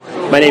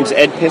My name's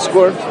Ed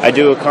Piskor. I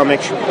do a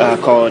comic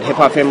called Hip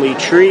Hop Family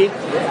Tree,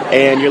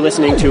 and you're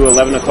listening to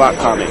 11 O'Clock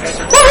Comics.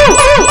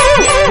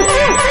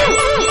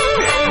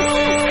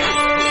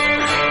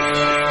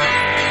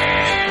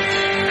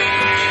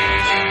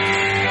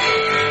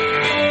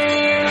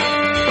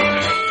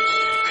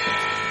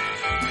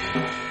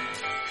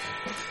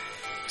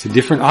 It's a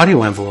different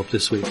audio envelope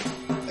this week.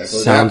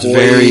 Sounds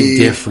very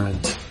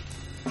different.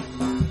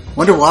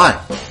 Wonder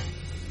why.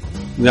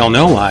 They'll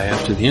know why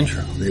after the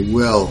intro. They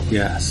will.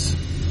 Yes.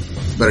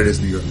 But it is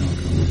New York Comic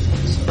Con,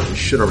 so we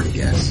should already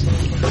guess.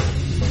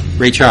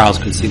 Ray Charles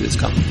could see this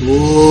coming.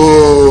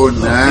 Ooh,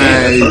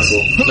 nice.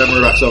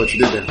 Remember, I saw what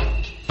you did there.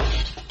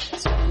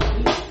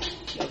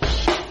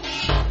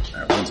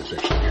 That one's a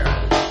picture,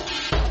 yeah.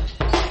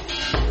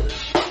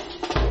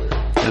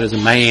 That is a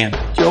man.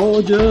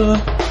 Georgia.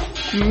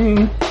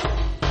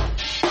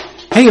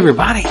 Hey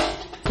everybody.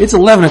 It's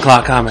 11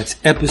 O'Clock Comics,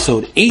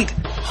 episode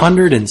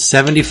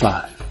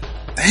 875.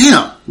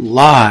 Damn!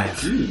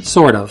 Live,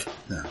 sort of,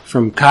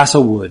 from Casa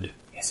Wood.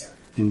 Yes, sir.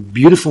 In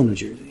beautiful New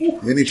Jersey.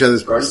 In each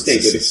other's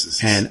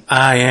presence. And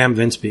I am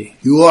Vince B.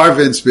 You are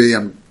Vince B.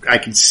 I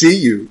can see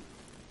you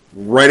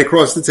right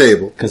across the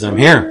table. Because I'm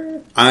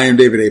here. I am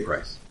David A.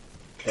 Price.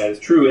 That is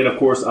true. And of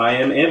course, I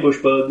am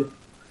Ambush Bug.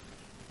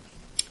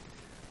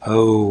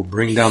 Oh,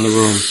 bring down the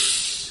room.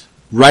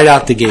 Right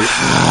out the gate.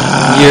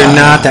 You're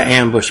not the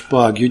Ambush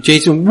Bug. You're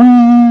Jason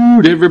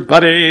Wood.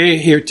 Everybody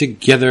here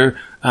together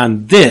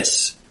on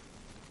this,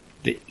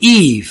 the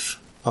eve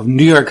of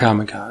New York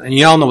Comic Con. And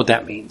you all know what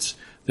that means.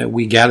 That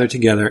we gather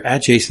together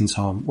at Jason's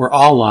home. We're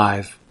all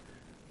live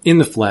in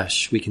the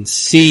flesh. We can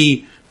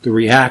see the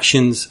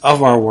reactions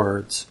of our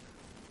words.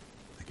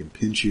 I can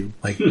pinch you.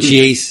 Like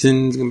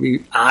Jason's going to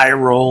be eye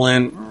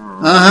rolling,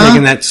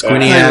 making that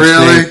squinty ass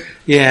really? thing.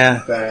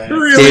 Yeah.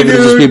 Really, David will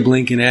dude? just be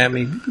blinking at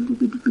me.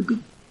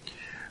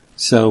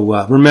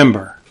 So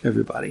remember,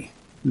 everybody,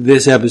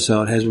 this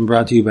episode has been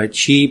brought to you by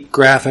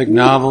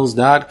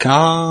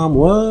CheapGraphicNovels.com.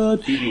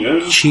 What?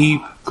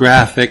 Cheap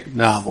Graphic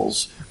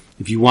Novels.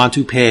 If you want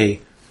to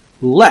pay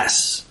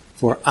less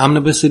for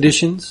omnibus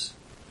editions,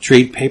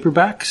 trade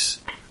paperbacks,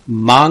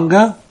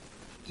 manga,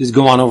 just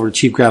go on over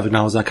to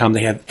CheapGraphicNovels.com.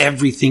 They have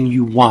everything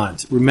you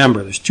want.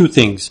 Remember, there's two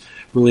things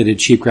related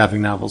to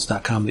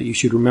CheapGraphicNovels.com that you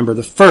should remember.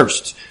 The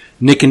first,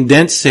 Nick and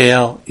Dent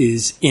sale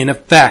is in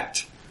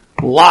effect.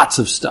 Lots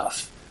of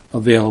stuff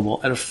available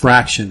at a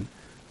fraction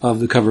of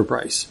the cover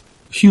price.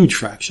 Huge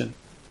fraction.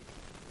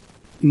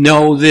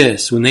 Know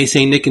this, when they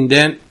say Nick and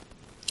Dent,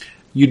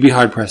 you'd be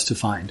hard pressed to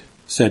find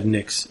said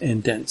Nicks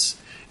and Dents.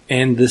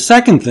 And the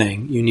second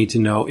thing you need to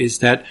know is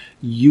that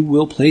you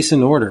will place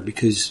an order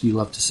because you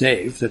love to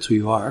save. That's who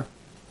you are.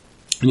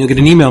 And you'll get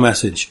an email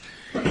message.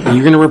 And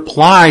you're going to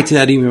reply to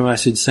that email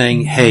message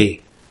saying,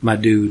 hey, my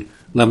dude,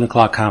 11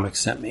 O'Clock Comics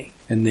sent me.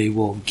 And they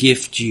will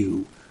gift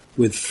you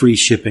with free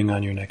shipping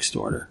on your next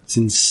order. It's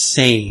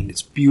insane.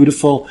 It's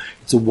beautiful.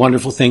 It's a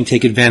wonderful thing.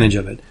 Take advantage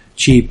of it.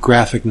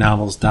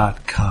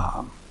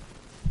 CheapGraphicNovels.com.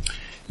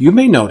 You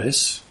may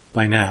notice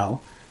by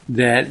now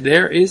that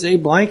there is a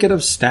blanket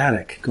of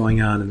static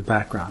going on in the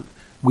background.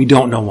 We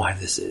don't know why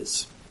this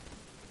is.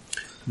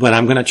 But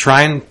I'm going to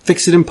try and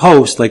fix it in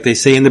post, like they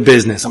say in the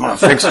business. I'm going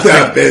to fix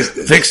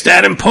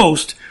that in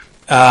post.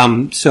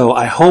 So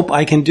I hope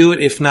I can do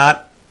it. If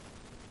not,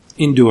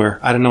 endure.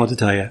 I don't know what to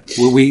tell you.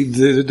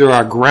 There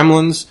are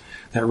gremlins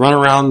that run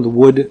around the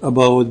wood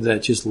abode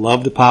that just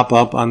love to pop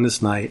up on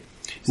this night.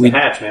 It's the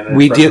hatch, man.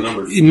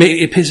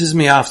 It pisses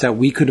me off that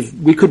we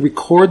could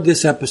record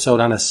this episode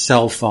on a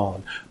cell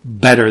phone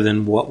better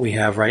than what we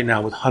have right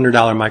now with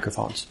 $100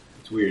 microphones.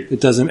 It's weird.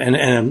 It doesn't, and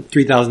a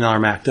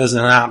 $3,000 Mac does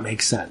not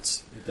make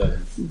sense. It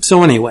doesn't.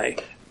 So anyway,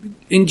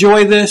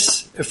 enjoy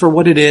this for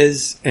what it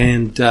is,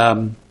 and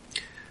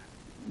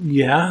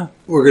yeah,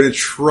 we're going to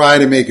try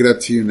to make it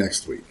up to you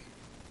next week.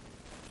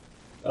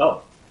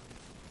 Oh.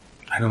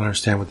 I don't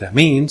understand what that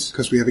means.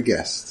 Because we have a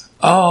guest.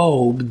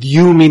 Oh,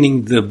 you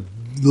meaning the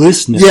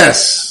listener?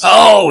 Yes.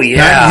 Oh,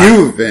 yeah. Not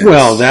you, Vince.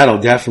 Well, that'll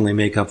definitely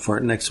make up for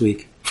it next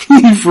week.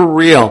 For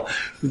real.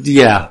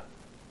 Yeah.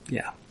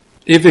 Yeah.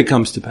 If it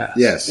comes to pass.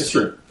 Yes. It's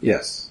true.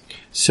 Yes.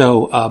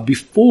 So,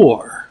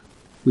 before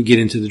we get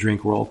into the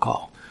drink roll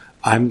call,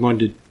 I'm going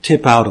to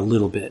tip out a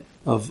little bit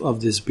of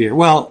this beer.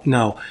 Well,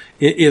 no.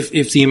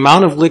 If the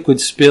amount of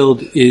liquid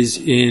spilled is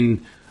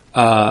in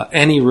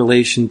any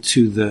relation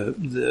to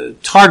the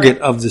target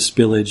of the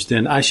spillage,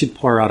 then I should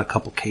pour out a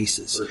couple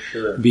cases. For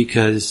sure.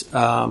 Because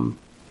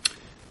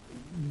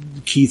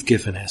Keith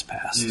Giffen has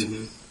passed.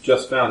 Mm-hmm.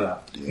 Just found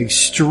out. Yeah.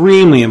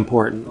 Extremely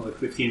important. Like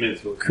 15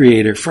 minutes ago.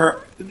 Creator.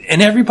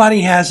 And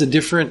everybody has a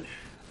different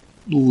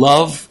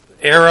love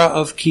era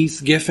of Keith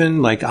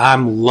Giffen. Like,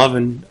 I'm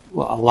loving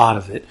a lot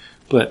of it.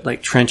 But,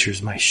 like,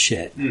 Trencher's my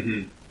shit.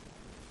 Mm-hmm.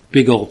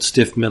 Big old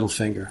stiff middle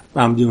finger.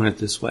 I'm doing it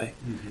this way.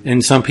 Mm-hmm.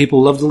 And some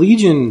people love the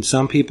Legion.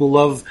 Some people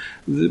love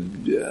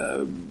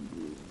the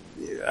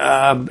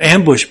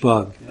Ambush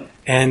Bug. Yep.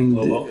 And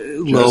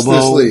Lobo.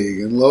 Justice League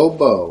and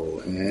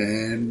Lobo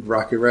and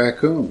Rocket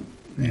Raccoon.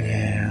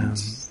 Yeah.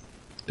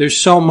 There's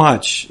so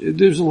much.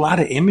 There's a lot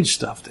of Image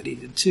stuff that he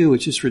did too.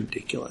 It's just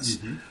ridiculous.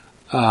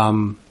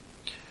 Keith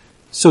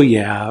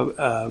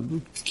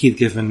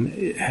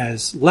Giffen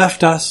has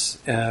left us.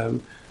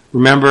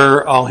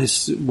 Remember all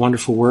his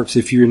wonderful works.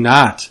 If you're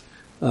not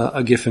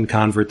a Giffen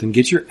convert, then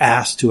get your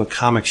ass to a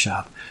comic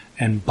shop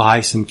and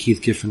buy some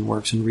Keith Giffen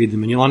works and read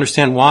them, and you'll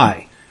understand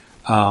why.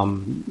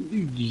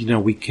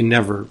 We can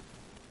never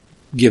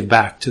give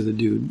back to the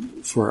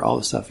dude for all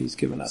the stuff he's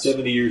given us.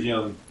 70 years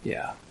young.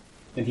 Yeah.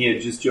 And he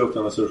had just joked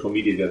on the social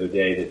media the other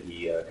day that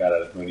he got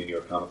out of going to New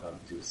York Comic Con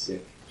because he was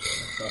sick.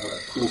 So,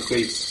 cool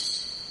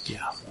face.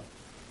 Yeah. So,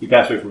 he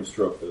passed away from a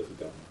stroke, for those who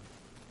don't know.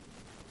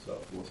 So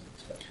it wasn't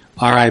expected.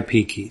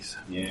 R.I.P. Keith.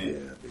 Yeah,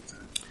 big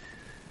time.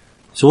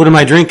 So what am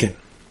I drinking?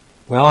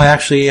 Well,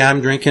 actually, I'm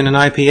drinking an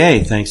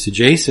IPA, thanks to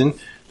Jason.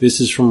 This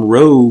is from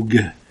Rogue.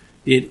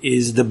 It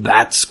is the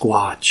Bat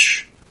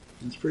Squatch.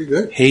 That's pretty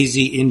good.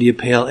 Hazy India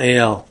Pale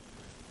Ale.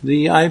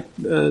 The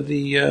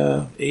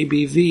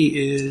ABV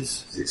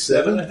is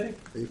 6.7, I think.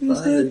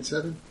 8.5,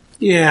 8.7.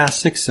 Yeah,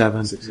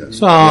 6.7. 6.7.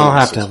 So I'll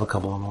have to have a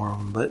couple of more of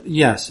them. But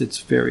yes, it's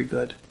very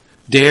good.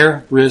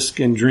 Dare, Risk,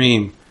 and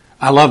Dream.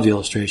 I love the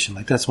illustration.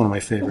 Like, that's one of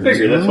my favorites. I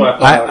figured, that's why I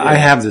thought. I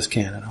have this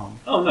can at home.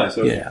 Oh, nice.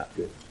 Okay. Yeah.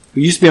 Good. It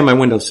used to be on my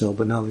windowsill,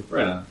 but now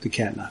Right on. the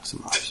cat knocks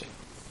them off. So.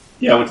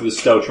 Yeah, I went to the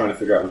stove trying to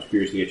figure out which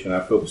beers to get you, and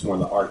I focused more on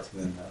the art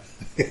than...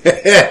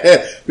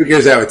 Who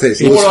cares how it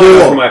tastes? What's It's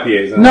from cool.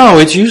 IPAs? No,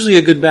 it's usually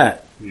a good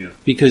bet. Yeah.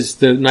 Because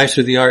the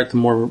nicer the art, the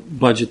more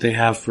budget they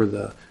have for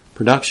the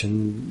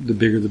production, the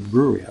bigger the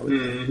brewery, I would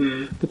think.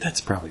 Mm-hmm. But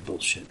that's probably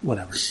bullshit.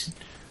 Whatever.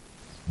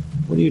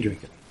 What are you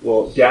drinking?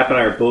 Well, Dap and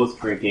I are both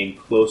drinking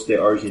Clos de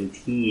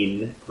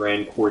Argentine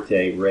Gran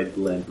Corte Red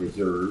Blend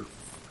Reserve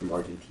from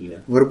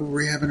Argentina. What were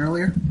we having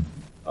earlier?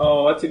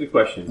 Oh, that's a good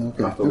question.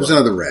 Okay. It was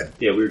another red.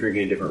 Yeah, we were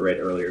drinking a different red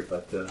earlier,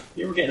 but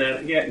we're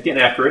getting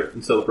after it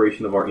in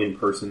celebration of our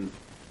in-person.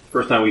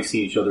 First time we've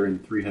seen each other in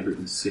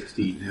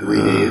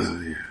 363 days.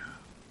 Yeah.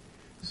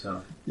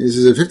 So This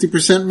is a 50%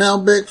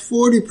 Malbec,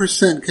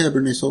 40%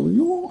 Cabernet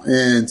Sauvignon,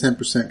 and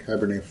 10%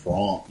 Cabernet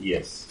Franc.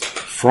 yes.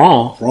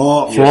 Franc.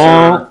 Franc.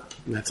 Franc.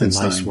 That's a nice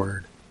Frankenstein.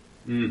 word.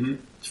 Mm-hmm.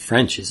 It's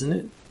French, isn't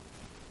it?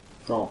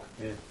 Franc.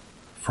 Yeah.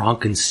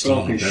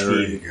 Frankenstein.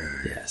 Very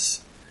good.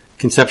 Yes.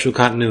 Conceptual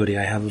continuity.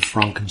 I have a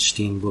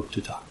Frankenstein book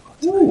to talk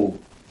about tonight. Ooh.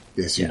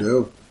 Yes, you Yeah.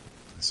 do.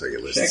 I saw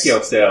your lists. Check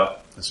out style.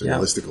 I saw your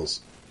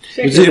listicles.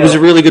 It was a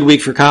really good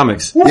week for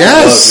comics.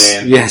 Yes!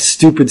 Man. Yes,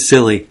 stupid,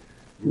 silly.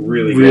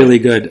 Really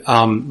good.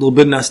 A little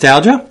bit of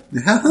nostalgia.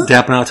 Yeah.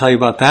 Dap and I'll tell you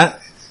about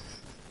that.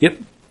 Yep.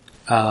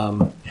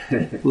 A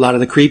lot of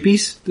the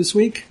creepies this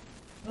week.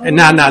 And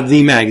not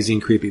the magazine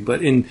creepy,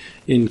 but in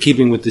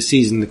keeping with the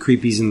season, the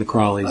creepies and the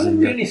crawlies. I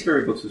didn't read any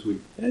scary books this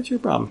week. That's your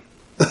problem.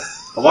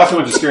 I watched a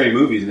bunch of scary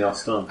movies and now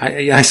stunk.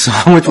 I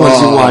saw which ones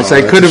you watched.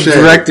 I that's could a have shame.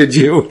 directed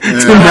you to You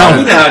know.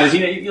 know how it is.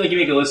 You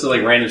make a list of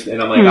like random,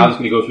 and I'm like, I'm just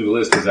going to go through the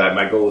list because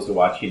my goal is to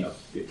watch 15,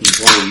 20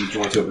 of each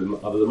once over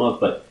the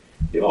month, but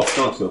they've all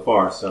stunk so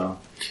far. So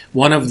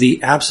One of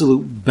the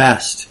absolute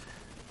best.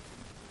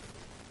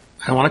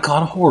 I don't want to call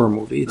it a horror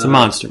movie. It's a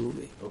monster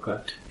movie. okay,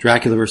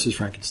 Dracula versus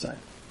Frankenstein.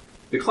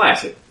 the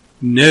classic.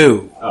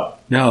 No. Oh,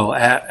 No.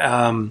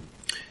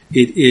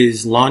 It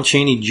is Lon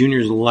Chaney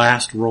Jr.'s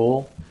last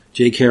role.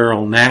 J.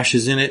 Carroll Nash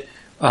is in it.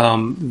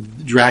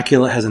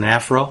 Dracula has an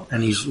afro,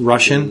 and he's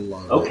Russian.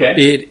 okay.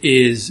 It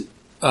is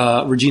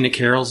Regina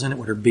Carroll's in it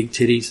with her big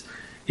titties.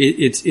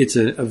 It's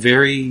a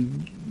very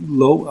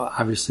low,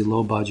 obviously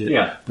low budget,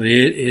 Yeah. but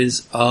it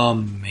is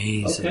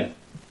amazing. Okay.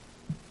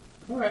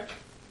 All right.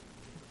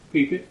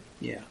 Peep it.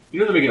 Yeah. You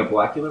know they're making a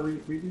Blackula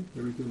redo?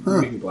 They're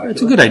making Blackula.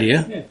 It's a good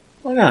idea. Yeah,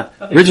 Why not?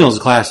 I think Original's a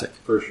classic.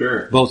 for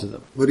sure. Both of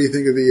them. What do you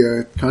think of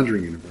the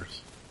Conjuring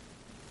universe?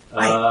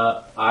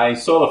 I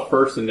saw the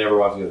first and never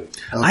watched the other.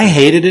 Okay. I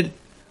hated it,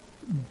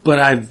 but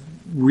I've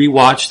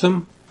rewatched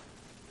them.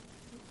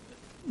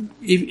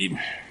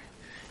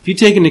 If you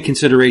take into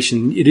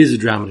consideration, it is a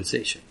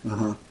dramatization.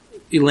 Uh-huh.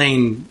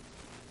 Elaine,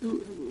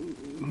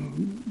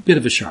 bit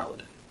of a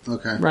charlatan,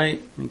 Okay.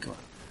 right? I mean, come on.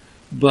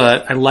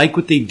 But I like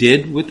what they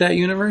did with that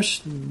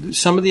universe.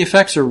 Some of the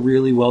effects are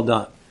really well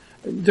done.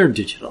 They're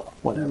digital,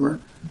 whatever.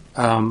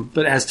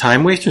 But as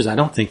time wasters, I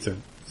don't think they're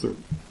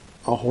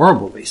a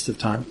horrible waste of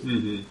time.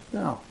 Mm-hmm.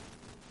 No.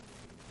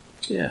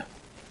 Yeah.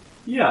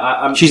 Yeah,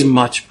 I'm. She's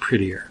much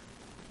prettier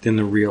than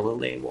the real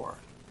Elaine Warren.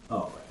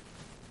 Oh,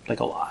 right. Like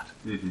a lot.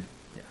 Mm-hmm.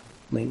 Yeah.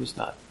 Elaine was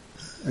not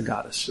a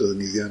goddess. So the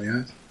knees down the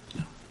eyes?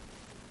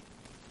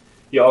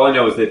 Yeah, all I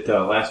know is that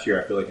last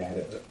year I feel like I had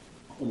a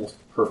almost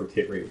perfect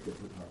hit rate with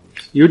different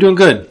horrors. You were doing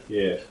good.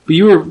 Yeah. But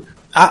you were...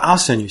 I'll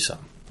send you some.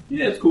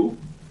 Yeah, it's cool.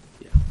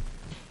 Yeah.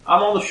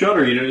 I'm on the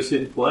Shudder, just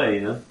hit and play,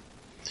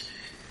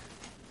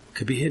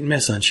 Could be hit and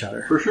miss on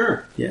Shudder. For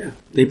sure. Yeah.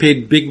 They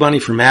paid big money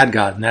for Mad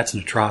God, and that's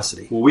an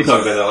atrocity. Well, we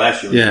talked about that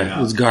last year. Yeah,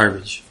 it was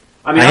garbage.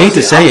 I mean, I hate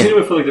to say I was it. into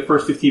it for like the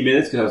first 15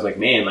 minutes because I was like,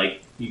 man,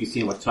 like, you can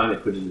see how much time they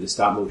put into the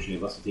stop motion.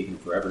 It must have taken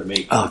forever to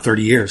make. Oh,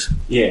 30 years.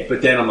 Yeah,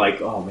 but then I'm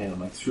like, oh man,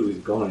 this really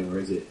isn't going anywhere,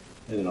 is it?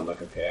 And then I'm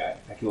like, okay,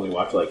 I can only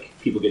watch like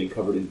people getting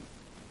covered in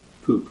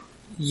poop.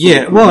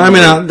 Yeah, well, I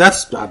mean, I'm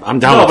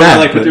down with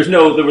that. But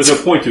there was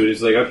no point to it.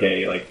 It's like,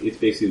 okay, like, it's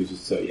basically was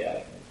just so,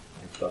 yeah,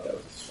 I thought that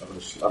was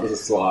was a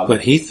slog.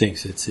 But he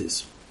thinks it's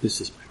his. This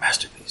is my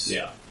masterpiece.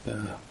 Yeah.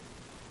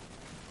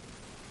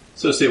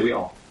 So say we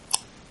all.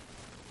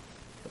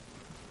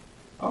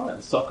 All right,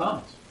 let's talk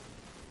comics.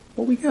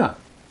 What we got?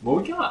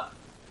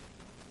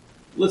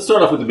 Let's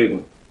start off with the big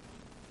one.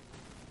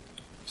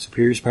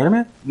 Superior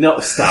Spider-Man? No,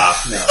 stop.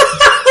 No.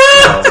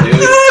 No, dude.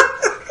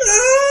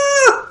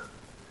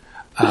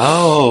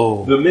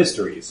 Oh. The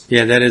Mysteries.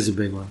 Yeah, that is a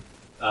big one.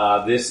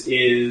 This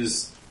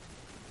is...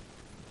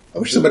 I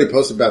wish somebody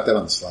posted about that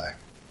on Slack.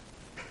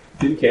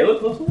 Didn't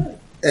Caleb post that?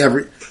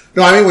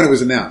 No, I mean when it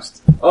was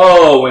announced.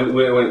 Oh, when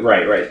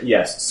right,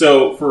 yes.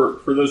 So, for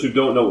those who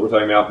don't know what we're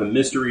talking about, The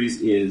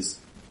Mysteries is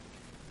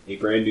a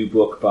brand new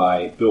book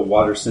by Bill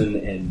Watterson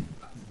and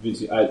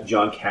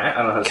John Cash.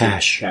 I don't know how to say it.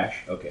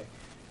 Cash. Okay.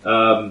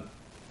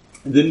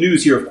 The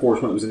news here, of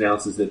course, when it was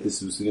announced, is that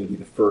this was going to be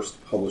the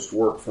first published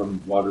work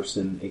from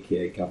Watterson,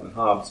 a.k.a. Calvin and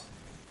Hobbes,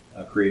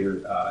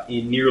 creator,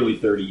 in nearly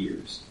 30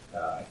 years.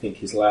 I think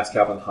his last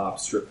Calvin and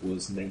Hobbes strip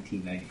was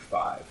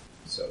 1995,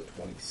 so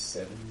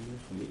 28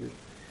 years.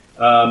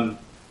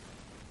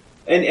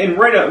 And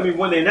right out, I mean,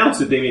 when they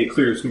announced it, they made it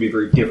clear it was going to be a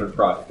very different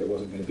project. It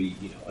wasn't going to be,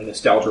 a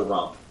nostalgia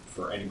romp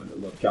for anyone that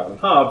loved Calvin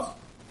and Hobbes.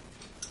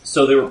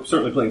 So they were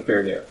certainly playing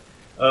fair there.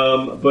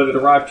 But it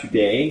arrived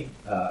today.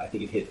 I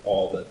think it hit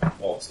all the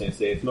stands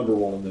today. It's number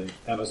one on the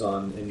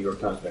Amazon and New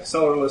York Times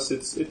bestseller list.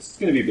 It's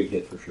going to be a big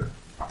hit for sure.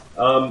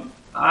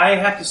 I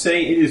have to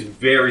say it is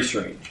very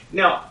strange.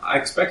 Now, I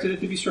expected it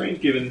to be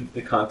strange given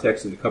the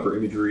context and the cover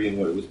imagery and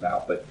what it was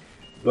about, but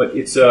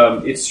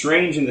it's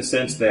strange in the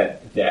sense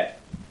that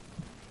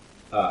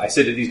I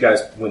said to these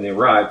guys when they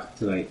arrived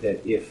tonight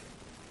that if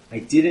I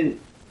didn't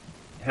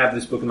have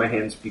this book in my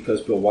hands because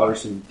Bill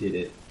Watterson did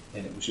it,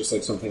 and it was just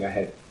like something I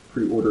had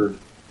pre-ordered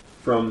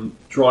from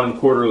Drawn and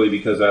Quarterly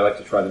because I like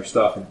to try their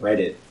stuff and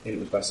read it, and it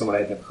was by someone I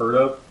had never heard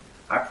of,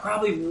 I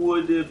probably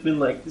would have been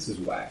like, this is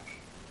whack.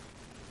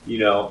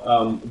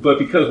 But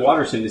because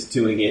Watterson is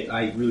doing it,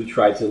 I really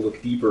tried to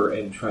look deeper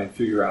and try and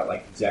figure out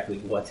like exactly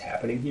what's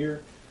happening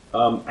here.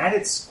 At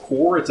its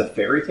core, it's a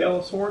fairy tale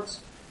of sorts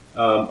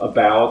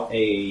about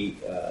it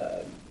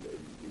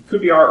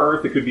could be our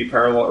Earth, it could be a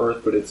parallel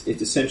Earth, but it's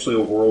essentially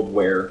a world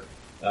where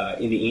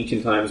in the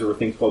ancient times there were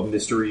things called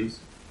mysteries,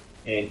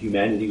 and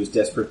humanity was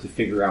desperate to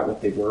figure out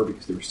what they were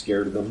because they were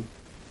scared of them.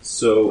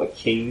 So a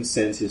king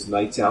sends his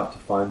knights out to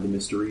find the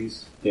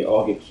mysteries. They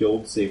all get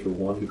killed, save for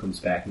one who comes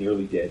back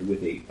nearly dead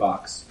with a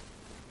box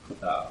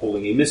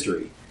holding a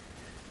mystery.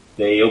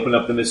 They open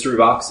up the mystery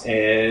box,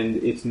 and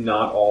it's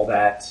not all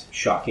that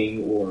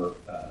shocking or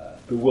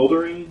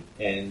bewildering,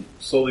 and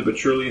slowly but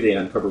surely they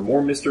uncover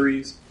more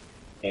mysteries,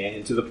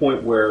 and to the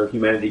point where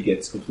humanity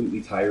gets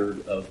completely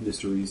tired of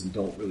mysteries and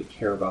don't really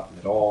care about them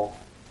at all.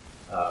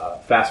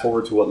 Fast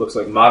forward to what looks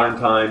like modern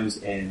times,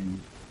 and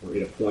we're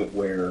at a point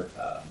where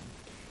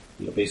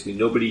basically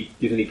nobody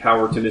gives any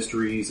power to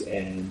mysteries,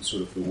 and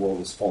sort of the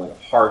world is falling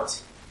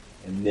apart.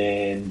 And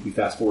then we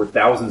fast forward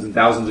thousands and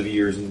thousands of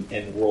years, and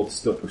the world is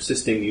still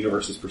persisting, the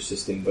universe is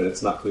persisting, but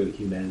it's not clear that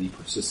humanity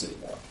persists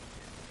anymore.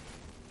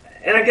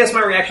 And I guess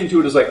my reaction to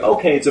it is like,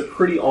 okay, it's a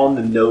pretty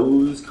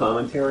on-the-nose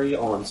commentary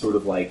on sort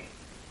of like,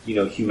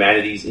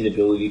 humanity's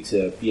inability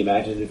to be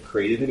imaginative,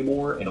 creative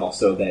anymore, and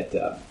also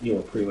that,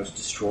 we're pretty much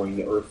destroying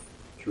the Earth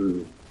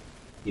through,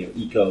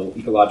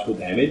 ecological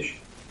damage.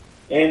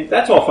 And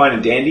that's all fine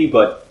and dandy,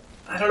 but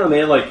I don't know,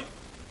 man, like,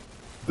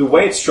 the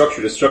way it's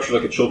structured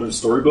like a children's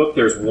storybook.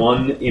 There's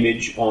one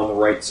image on the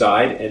right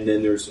side, and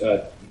then there's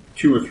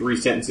 2 or 3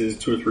 sentences,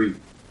 2 or 3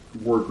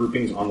 word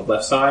groupings on the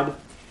left side.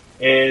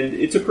 And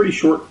it's a pretty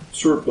short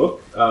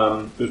book.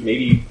 There's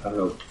maybe,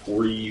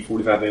 40,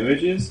 45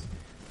 images.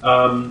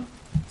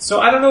 So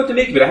I don't know what to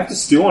make of it. I have to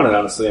stew on it,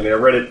 honestly. I mean, I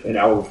read it an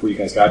hour before you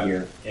guys got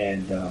here,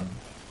 and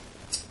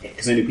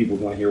because I knew people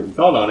would want to hear what we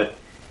thought on it.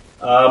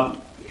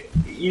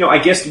 I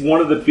guess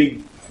one of the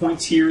big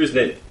points here is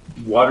that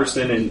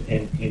Watterson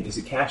and is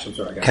it Cash? I'm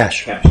sorry, I got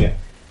Cash. Cash, yeah.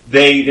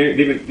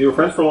 They were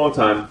friends for a long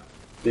time.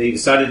 They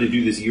decided to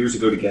do this years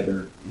ago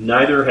together.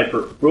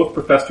 Both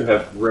professed to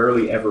have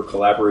rarely ever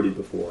collaborated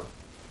before.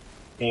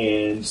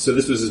 And so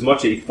this was as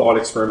much a thought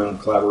experiment on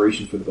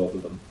collaboration for the both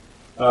of them.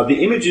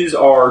 The images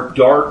are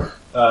dark.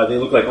 They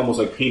look like almost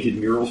like painted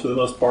murals for the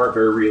most part,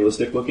 very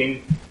realistic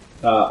looking.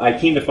 I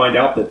came to find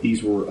out that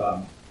these were,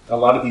 a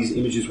lot of these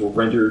images were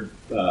rendered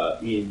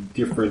in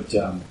different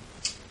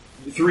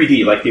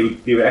 3D. Like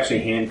they would actually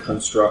hand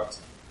construct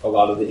a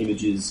lot of the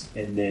images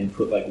and then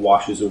put like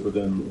washes over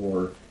them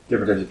or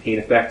different types of paint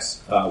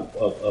effects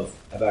of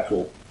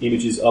actual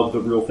images of the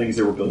real things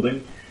they were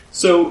building.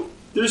 So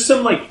there's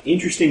some like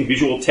interesting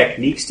visual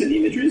techniques to the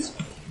images,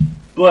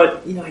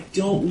 but I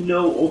don't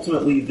know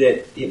ultimately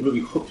that it really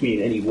hooked me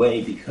in any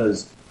way,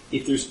 because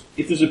if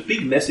there's a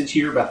big message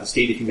here about the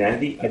state of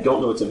humanity, I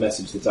don't know it's a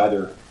message that's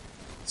either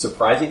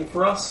surprising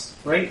for us,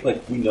 right?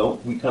 Like we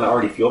kind of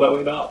already feel that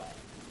way about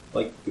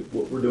like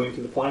what we're doing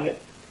to the planet,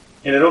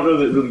 and I don't know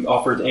that it really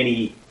offers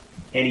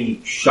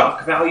any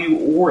shock value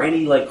or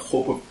any like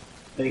hope of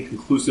any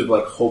conclusive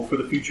like hope for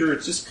the future.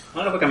 It's just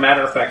kind of like a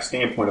matter of fact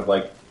standpoint of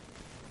like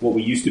what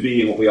we used to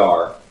be and what we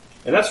are,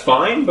 and that's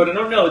fine. But I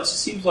don't know. It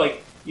just seems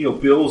like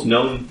Bill's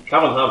known,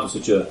 Calvin Hobbes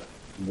is such a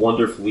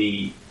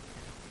wonderfully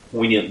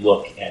poignant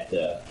look at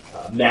the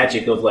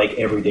magic of like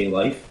everyday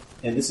life,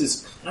 and this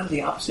is kind of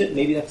the opposite.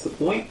 Maybe that's the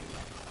point,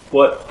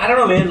 but I don't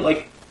know, man.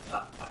 Like,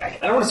 I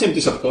don't want to say I'm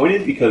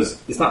disappointed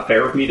because it's not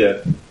fair of me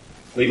to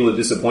label it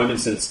disappointment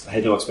since I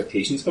had no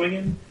expectations coming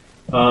in.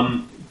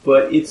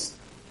 But it's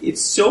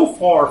so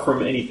far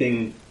from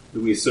anything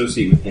that we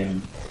associate with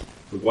him,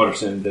 with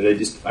Watterson, that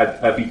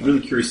I'd be really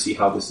curious to see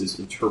how this is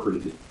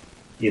interpreted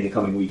in the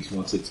coming weeks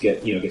once it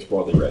gets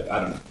broadly read.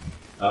 I don't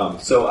know.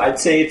 So I'd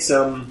say it's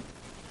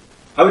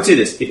I would say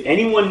this: if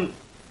anyone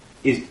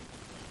is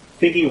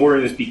thinking of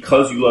ordering this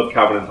because you love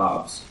Calvin and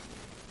Hobbes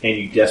and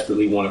you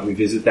desperately want to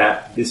revisit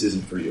that, this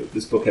isn't for you.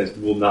 This book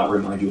will not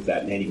remind you of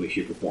that in any way,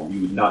 shape, or form.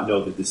 You would not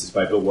know that this is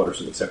by Bill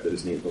Watterson except that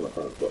his name is on the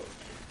front of the book.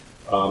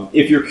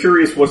 If you're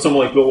curious what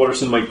someone like Bill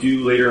Watterson might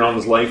do later on in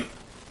his life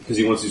because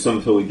he wants to do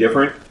something totally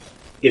different,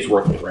 it's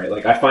worth it, right?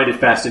 Like, I find it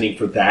fascinating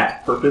for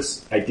that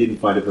purpose. I didn't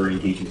find it very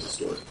engaging as a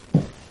story.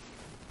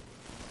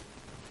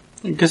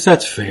 I guess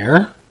that's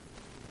fair,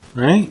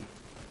 right?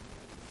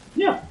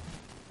 Yeah.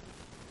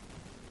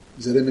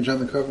 Is that image on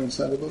the cover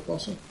inside the book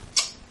also?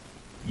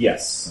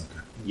 Yes.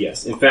 Okay.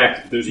 Yes. In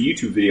fact, there's a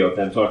YouTube video of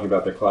them talking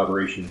about their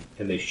collaboration,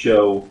 and they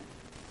show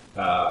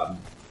them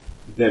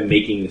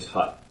making this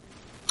hut.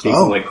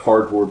 Taking like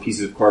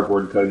pieces of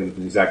cardboard and cutting them with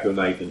an X-Acto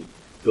knife and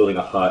building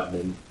a hut and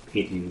then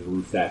painting the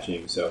roof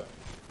thatching. So,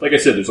 like I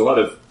said, there's a lot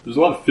of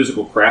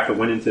physical craft that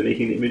went into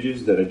making the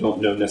images that I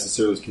don't know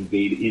necessarily is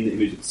conveyed in the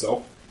image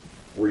itself.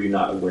 Or you're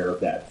not aware of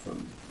that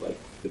from like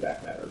the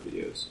back matter of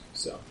videos.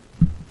 So,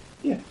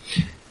 yeah.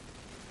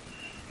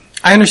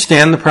 I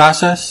understand the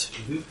process.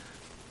 Mm-hmm.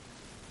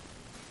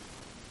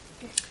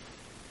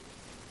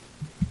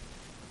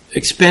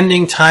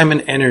 Expending time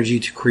and energy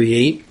to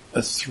create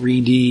a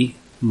 3D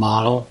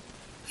model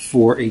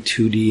for a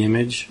 2D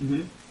image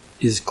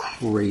is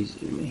crazy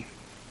to me.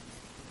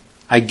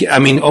 I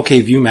mean,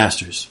 okay,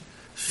 Viewmasters.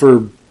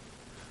 For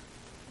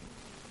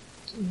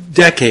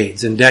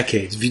decades and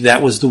decades,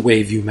 that was the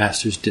way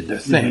Viewmasters did their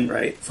thing,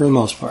 right? For the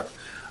most part.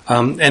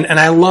 And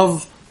I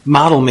love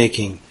model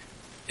making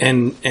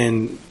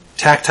and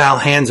tactile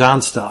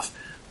hands-on stuff.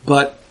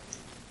 But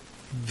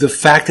the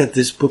fact that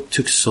this book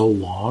took so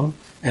long,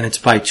 and it's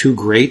by two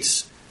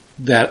greats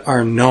that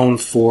are known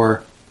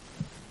for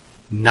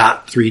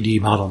not 3D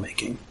model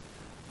making.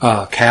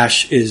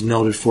 Kascht is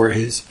noted for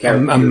his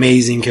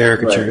amazing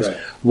caricatures. Right.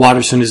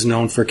 Watterson is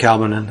known for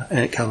Calvin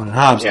and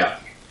Hobbes. Yeah.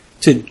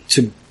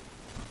 To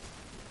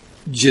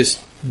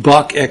just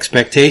buck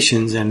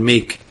expectations and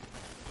make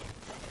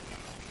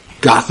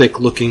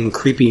gothic-looking,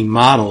 creepy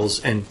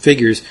models and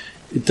figures,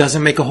 it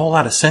doesn't make a whole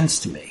lot of sense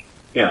to me.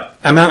 Yeah.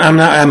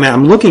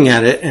 I'm looking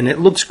at it and it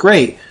looks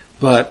great,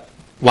 but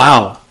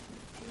wow,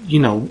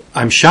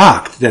 I'm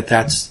shocked that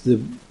that's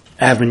the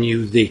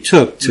avenue they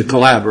took to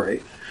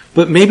collaborate.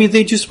 But maybe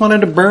they just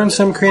wanted to burn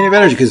some creative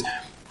energy because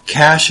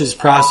Kascht's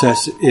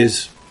process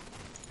is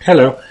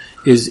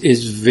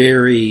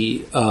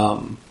very,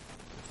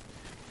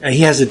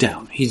 he has it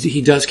down.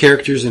 He does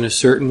characters in a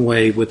certain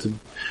way with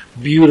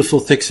beautiful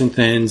thicks and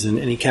thins and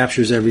he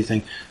captures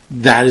everything.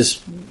 That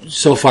is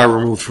so far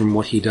removed from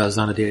what he does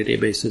on a day-to-day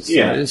basis.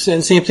 Yeah. And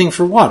same thing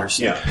for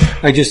Watterson. Yeah.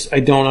 I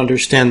don't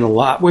understand the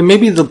lot. Well,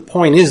 maybe the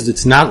point is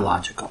it's not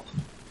logical.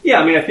 Yeah,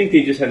 I mean, I think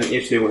they just had an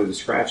itch they wanted to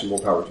scratch and more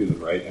power to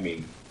them, right? I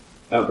mean,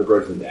 I don't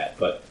begrudge them that,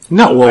 but...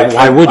 No, well,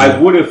 why would you? I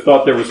would have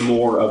thought there was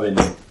more of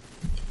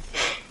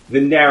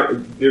there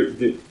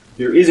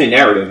is a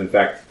narrative, in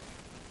fact,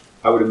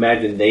 I would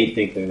imagine they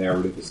think the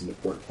narrative is an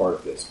important part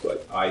of this,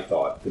 but I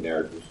thought the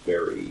narrative was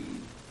very,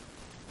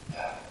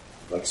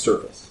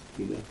 surface,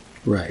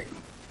 Right.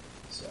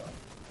 So.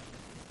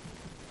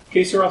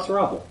 Que sera,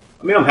 sera.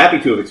 I mean, I'm happy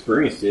to have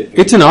experienced it.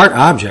 It's an art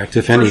object,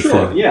 if anything.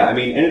 Sure, yeah. I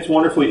mean, and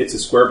it's a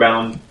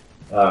square-bound,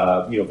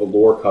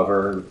 velour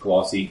cover,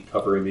 glossy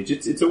cover image.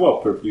 It's a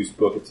well-produced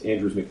book. It's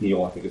Andrews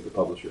McNeil, I think, is the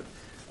publisher.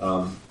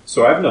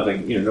 So I have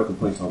nothing, no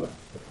complaints on the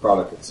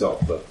product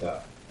itself,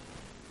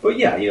 but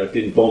yeah, it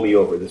didn't bowl me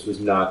over. This was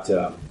not,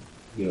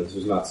 this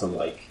was not some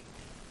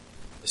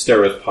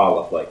stereos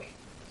polyp,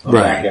 I'm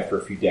back after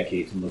a few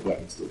decades and look what I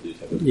can still do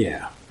type of thing.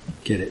 Yeah,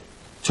 get it.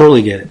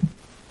 Totally get it.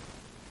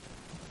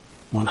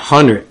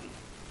 100.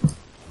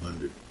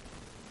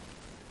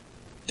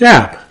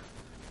 Dap.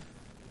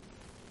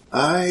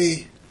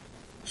 I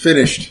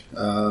finished,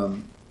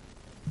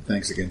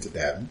 thanks again to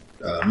Davin,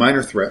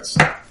 Minor Threats.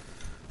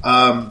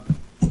 I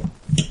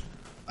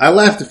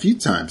laughed a few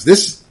times.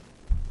 This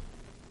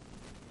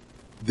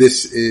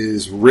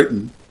is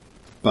written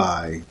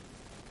by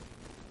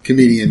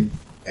comedian,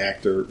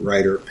 actor,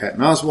 writer Patton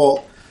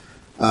Oswalt,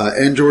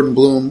 and Jordan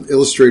Blum,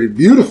 illustrated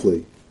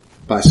beautifully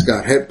by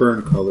Scott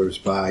Hepburn, colors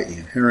by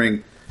Ian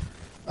Herring,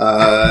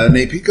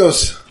 Nate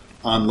Picos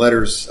on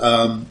letters.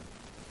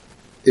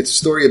 It's a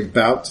story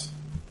about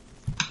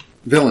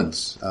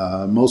villains,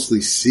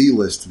 mostly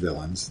C-list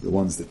villains, the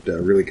ones that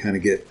really kind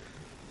of get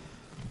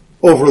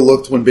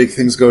overlooked when big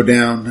things go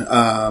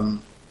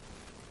down.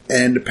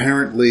 And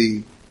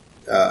apparently,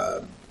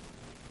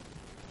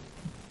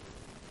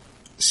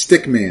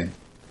 'Stickman'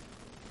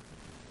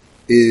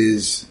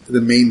 is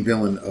the main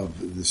villain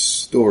of the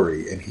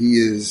story, and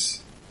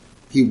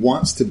he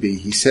wants to be,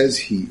 he says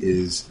he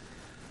is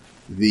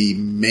the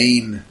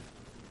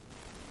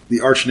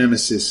arch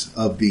nemesis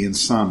of the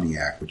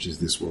Insomniac, which is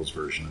this world's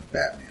version of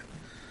Batman.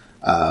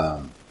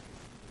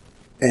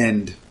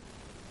 And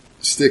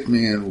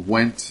Stickman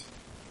went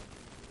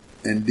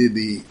and did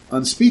the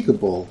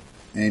unspeakable,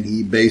 and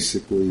he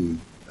basically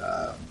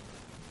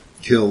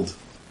killed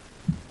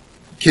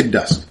Kid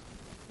Dusk,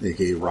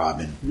 a.k.a.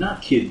 Robin.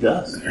 Not Kid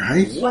Dusk.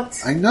 Right? What?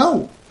 I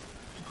know.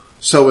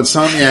 So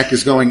Insomniac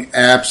is going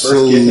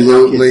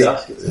absolutely...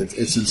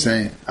 It's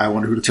insane. I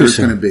wonder who the third's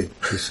going to be.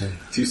 Too soon.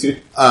 Too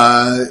soon?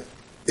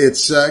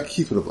 It's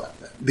Keith would have liked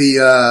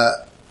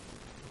that.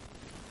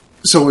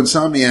 So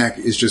Insomniac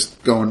is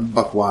just going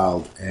buck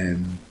wild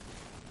and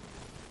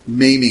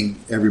maiming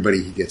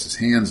everybody he gets his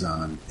hands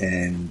on,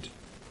 and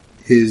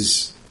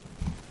his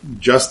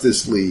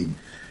Justice League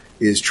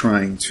is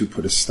trying to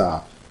put a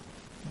stop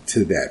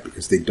to that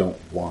because they don't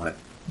want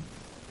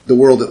the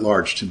world at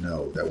large to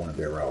know that one of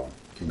their own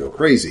can go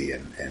crazy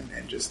and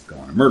just go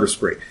on a murder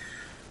spree.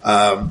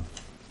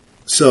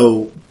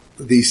 So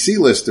the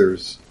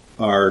C-listers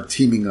are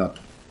teaming up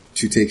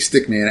to take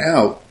Stickman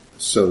out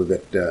so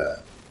that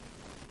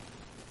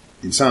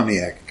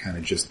Insomniac can kind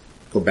of just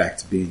go back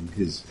to being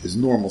his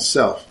normal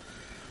self.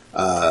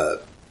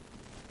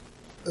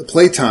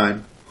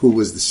 Playtime, who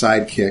was the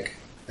sidekick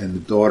and the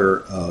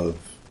daughter of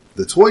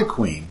the Toy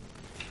Queen,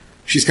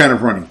 she's kind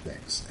of running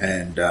things,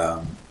 and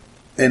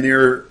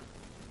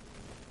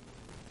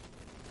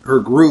her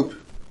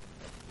group,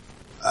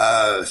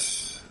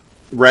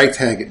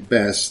 ragtag at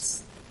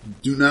best,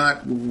 do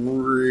not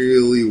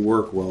really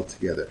work well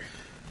together.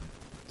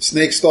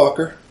 Snake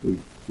Stalker, who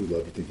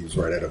love to think he was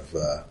right out of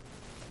the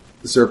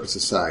Serpent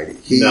Society.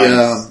 He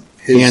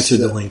answered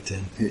the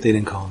LinkedIn. They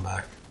didn't call him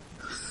back.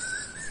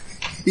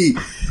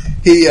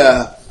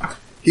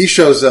 He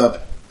shows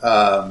up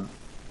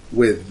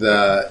with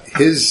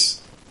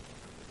his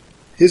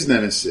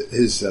nemesis,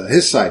 his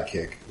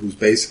sidekick, who's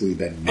basically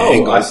been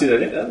mangled. Oh, I see that.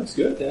 That looks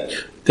good.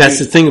 That's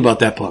the thing about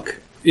that book.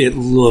 It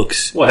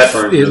looks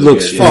Hepburn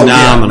looks good,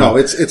 phenomenal. Oh,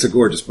 yeah. No, it's a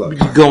gorgeous book.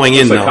 Going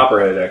in like though,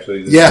 Copperhead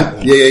actually. Yeah.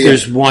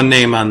 There's one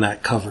name on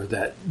that cover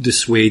that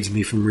dissuades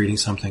me from reading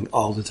something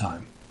all the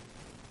time.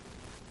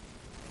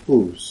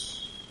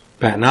 Who's?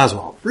 Patton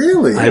Oswalt.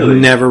 Really? I've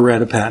never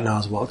read a Patton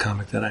Oswalt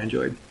comic that I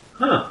enjoyed.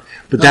 Huh.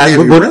 But have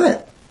you read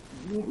it?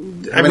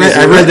 I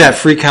read that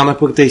free comic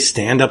book day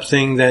stand-up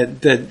thing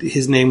that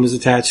his name was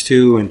attached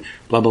to, and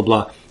blah blah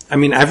blah. I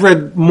mean, I've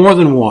read more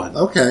than one.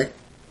 Okay.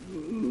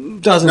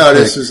 Doesn't. No, click.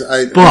 this is.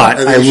 I think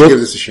I you should give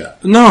this a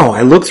shot. No,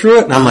 I looked through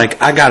it and I'm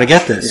like, I got to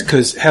get this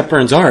because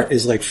Hepburn's art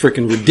is like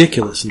freaking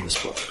ridiculous in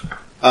this book.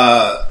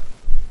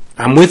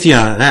 I'm with you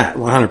on that,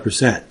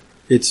 100%.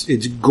 It's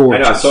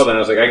gorgeous. I know. I saw that. And I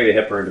was like, I got to get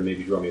Hepburn to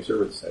maybe draw me a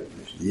Serpent Society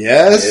mission.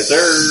 Yes, yes,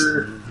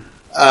 sir.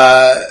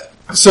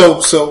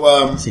 So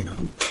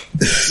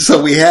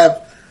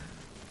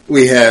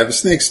we have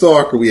Snake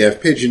Stalker, we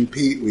have Pigeon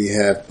Pete, we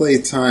have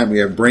Playtime, we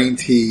have Brain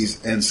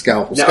Tease, and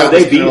Scalpel. Now, are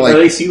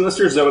they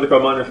C-listers? Is that what they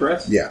call minor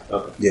threats? Yeah.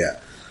 Okay. Yeah.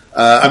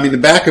 I mean, the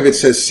back of it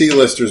says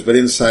C-listers, but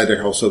inside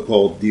they're also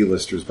called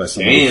D-listers by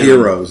some of the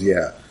heroes.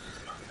 Yeah.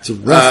 It's a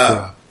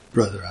rough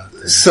brother out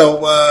there.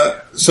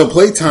 So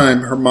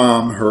Playtime, her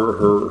mom,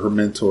 her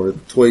mentor,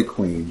 Toy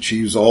Queen,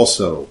 she's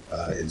also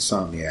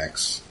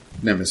Insomniac's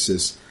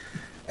nemesis.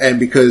 And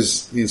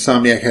because the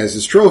Insomniac has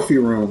his trophy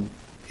room,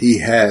 he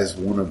has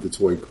one of the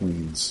Toy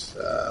Queen's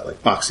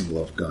like boxing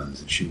glove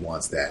guns, and she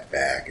wants that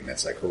back, and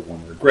that's like her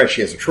one regret.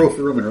 She has a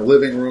trophy room in her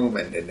living room,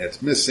 and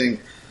that's missing.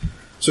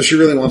 So she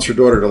really wants her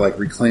daughter to like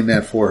reclaim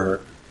that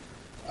for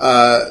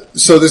her.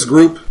 So this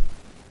group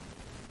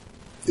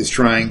is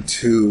trying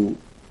to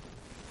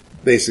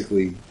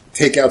basically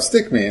take out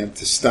Stickman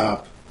to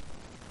stop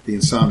the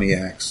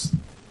Insomniac's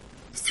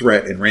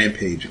threat and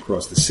rampage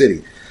across the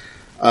city.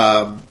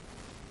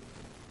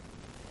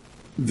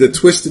 The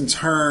twists and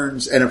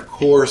turns, and of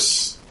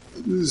course,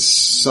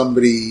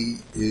 somebody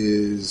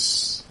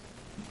is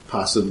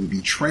possibly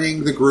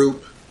betraying the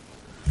group.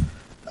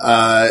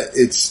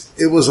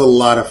 It was a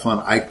lot of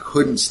fun. I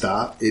couldn't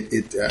stop.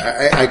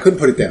 I couldn't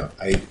put it down.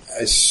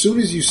 As soon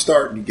as you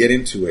start and you get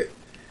into it,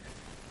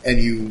 and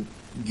you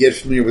get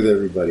familiar with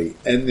everybody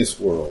and this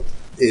world,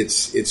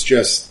 it's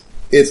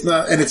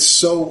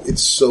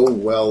so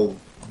well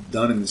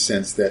done in the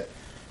sense that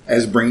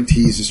as Brain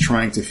Tease is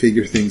trying to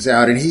figure things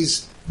out, and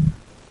he's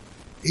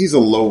a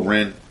low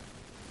rent.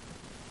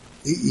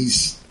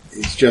 He's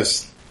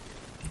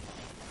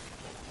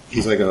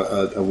like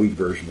a weak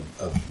version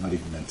of not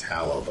even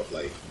Mentallo, but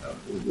like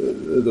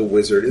the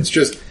wizard. It's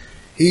just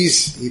he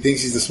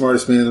thinks he's the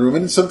smartest man in the room,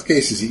 and in some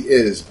cases he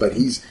is. But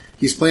he's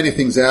planning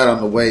things out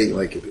on the way.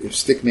 Like if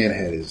Stickman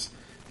had his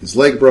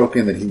leg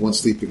broken, then he won't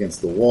sleep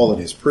against the wall in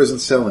his prison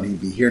cell, and he'd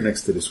be here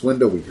next to this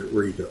window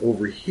where he could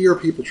overhear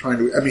people trying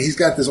to. I mean, he's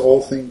got this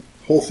whole thing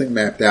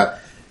mapped out.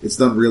 It's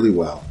done really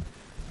well.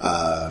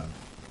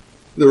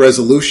 The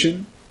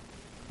resolution,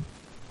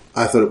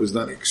 I thought it was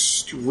done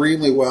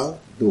extremely well.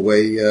 The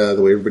way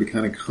everybody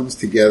kind of comes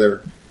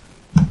together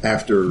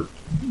after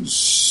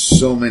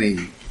so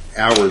many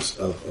hours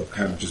of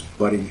kind of just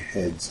butting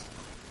heads,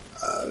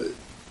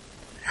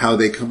 how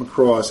they come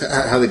across,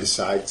 how they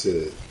decide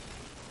to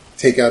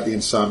take out the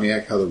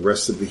Insomniac, how the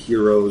rest of the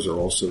heroes are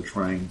also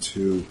trying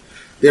to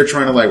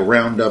like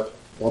round up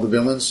all the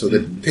villains so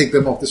that take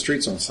them off the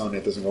street so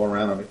Insomniac doesn't go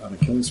around on a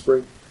killing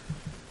spree.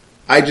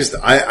 I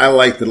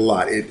liked it a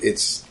lot.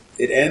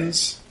 It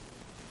ends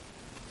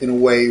in a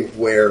way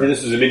where... And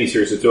this was a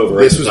miniseries, it's over,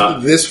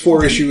 right? This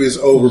 4 issue is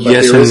over, but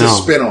there is a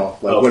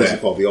spin-off. Like, what is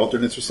it called? The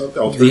Alternates or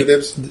something?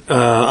 Alternatives?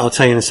 I'll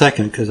tell you in a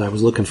second, because I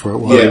was looking for it.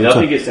 Yeah,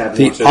 nothing gets to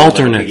happen. The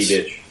Alternates.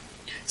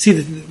 See,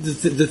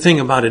 the thing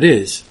about it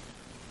is,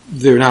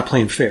 they're not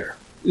playing fair,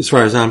 as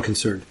far as I'm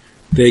concerned.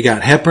 They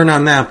got Hepburn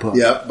on that book.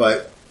 Yeah,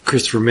 but...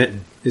 Christopher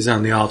Mitten is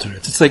on the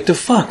Alternates. It's like, the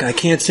fuck? I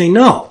can't say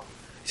no.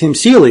 Tim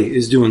Seeley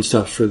is doing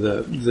stuff for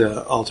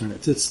the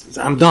Alternates.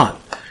 I'm done.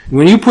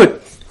 When you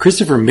put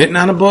Christopher Mitten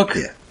on a book,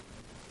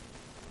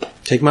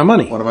 take my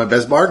money. One of my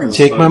best bargains.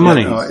 Take my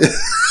money. No,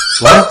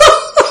 what?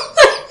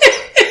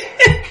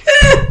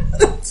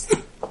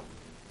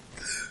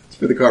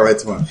 Spin the car right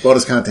tomorrow.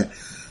 Bonus content.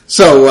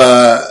 So,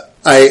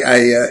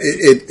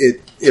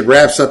 it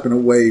wraps up in a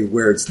way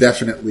where it's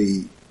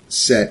definitely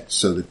set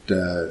so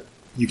that,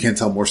 you can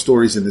tell more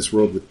stories in this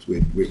world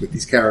with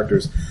these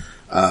characters.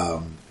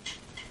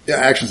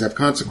 Actions have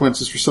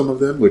consequences for some of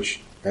them, which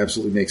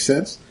absolutely makes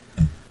sense.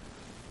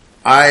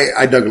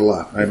 I dug it a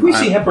lot. If we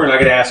see Hepburn, I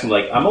got to ask him,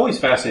 like, I'm always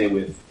fascinated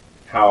with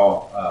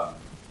how,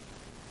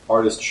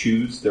 artists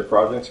choose their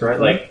projects, right?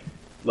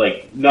 Mm-hmm.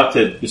 Like, not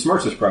to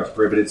besmirch this project,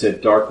 but it's a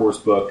Dark Horse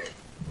book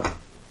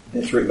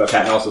that's written by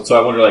Patton Oswalt.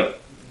 So I wonder, like,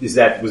 was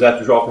that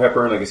the draw for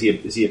Hepburn? Like, is he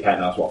a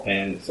Patton Oswalt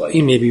fan? It's like,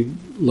 he maybe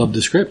loved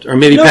the script, or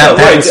maybe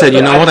Patton said,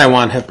 "You know what? I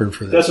want Hepburn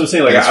for this." That's what I'm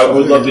saying. Like, I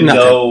would love to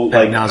know,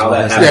 like, how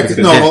that happened.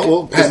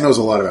 Yeah, Patton knows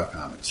a lot about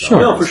comics. So. Sure,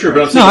 no, for sure.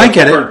 But I'm saying, I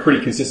get Hepburn it.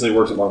 pretty consistently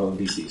works at Marvel and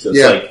DC, so it's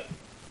like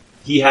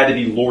he had to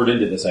be lured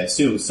into this, I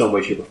assume, in some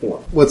way, shape, or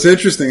form. What's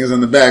interesting is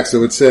on the back.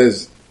 So it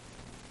says,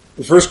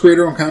 "The first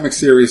creator-owned comic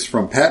series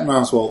from Patton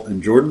Oswalt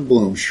and Jordan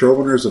Blum,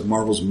 showrunners of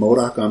Marvel's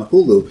MODOK on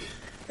Hulu,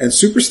 and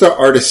superstar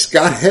artist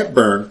Scott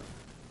Hepburn."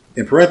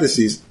 In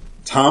parentheses,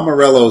 Tom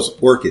Morello's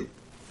Orchid.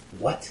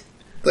 What?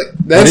 Like,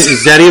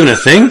 is that even a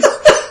thing?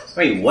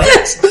 Wait, what?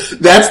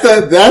 That's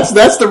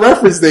the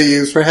reference they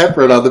use for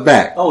Hepburn on the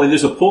back. Oh, and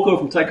there's a pull quote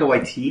from Taika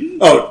Waititi?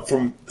 Oh,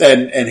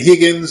 and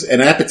Higgins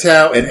and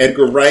Apatow and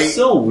Edgar Wright.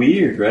 So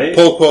weird, right?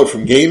 Pull quote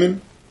from Gaiman.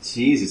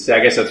 Jesus, I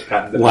guess that's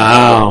Patton.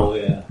 Wow.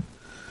 Yeah.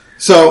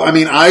 So, I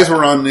mean, eyes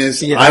were on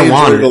this. Yeah, I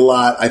enjoyed it a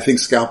lot. I think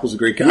Scalpel's a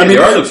great character. Yeah,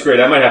 the art looks great.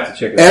 I might have to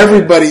check it out.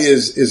 Everybody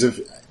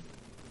is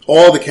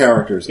all the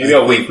characters. Maybe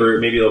I'll wait for.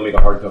 Maybe they'll make a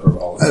hardcover of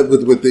all of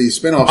them. With the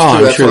spinoffs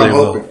too. That's what I'm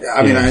hoping.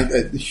 I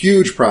mean,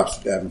 huge props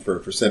to Evan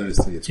for sending this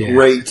to me. It's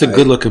great. It's a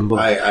good looking book.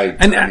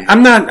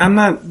 I'm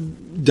not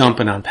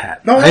dumping on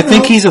Pat. No, I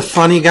think he's a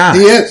funny guy.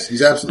 He is.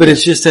 He's absolutely. But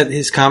it's just that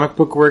his comic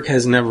book work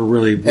has never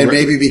really. And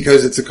maybe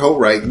because it's a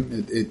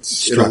co-writing,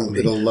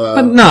 it'll.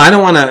 But no, I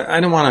don't want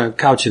to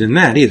couch it in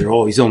that either.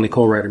 Oh, he's only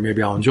co-writer.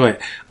 Maybe I'll enjoy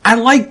it. I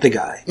like the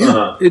guy.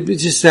 Yeah.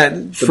 It's just that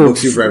the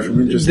books you've read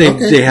from him,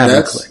 they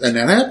haven't clicked, and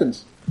that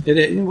happens.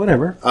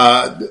 Whatever.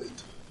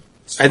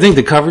 I think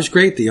the cover's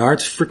great. The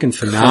art's freaking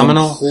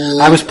phenomenal.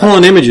 I was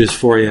pulling images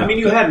for you. I mean,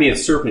 you had me a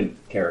serpent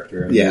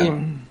character.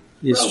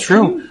 It's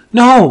true.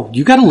 No,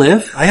 you got to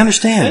live. I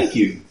understand. Thank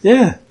you.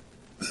 Yeah.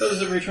 So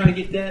is everybody trying to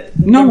get that?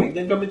 No.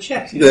 Then government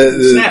checks.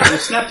 The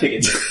snap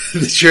tickets.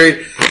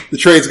 The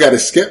trade's got a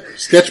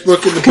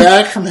sketchbook in the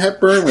back from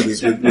Hepburn with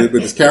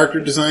his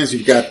character designs.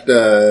 You've got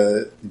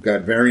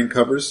variant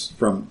covers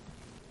from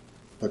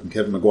fucking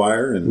Kevin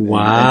Maguire and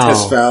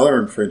Tess Fowler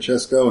and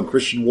Francesco and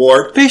Christian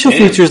Ward. Facial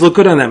features look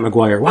good on that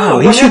Maguire. Wow,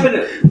 he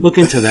should look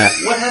into that.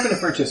 What happened to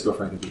Francesco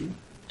Frankenstein?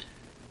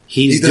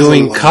 He's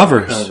doing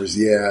covers.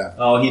 Yeah.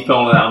 Oh, he fell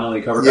on that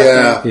only cover.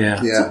 Yeah.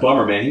 It's a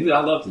bummer, man.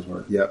 I loved his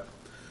work. Yep.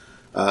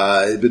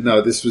 But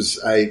no, this was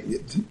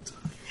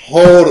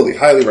totally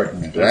highly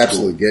recommend it.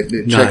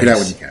 Absolutely, check it out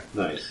when you can.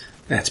 Nice.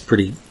 That's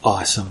pretty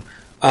awesome.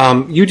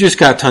 You just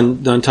got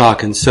done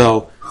talking,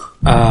 so.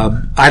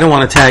 I don't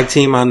want to tag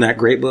team on that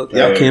great book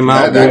that came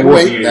out.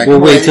 We'll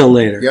wait till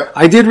later. Yep.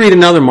 I did read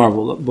another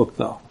Marvel book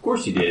though. Of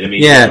course you did. I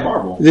mean, it's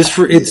Marvel.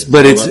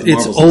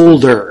 It's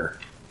older.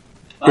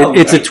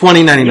 It's a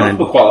 $20.99 You don't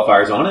put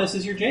qualifiers on it. This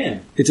is your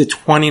jam. It's a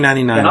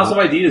 $20.99. The House of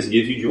Ideas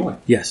gives you joy.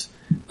 Yes.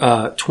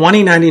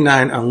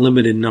 $20.99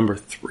 Unlimited number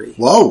 3.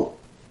 Whoa.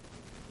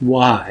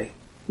 Why?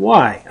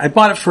 I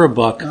bought it for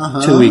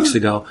 $1 2 weeks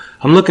ago.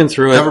 I'm looking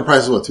through it. Cover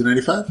price is what,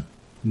 $2.95?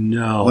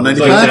 No.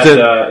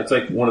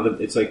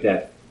 $1.95? It's like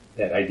that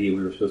idea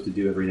we were supposed to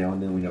do every now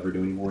and then we never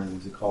do anymore. What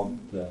was it called?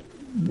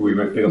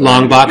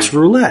 Long box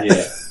roulette.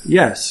 Yeah.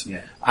 Yes.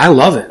 Yeah. I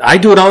love it. I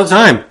do it all the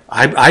time.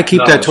 I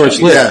keep that torch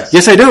lit.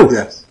 Yes, I do.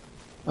 Yes.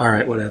 All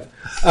right, whatever.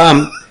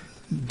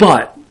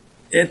 But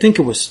I think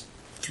it was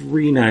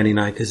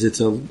 $3.99 because it's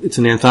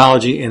an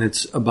anthology and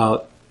it's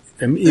about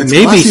it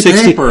may be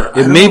 60. Paper.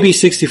 It may be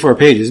 64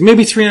 pages.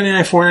 Maybe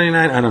 $3.99,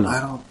 $4.99. I don't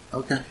know.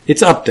 Okay.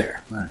 It's up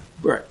there.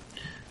 Right.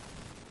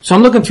 So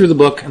I'm looking through the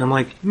book and I'm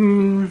like,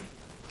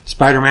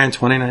 Spider-Man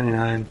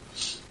 $20.99.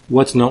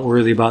 What's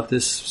noteworthy about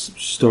this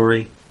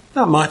story?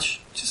 Not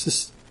much.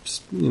 Just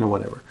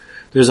whatever.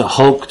 There's a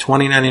Hulk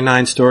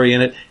 $20.99 story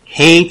in it.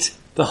 Hate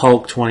the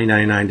Hulk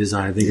 $20.99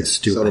 design. I think it's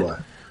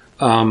stupid. So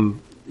do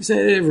I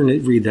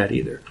didn't read that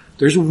either.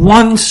 There's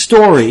one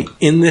story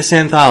in this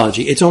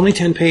anthology. It's only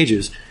 10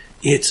 pages.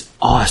 It's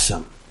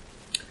awesome.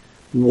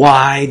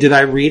 Why did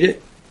I read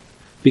it?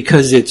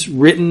 Because it's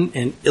written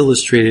and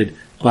illustrated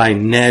by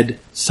Ned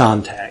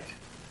Sonntag.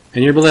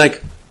 And you're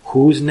like,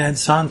 who's Ned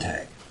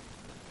Sonntag?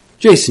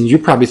 Jason, you're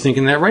probably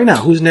thinking that right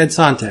now. Who's Ned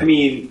Sonntag? I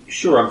mean,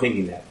 sure, I'm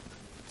thinking that.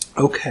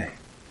 Okay.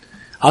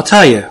 I'll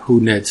tell you who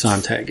Ned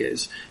Sonntag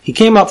is. He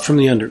came up from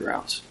the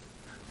undergrounds.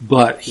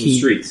 But In the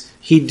streets.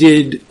 He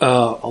did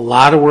a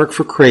lot of work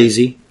for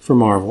Crazy for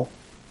Marvel.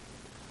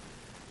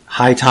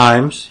 High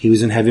Times. He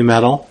was in heavy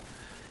metal.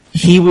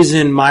 He was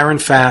in Myron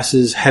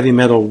Fass's heavy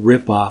metal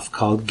ripoff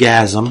called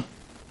Gasm,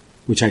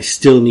 which I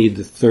still need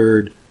the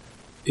 3rd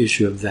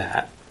issue of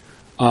that.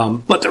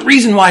 But the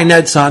reason why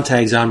Ned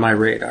Sonntag's on my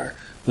radar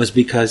was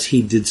because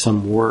he did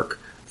some work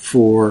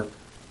for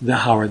the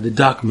Howard the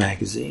Duck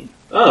magazine.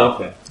 Oh,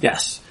 okay.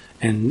 Yes.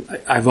 And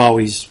I've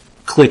always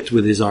clicked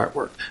with his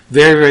artwork.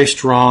 Very, very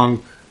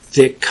strong,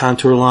 thick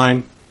contour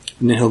line.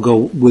 And then he'll go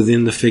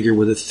within the figure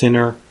with a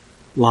thinner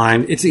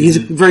line. He's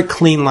a very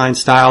clean line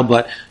style,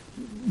 but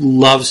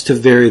loves to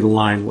vary the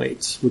line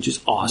weights, which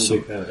is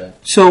awesome.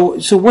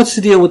 So what's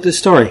the deal with this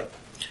story?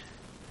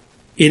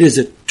 It is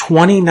a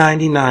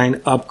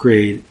 $20.99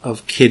 upgrade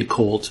of Kid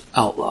Colt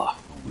Outlaw.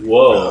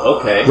 Whoa,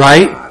 okay.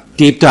 Right?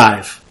 Deep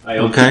dive. I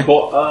own okay? Kid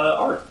Colt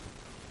art.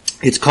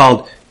 It's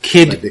called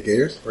Kid... Dick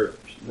Ayers?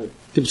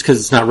 It's because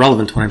it's not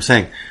relevant to what I'm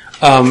saying.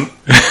 I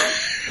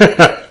want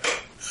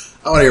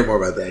to hear more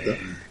about that, though.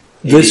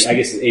 I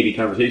guess it's 80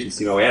 conversations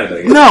to know way out of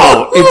it.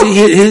 No,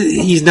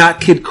 he's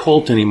not Kid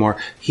Colt anymore.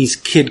 He's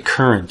Kid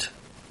Current,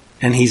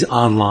 and he's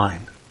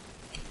online.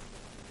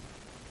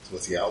 So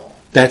what's the outlaw?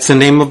 That's the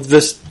name of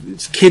this.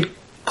 It's Kid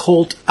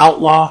Colt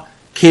Outlaw,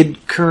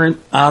 Kid Current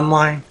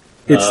Online.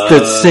 It's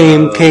the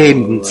same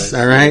cadence,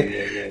 all right?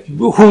 Yeah.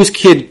 Who's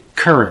Kid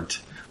Current?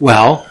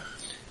 Well,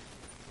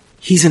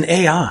 he's an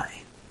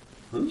AI.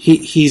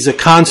 He's a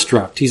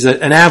construct. He's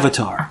an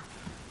avatar.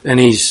 And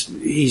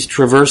he's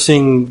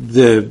traversing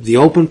the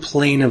open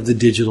plane of the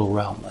digital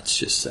realm, let's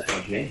just say.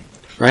 Okay.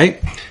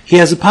 Right? He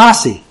has a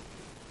posse.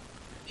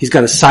 He's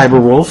got a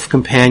cyber wolf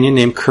companion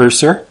named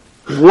Cursor.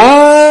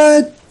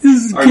 What?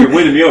 You're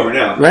winning me over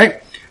now.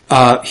 Right?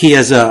 He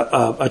has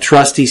a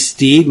trusty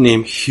steed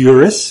named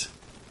Heuristic.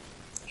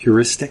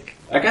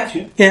 I got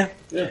you. Yeah.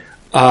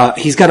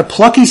 He's got a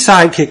plucky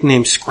sidekick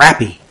named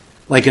Scrappy.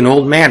 Like an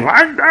old man.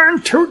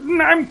 I'm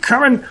tootin', I'm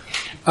coming.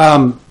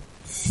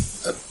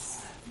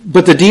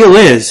 But the deal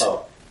is,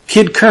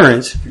 Kid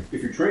Current,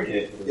 if you're drinking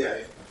it,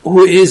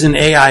 who is an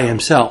AI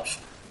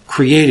himself,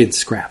 created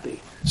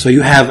Scrappy. So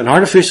you have an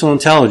artificial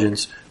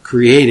intelligence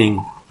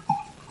creating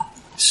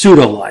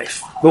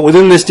pseudo-life. But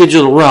within this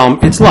digital realm,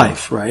 it's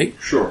life, right?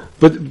 Sure.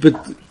 But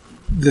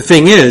the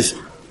thing is,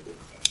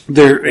 what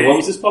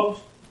was this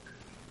published?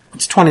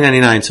 It's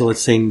 $20.99, so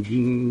let's say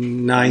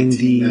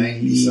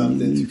 90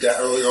 something. That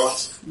early on?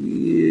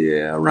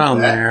 Yeah, around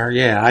there.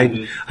 Yeah,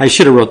 I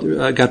should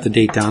have got the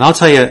date down. I'll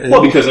tell you.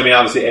 Well, because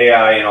obviously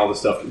AI and all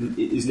this stuff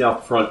is now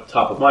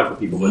top of mind for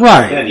people. But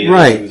right, then,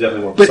 right. It was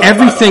definitely more but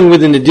everything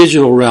within the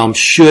digital realm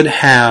should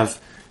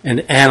have an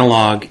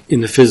analog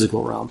in the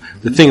physical realm.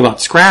 The thing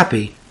about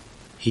Scrappy,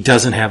 he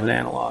doesn't have an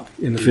analog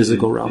in the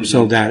physical realm.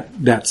 So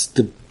that's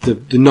the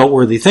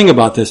noteworthy thing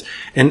about this.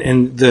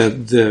 And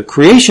the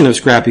creation of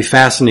Scrappy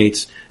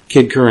fascinates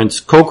Kid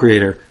Current's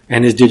co-creator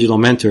and his digital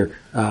mentor,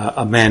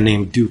 a man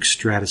named Duke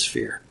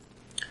Stratosphere,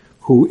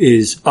 who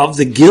is of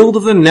the Guild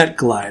of the Net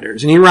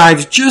Gliders. And he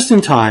arrives just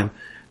in time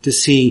to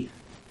see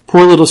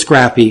poor little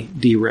Scrappy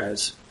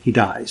derez. He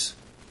dies.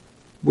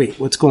 Wait,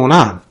 what's going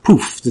on?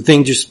 Poof, the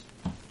thing just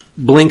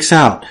blinks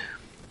out.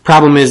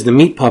 Problem is the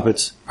meat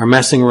puppets are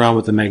messing around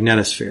with the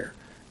magnetosphere,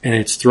 and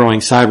it's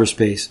throwing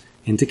cyberspace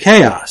into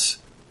chaos.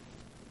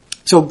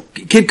 So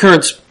Kid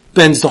Current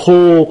spends the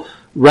whole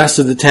rest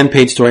of the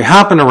 10-page story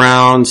hopping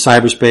around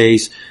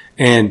cyberspace,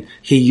 and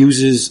he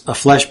uses a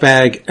flesh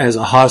bag as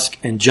a husk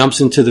and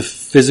jumps into the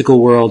physical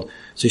world.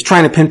 So he's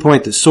trying to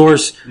pinpoint the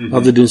source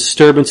of the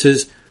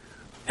disturbances,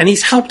 and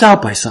he's helped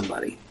out by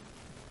somebody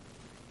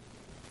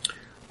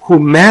who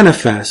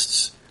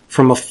manifests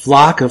from a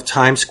flock of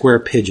Times Square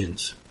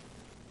pigeons.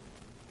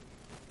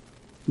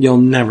 You'll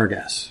never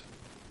guess.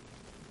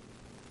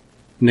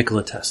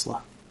 Nikola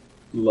Tesla.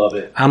 Love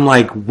it. I'm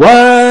like,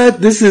 what?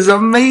 This is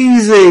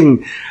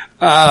amazing.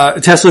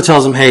 Tesla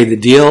tells him, hey, the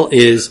deal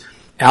is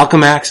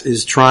Alchemax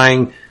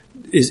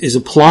is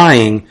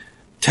applying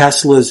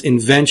Tesla's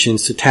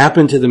inventions to tap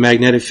into the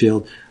magnetic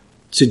field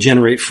to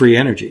generate free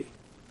energy.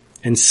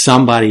 And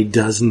somebody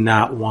does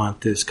not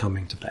want this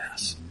coming to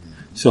pass.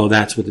 So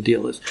that's what the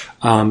deal is.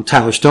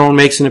 Tyler Stone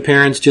makes an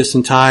appearance just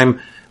in time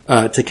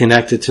to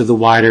connect it to the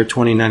wider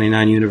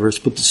 2099 universe.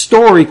 But the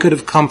story could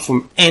have come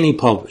from any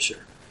publisher.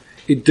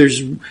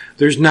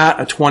 There's not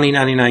a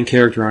 2099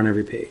 character on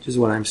every page, is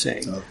what I'm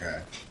saying.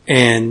 Okay.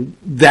 And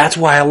that's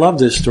why I love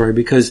this story,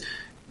 because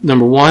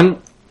number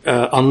one,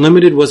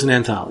 Unlimited was an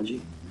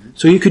anthology.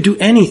 So you could do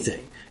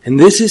anything. And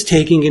this is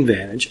taking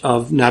advantage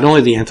of not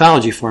only the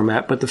anthology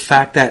format, but the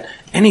fact that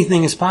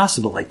anything is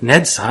possible. Like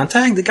Ned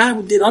Sonntag, the guy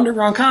who did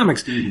Underground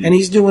Comics, and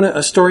he's doing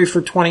a story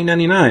for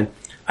 $20.99.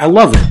 I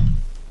love it.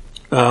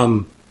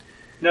 Now,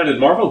 did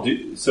Marvel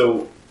do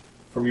so?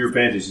 From your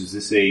vantage, is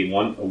this a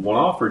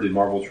one-off, or did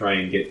Marvel try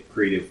and get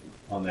creative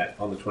on the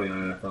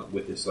 $29.99 front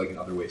with this, like in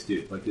other ways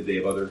too? Like, did they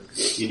have other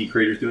indie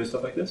creators doing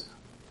stuff like this?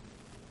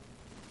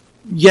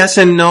 Yes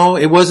and no.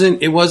 It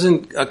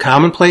wasn't a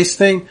commonplace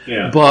thing,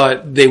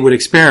 but they would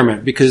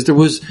experiment, because there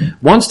was,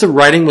 once the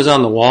writing was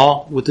on the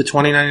wall with the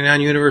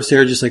 $20.99 universe, they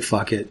were just like,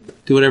 fuck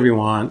it, do whatever you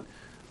want.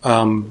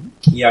 Yeah, I mean,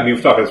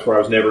 we've talked about this before. I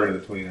was never into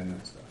the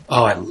 $29.99 stuff.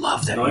 Oh, I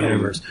love that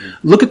universe.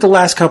 Look at the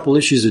last couple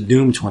issues of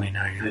Doom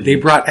 $29.99. They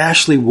brought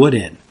Ashley Wood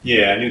in.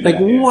 Yeah, I knew that. Like,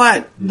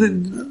 what?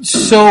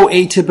 So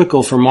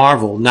atypical for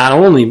Marvel. Not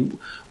only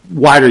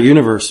wider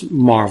universe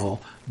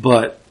Marvel,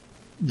 but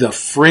the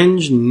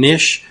fringe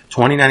niche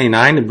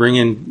 $20.99 to bring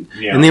in.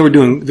 Yeah. And they were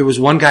doing, there was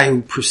one guy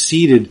who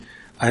preceded,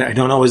 I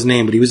don't know his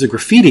name, but he was a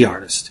graffiti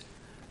artist.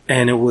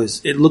 And it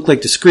looked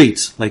like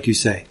Discreets, like you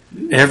say.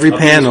 Every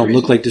panel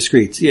looked like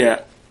Discreets.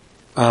 Yeah.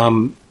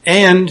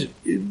 And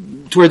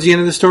towards the end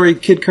of the story,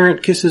 Kid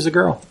Current kisses a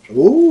girl.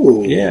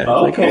 Ooh. Yeah.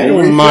 Okay.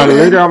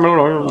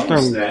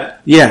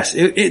 Yes,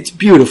 it's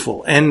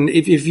beautiful. And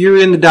if you're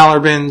in the dollar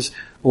bins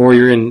or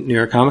you're in New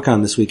York Comic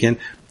Con this weekend,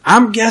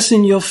 I'm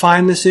guessing you'll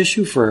find this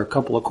issue for a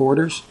couple of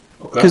quarters.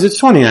 Because it's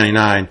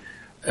 $20.99.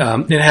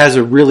 It has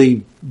a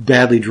really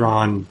badly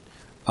drawn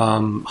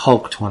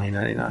Hulk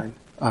 $20.99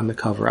 on the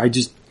cover.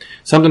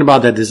 Something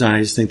about that design,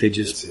 I just think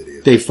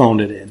they phoned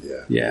it in.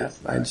 Yeah,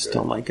 I just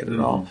don't like it at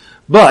all.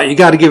 But you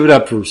got to give it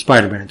up for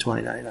Spider-Man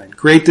 $20.99.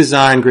 Great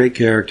design, great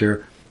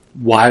character,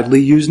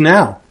 widely used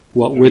now.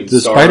 With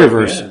the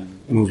Spider-Verse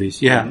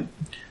movies, yeah.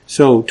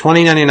 So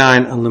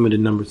 $20.99, Unlimited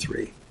number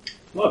 3.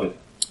 Love it.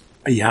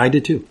 Yeah, I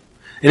did too.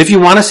 And if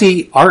you want to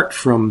see art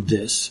from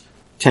this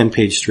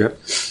 10-page strip,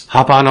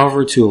 hop on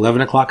over to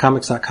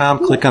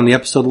 11o'clockcomics.com, click on the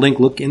episode link,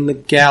 look in the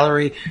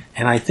gallery,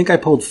 and I think I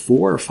pulled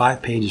 4 or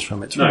 5 pages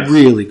from it. It's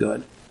really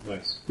good.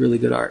 Nice. Really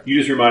good art. You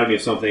just reminded me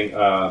of something.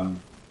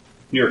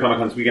 New York Comic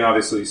Con this weekend,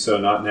 obviously, so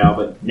not now,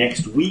 but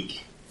next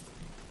week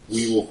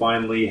we will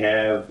finally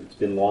have, it's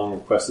been long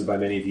requested by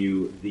many of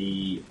you,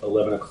 the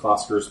 11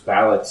 O'Clockers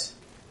ballot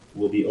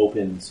will be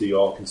open so you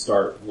all can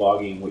start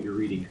logging what you're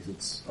reading, because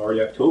it's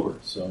already October,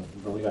 so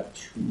we've only got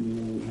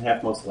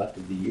 2.5 months left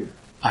of the year.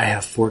 I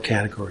have 4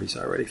 categories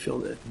already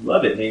filled in.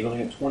 Love it. Now you've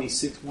only got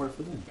 26 more to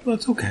fill in. Well,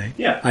 that's okay.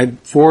 Yeah.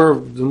 4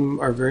 of them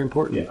are very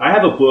important. Yeah. I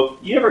have a book.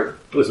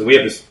 Listen,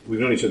 we've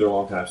known each other a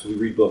long time, so we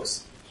read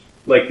books.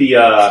 Like the,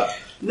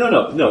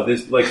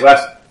 this,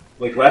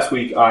 last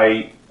week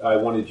I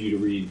wanted you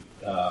to read,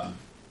 The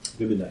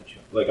Midnight Show.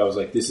 Like, I was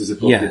like, this is a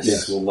book that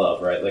Vince will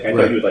love, right? Like, I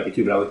thought you would like it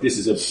too, but I was like, this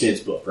is a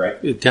Vince book,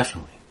 right?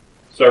 Definitely.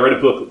 So I read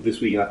a book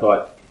this week and I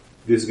thought,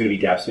 this is going to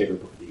be Dap's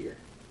favorite book of the year.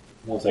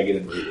 Once I get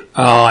him to read it.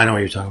 Oh, I know what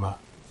you're talking about.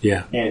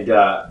 Yeah.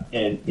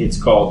 And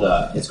it's called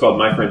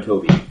My Friend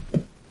Toby.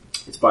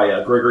 It's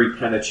by Gregory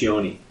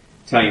Panaccione,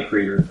 Italian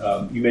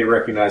creator. You may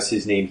recognize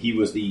his name. He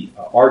was the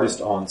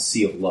artist on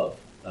Sea of Love.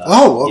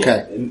 Okay.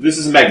 Yeah. And this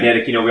is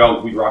magnetic. You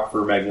know, we rock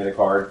for a magnetic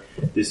art.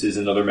 This is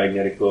another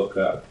magnetic book.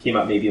 Came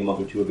out maybe a month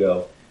or two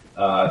ago.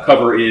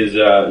 Cover is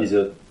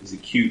a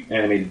cute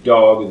animated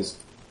dog with his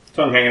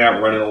tongue hanging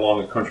out, running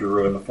along a country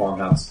road in a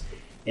farmhouse.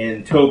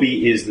 And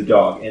Toby is the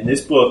dog. And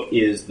this book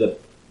is the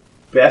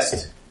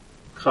best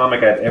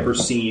comic I've ever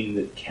seen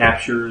that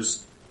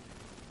captures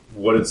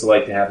what it's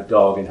like to have a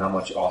dog and how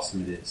much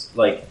awesome it is.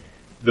 Like,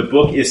 the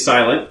book is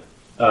silent.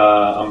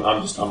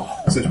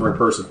 Since we're in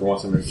person for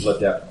once, I'm going to let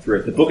that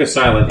through. The book is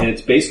silent, and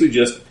it's basically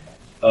just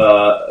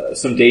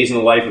some days in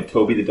the life of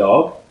Toby the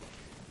dog.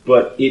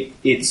 But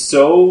it's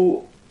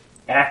so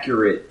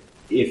accurate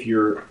if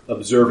you're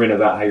observant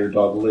about how your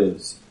dog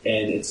lives.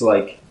 And it's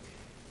like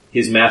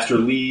his master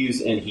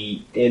leaves, and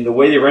the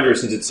way they render it,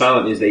 since it's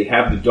silent, is they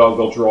have the dog.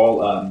 They'll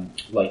draw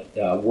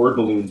word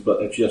balloons,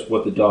 but it's just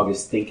what the dog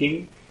is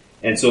thinking.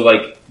 And so,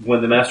 like,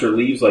 when the master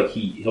leaves, like,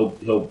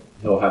 he'll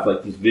have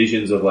like these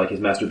visions of like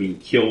his master being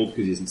killed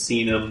because he hasn't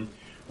seen him,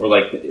 or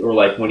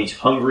like when he's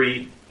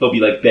hungry, he'll be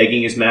like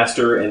begging his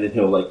master, and then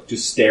he'll like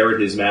just stare at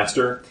his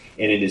master,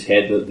 and in his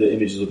head the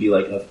images will be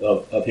like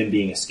of him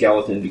being a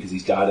skeleton because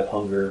he's died of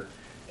hunger,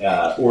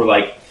 or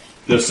like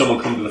there's someone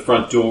come to the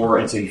front door,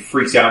 and so he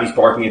freaks out, he's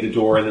barking at the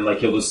door, and then like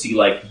he'll just see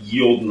like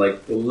yield and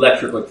like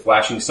electric like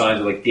flashing signs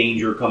of like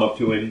danger come up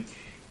to him,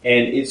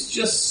 and it's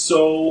just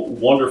so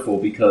wonderful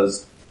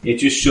because it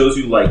just shows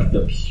you like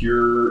the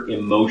pure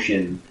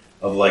emotion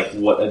of like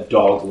what a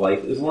dog's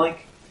life is like.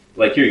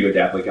 Like, here you go,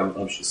 Dap. Like,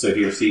 so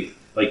here, see,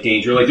 like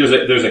Danger. Like,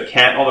 there's a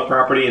cat on the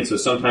property, and so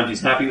sometimes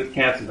he's happy with the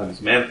cat, sometimes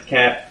he's mad at the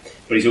cat,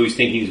 but he's always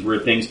thinking these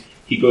weird things.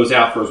 He goes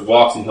out for his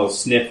walks and he'll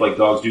sniff like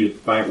dogs do to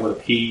find where to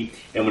pee.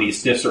 And when he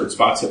sniffs certain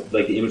spots,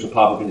 like the image will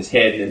pop up in his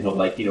head, and then he'll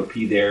like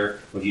pee there.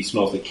 When he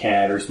smells the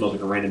cat or he smells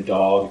like a random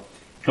dog,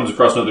 comes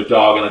across another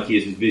dog, and like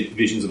he has these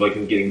visions of like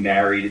him getting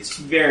married. It's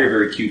very,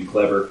 very cute and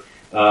clever.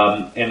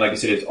 And like I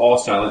said, it's all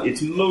silent.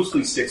 It's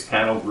mostly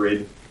 6-panel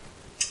grid.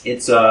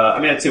 It's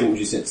I'd say, what would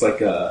you say? It's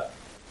like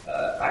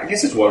I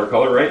guess it's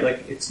watercolor, right?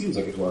 Like it seems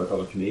like it's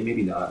watercolor to me.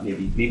 Maybe not.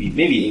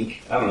 Maybe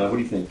ink. I don't know. What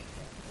do you think?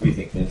 What do you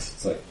think, Vince?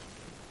 It's like,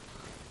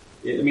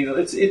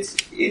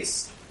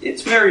 it's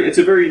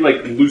a very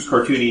like loose,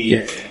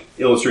 cartoony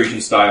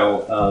illustration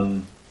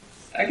style.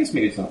 I guess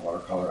maybe it's not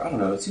watercolor. I don't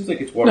know. It seems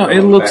like it's watercolor. No,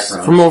 it looks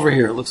from over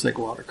here. It looks like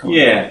watercolor.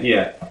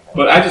 Yeah.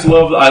 But I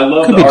love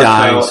the art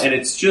style, and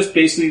it's just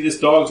basically this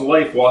dog's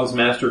life while his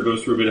master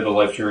goes through a bit of a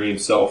life journey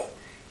himself,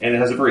 and it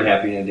has a very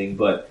happy ending.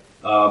 But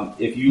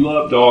if you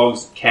love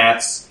dogs,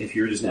 cats, if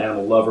you're just an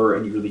animal lover,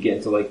 and you really get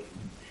into like,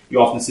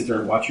 you often sit there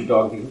and watch your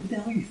dog and think, what the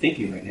hell are you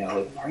thinking right now?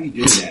 Like, why are you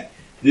doing that?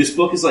 This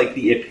book is like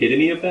the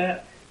epitome of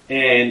that,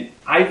 and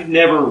I've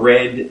never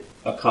read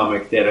a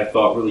comic that I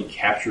thought really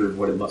captured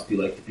what it must be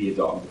like to be a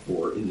dog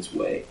before in this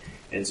way.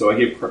 And so I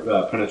give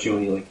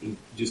Panaccione I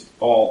just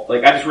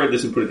read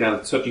this and put it down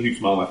with such a huge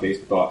smile on my face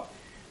and thought,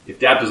 if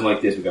Dab doesn't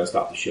like this, we gotta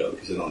stop the show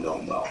because I don't know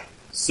him well.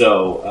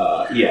 So,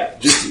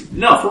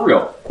 for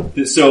real.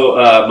 So,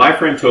 My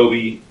Friend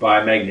Toby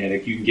by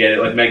Magnetic, you can get it.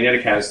 Like,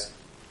 Magnetic has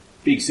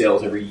big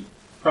sales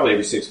probably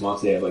every 6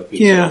 months they have like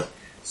big sales.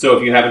 So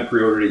if you haven't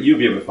pre-ordered it, you'll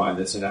be able to find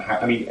this. And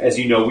I mean, as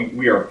you know,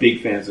 we are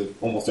big fans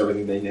of almost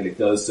everything Magnetic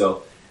does,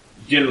 so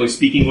generally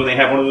speaking, when they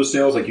have one of those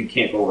sales, like you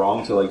can't go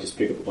wrong to like just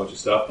pick up a bunch of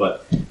stuff.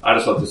 But I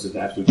just thought this is an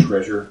absolute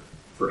treasure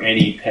for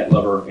any pet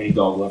lover, any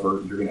dog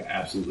lover. You're going to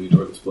absolutely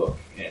adore this book,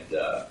 and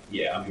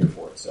I'm here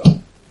for it. So,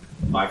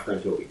 My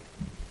Friend Toby.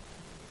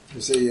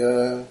 There's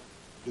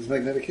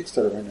Magnetic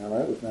Kickstarter right now,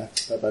 right?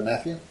 By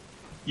Matthew.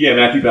 Yeah,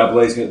 Matthew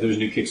Bablay's there's a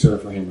new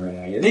Kickstarter for him right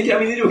now. Yeah, they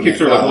do a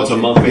Kickstarter like once a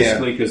month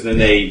basically, because then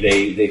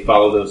they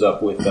follow those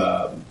up with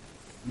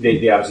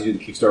they obviously do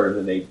the Kickstarter and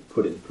then they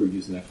put it in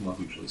previews the next month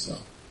usually. So.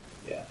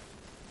 Yeah.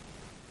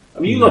 I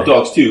mean, you love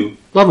dogs too.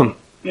 Love them.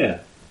 Yeah.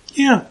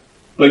 Yeah.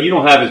 But you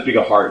don't have as big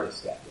a heart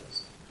as that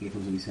does when it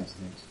comes to these kinds of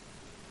things.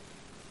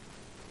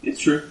 It's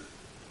true.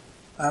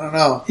 I don't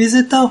know. Is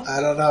it though? I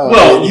don't know.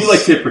 Well, you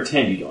like to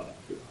pretend you don't have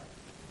a big heart.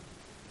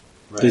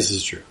 Right? This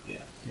is true. Yeah.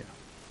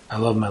 I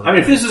love my. I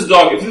mean, if this is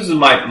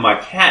my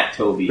cat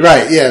Toby,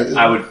 right? Yeah.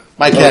 I would.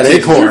 My cat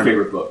Acorn. Your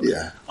favorite book?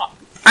 Yeah.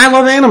 I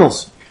love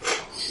animals.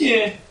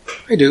 Yeah.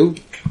 I do.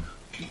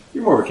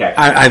 You're more of a cat.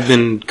 I've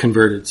been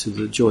converted to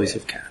the joys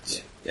of cats.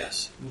 Yeah.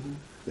 Yes. Mm-hmm.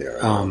 They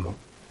are.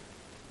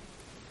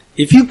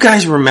 If you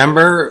guys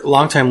remember,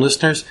 longtime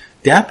listeners,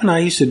 Dap and I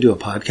used to do a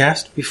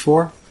podcast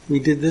before we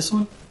did this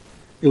one.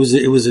 It was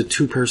a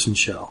 2-person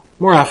show,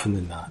 more often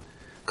than not,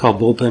 called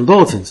Bullpen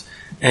Bulletins,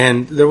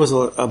 and there was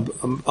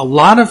a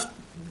lot of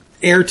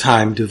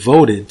airtime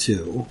devoted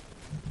to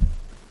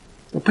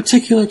a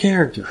particular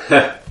character.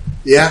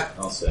 Yeah,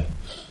 I'll say.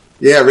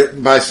 Yeah,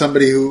 written by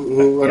somebody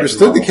who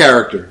understood the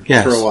character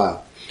for a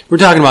while. We're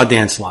talking about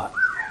Dan Slott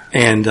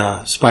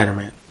and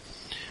Spider-Man.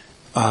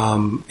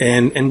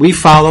 And we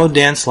followed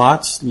Dan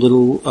Slott's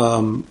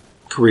little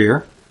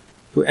career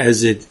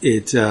as it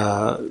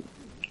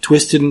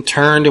twisted and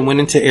turned and went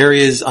into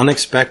areas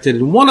unexpected.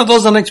 And one of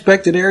those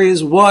unexpected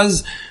areas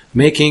was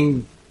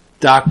making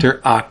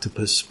Dr.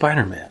 Octopus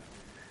Spider-Man.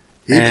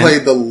 He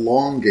played the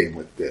long game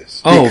with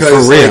this. Oh,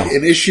 because, for real. Like,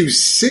 in issue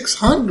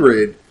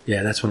 600...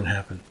 Yeah, that's when it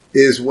happened.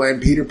 Is when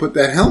Peter put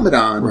that helmet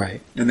on.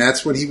 Right. And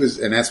that's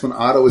when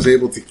Otto was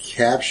able to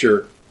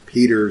capture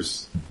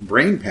Peter's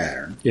brain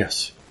pattern.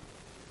 Yes.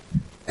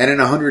 And then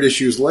 100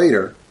 issues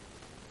later...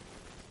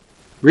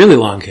 Really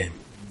long game.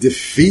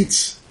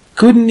 Defeats...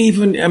 Couldn't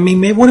even... I mean,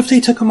 maybe what if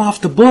they took him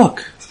off the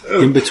book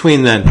in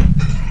between then?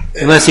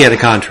 Unless he had a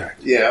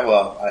contract. Yeah,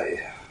 well,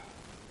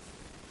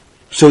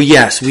 So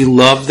yes, we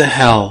love the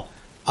hell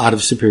out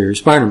of Superior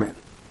Spider-Man.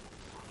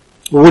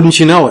 Well, wouldn't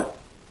you know it?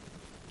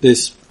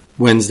 This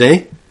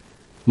Wednesday,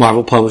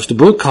 Marvel published a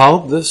book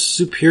called The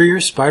Superior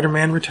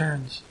Spider-Man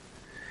Returns.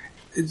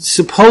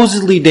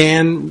 Supposedly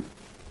Dan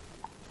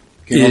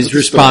is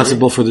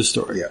responsible for the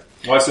story. Yeah.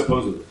 Why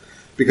supposedly?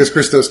 Because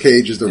Christos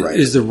Gage is the writer.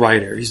 Is the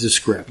writer. He's the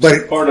script.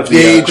 But part of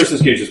the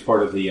Christos Gage is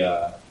part of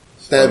the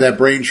that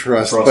brain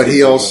trust. But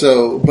he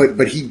also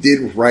but he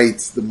did write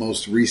the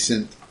most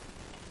recent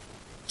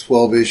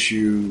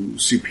 12-issue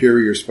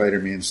Superior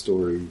Spider-Man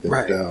story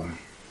that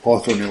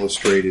Hawthorne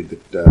illustrated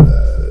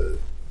that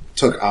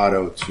took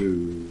Otto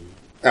to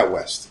out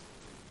west.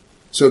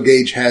 So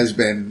Gage has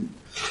been.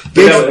 Is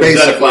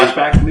that a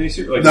flashback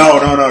miniseries? Like no.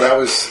 That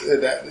was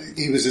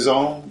he was his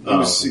own. He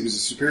was a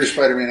Superior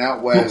Spider-Man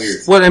out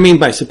west. What I mean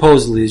by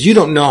supposedly is you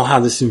don't know how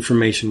this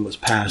information was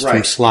passed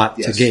from Slott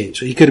to Gage.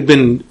 He could have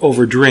been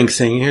over drink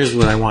saying, "Here's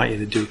what I want you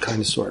to do,"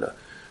 kind of, sort of.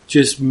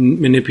 Just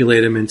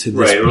manipulate him into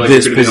this, or like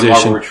this it could position.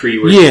 Have been a Marvel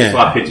retreat where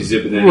Slott pitches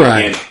it, but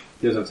then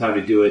he doesn't have time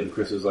to do it, and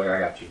Chris was like, "I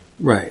got you."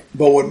 Right.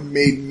 But what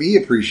made me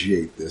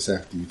appreciate this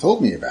after you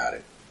told me about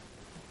it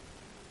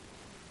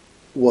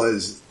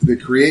was the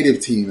creative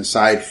team,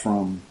 aside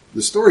from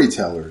the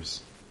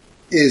storytellers,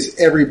 is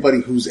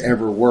everybody who's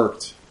ever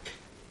worked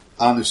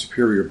on the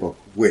Superior book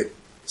with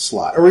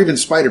Slott, or even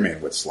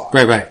Spider-Man with Slott.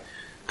 Right.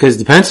 Because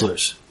the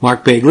pencilers,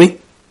 Mark Bagley,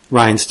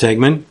 Ryan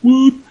Stegman,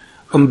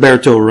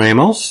 Umberto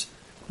Ramos,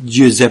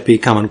 Giuseppe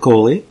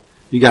Camuncoli.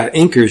 You got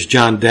inkers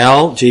John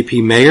Dell,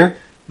 J.P. Mayer,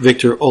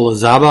 Victor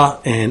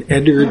Olazaba, and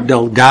Edgar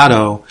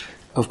Delgado,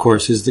 of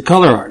course, is the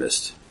color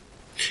artist.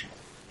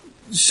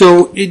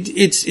 So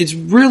it's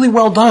really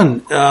well done.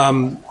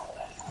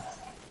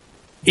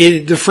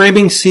 The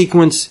framing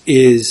sequence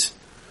is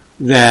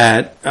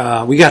that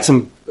we got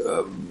some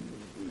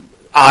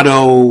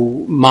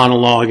Otto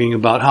monologuing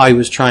about how he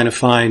was trying to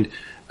find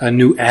a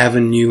new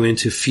avenue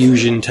into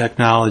fusion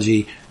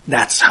technology.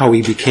 That's how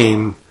he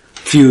became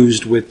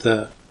fused with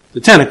the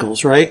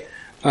tentacles, right?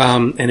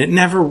 And it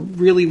never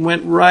really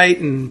went right,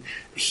 and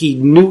he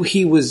knew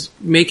he was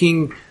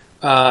making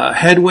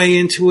headway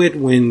into it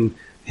when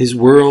his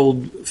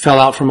world fell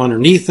out from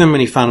underneath him and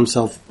he found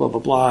himself blah,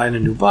 blah, blah in a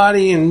new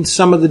body, and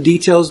some of the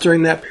details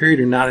during that period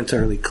are not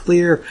entirely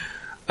clear.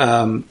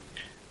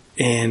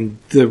 And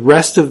the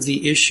rest of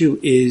the issue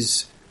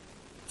is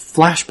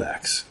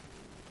flashbacks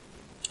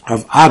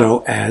of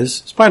Otto as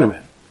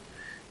Spider-Man.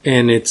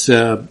 And it's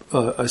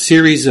a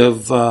series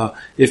of,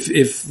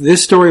 if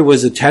this story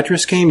was a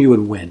Tetris game, you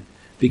would win.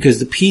 Because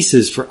the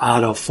pieces for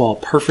Otto fall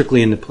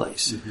perfectly into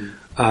place.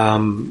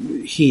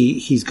 Mm-hmm.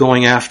 He's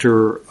going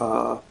after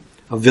a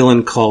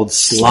villain called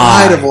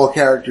Slide. Of all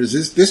characters.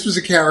 This was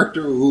a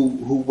character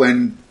who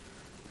when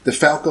the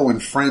Falco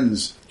and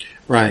friends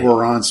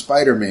were on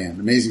Spider-Man,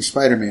 Amazing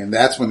Spider-Man,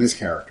 that's when this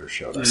character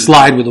showed up.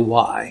 Slide with a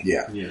Y.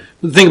 Yeah.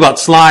 The thing about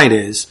Slide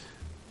is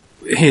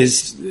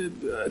his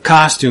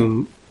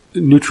costume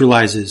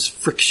neutralizes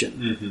friction.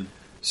 Mm-hmm.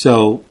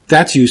 So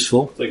that's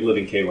useful. It's like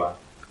living KY.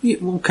 Yeah,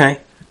 okay.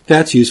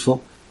 That's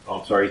useful. Oh,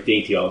 I'm sorry,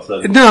 dainty all of a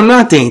sudden. No, I'm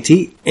not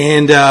dainty.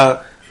 And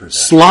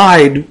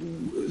Slide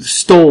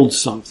stole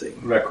something.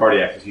 What about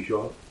Cardiac? Does he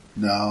show up?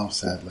 No,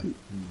 sadly.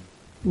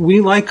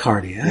 We like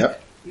Cardiac.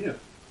 Yep.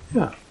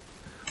 Yeah.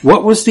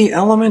 What was the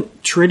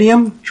element?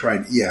 Tritium?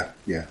 Yeah.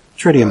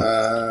 Tritium.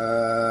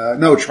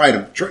 No,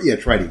 tritium.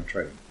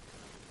 Tritium.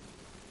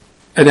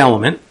 An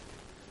element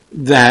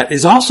that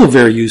is also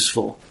very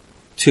useful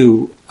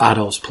to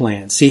Otto's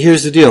plan. See,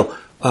 here's the deal.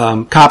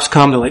 Cops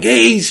come, they're like,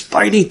 hey,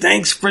 Spidey,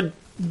 thanks for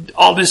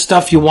all this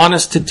stuff. You want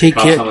us to take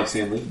care...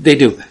 They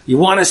do. You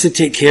want us to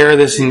take care of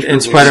this,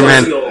 and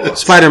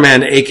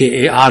Spider-Man,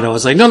 aka Otto,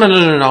 is like,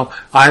 no.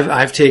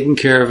 I've taken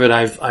care of it.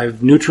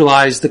 I've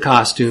neutralized the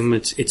costume.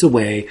 It's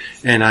away,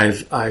 and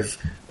I've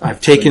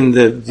taken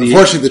the...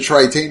 Unfortunately, the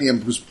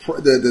tritanium was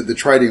the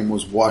tritium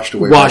was washed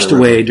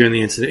away. During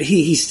the incident.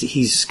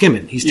 He's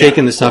skimming. He's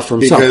taking the stuff for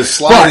himself. Because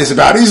Slide is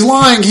about he's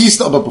lying.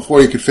 But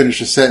before he could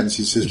finish a sentence,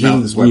 his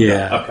mouth is wet.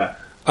 Yeah. Okay.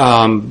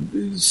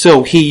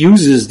 So he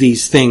uses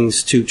these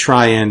things to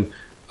try and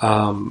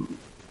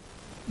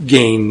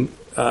gain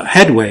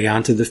headway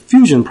onto the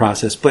fusion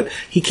process, but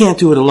he can't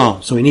do it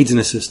alone. So he needs an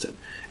assistant,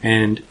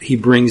 and he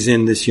brings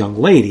in this young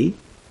lady,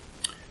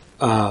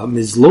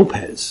 Ms.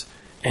 Lopez,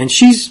 and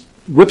she's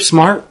whip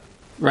smart,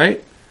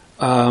 right?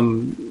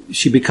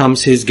 She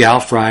becomes his gal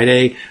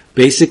Friday,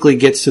 basically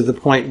gets to the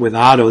point with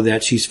Otto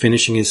that she's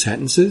finishing his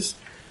sentences,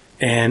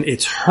 and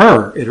it's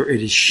her, it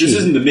is she. This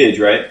isn't the midge,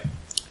 right?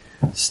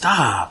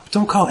 Stop.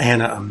 Don't call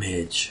Anna a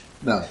midge.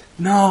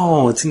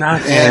 No, it's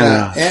not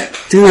Anna.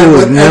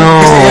 Dude, Anna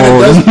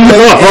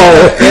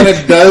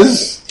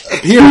does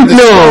appear in this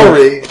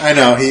story. I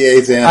know, he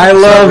hates Anna. I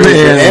love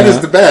Anna. Anna's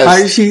the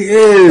best. She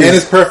is.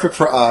 Anna's perfect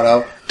for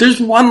Otto.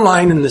 There's one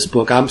line in this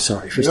book, I'm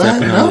sorry for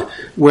stepping on it,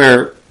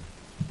 where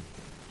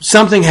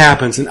something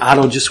happens and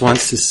Otto just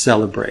wants to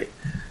celebrate.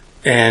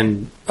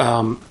 And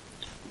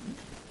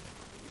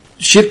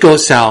shit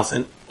goes south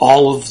and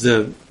all of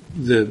the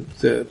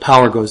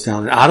power goes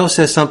down. And Otto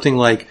says something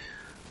like,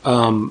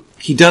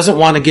 he doesn't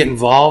want to get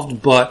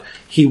involved, but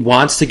he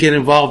wants to get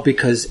involved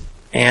because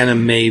Anna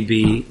may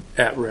be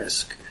at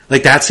risk.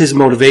 Like, that's his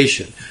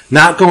motivation.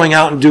 Not going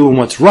out and doing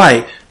what's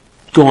right,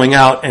 going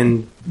out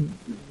and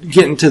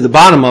getting to the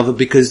bottom of it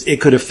because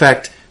it could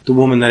affect the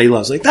woman that he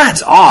loves. Like,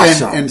 that's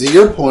awesome. And to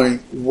your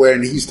point,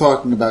 when he's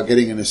talking about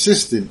getting an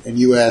assistant and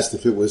you asked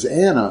if it was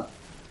Anna,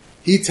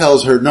 he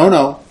tells her,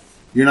 no,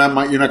 you're not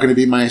going to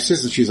be my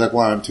assistant. She's like,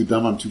 well, I'm too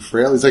dumb, I'm too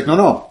frail. He's like,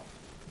 no.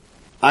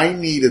 I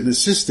need an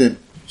assistant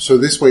so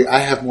this way I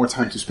have more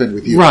time to spend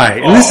with you.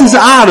 Right. And this is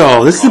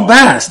Otto. This is the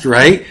best,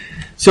 right?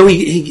 So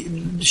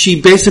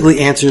she basically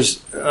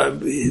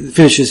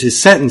finishes his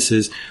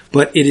sentences,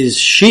 but it is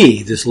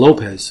she, this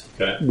Lopez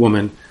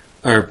woman,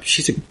 or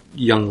she's a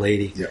young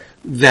lady,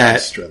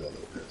 that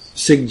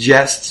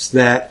suggests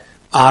that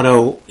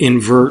Otto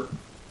invert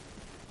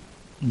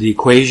the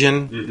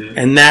equation,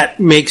 and that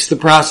makes the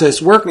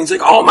process work. And he's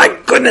like, oh my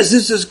goodness,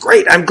 this is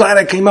great. I'm glad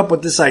I came up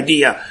with this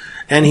idea.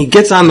 And he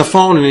gets on the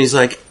phone and he's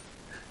like,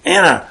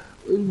 Anna,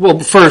 well,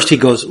 first he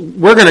goes,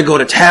 we're going to go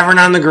to Tavern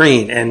on the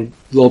Green. And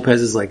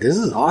Lopez is like, this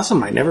is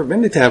awesome. I've never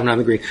been to Tavern on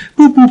the Green.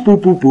 Boop, boop,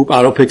 boop, boop, boop.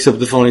 Otto picks up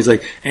the phone. He's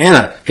like,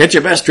 Anna, get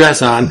your best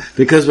dress on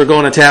because we're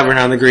going to Tavern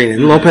on the Green.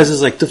 And Lopez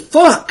is like, the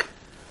fuck?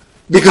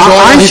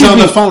 Because he's on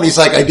the phone, he's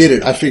like, I did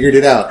it. I figured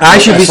it out. I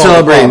should be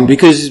celebrating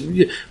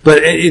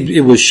but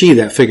it was she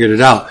that figured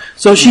it out.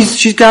 So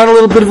she's got a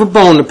little bit of a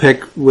bone to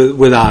pick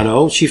with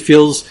Otto. She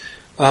feels,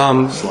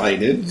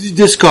 slighted.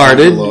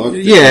 Discarded.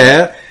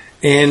 Yeah.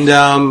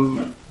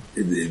 And,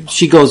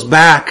 she goes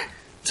back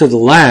to the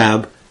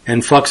lab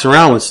and fucks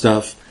around with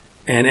stuff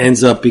and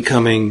ends up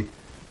becoming,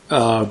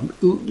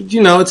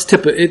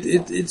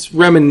 it's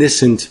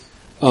reminiscent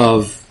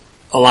of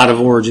a lot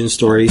of origin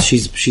stories.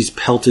 She's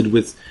pelted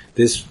with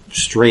this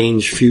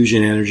strange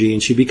fusion energy,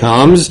 and she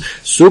becomes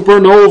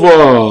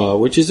Supernova,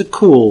 which is a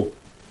cool.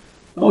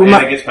 Oh,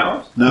 Anna gets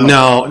powers?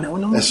 No.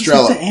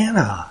 Estrella. Listen to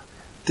Anna.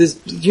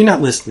 You're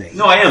not listening.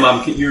 No, I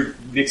am. You're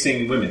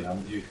mixing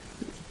women.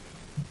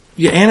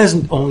 Yeah, Anna's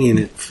only in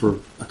it for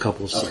a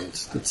couple of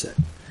scenes. That's it.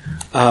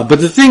 But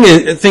the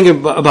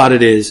thing about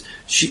it is,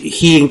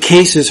 he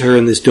encases her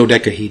in this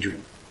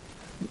dodecahedron.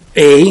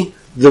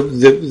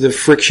 The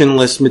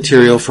frictionless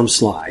material from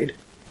Slide,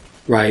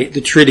 right?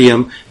 The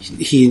tritium.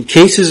 He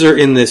encases her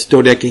in this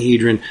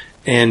dodecahedron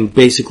and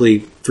basically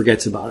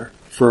forgets about her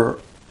for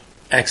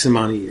X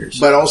amount of years.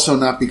 But also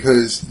not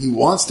because he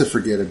wants to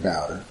forget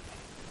about her.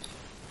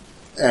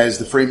 As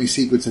the framing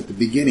sequence at the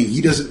beginning,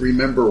 he doesn't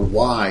remember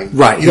why.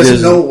 Right. He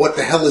doesn't know what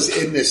the hell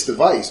is in this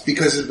device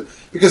because of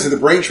the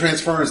brain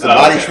transference, the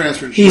body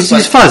transference. He's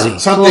fuzzy.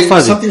 He's a little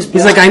fuzzy.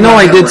 He's like, I know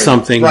I did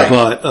something, right.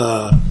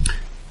 But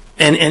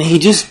and he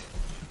just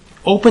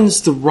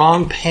opens the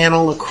wrong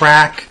panel a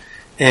crack,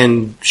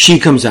 and she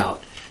comes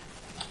out,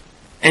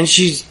 and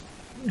she's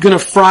gonna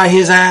fry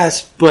his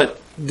ass.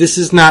 But this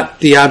is not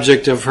the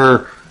object of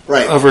her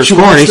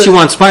scorning. She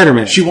wants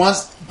Spider-Man.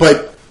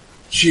 But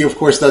she, of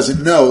course,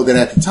 doesn't know that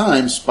at the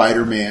time,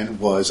 Spider-Man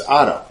was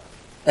Otto.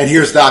 And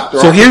here's Dr.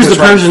 So here's the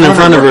person in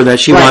front of her that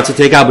she wants to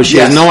take out, but she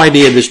has no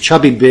idea this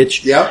chubby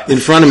bitch in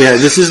front of me.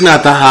 This is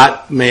not the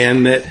hot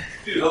man that...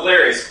 Dude,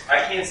 hilarious.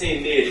 I can't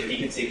say bitch, but he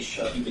can say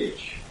chubby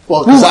bitch.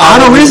 Well, because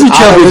Otto is a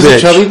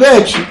chubby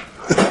bitch.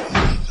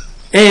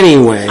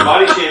 Anyway.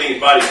 Body shaming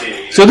is body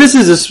shaming. So this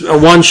is a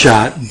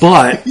one-shot,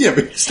 but...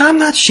 I'm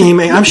not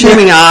shaming. I'm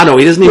shaming Otto.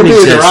 He doesn't even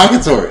exist.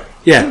 Derogatory.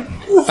 Yeah.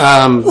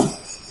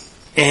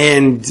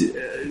 And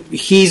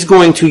he's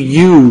going to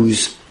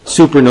use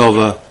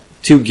Supernova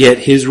to get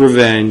his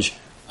revenge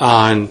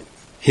on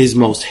his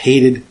most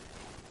hated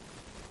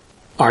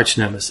arch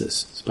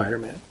nemesis,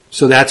 Spider-Man.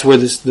 So that's where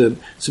the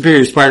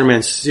Superior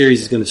Spider-Man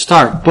series is going to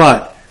start.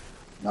 But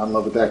not in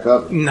love with that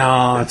cover.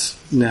 No.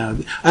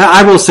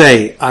 I will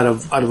say, out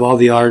of all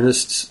the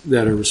artists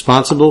that are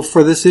responsible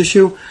for this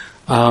issue,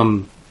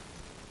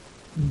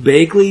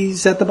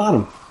 Bagley's at the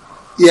bottom.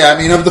 Yeah, I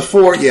mean, of the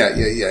four,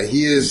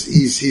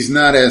 he's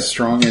not as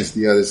strong as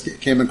the others.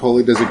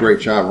 Camuncoli does a great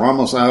job.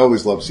 Ramos, I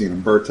always love seeing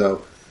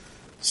Umberto.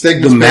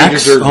 Stegman's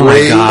pages are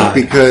great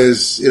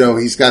because,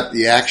 he's got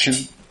the action.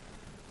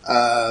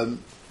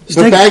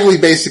 But Bagley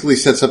basically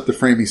sets up the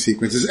framing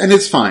sequences, and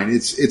it's fine.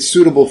 It's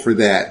suitable for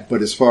that.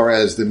 But as far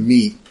as the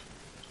meat,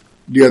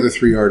 the other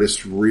three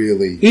artists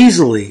really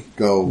easily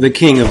go. The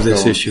king of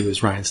this issue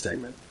is Ryan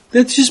Stegman.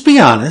 Let's just be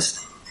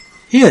honest.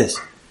 He is.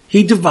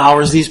 He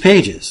devours these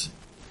pages.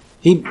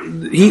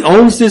 He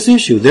owns this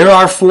issue. There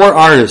are 4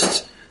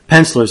 artists,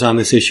 pencilers on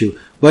this issue,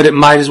 but it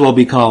might as well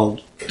be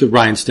called the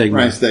Ryan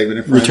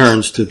Stegman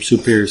Returns to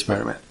Superior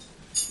Spider-Man.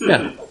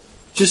 Yeah.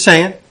 Just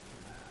saying.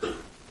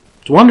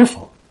 It's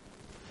wonderful.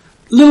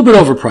 A little bit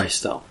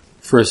overpriced, though,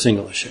 for a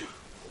single issue.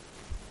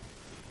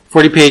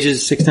 40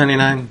 pages,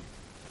 $6.99.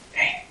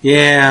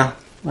 Yeah,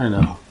 I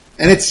know.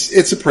 And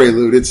it's a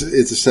prelude. It's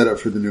a setup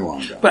for the new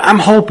ongoing. But I'm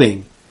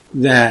hoping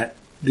that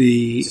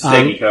the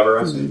Steggy cover,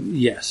 I see.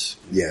 Yes.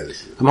 Yeah.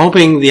 I'm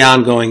hoping the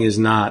ongoing is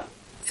not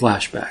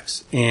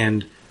flashbacks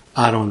and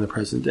Otto in the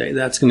present day.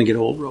 That's going to get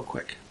old real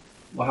quick.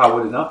 Well, how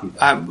would it not be?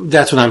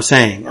 That's what I'm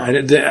saying.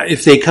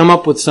 If they come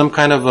up with some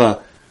kind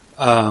of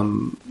a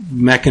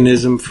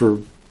mechanism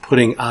for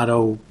putting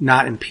Otto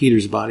not in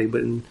Peter's body,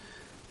 but in,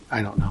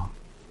 I don't know,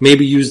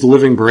 maybe use the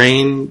living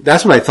brain.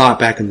 That's what I thought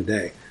back in the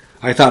day.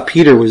 I thought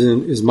Peter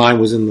his mind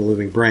was in the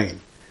living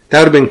brain. That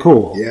would have been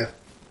cool. Yeah.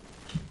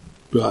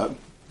 But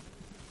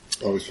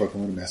always fucking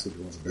want to mess with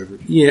who wants a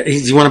beverage. Yeah, do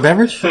you want a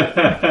beverage?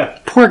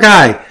 Poor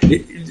guy.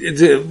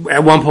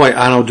 At one point,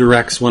 Otto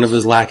directs one of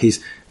his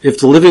lackeys, if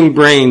the living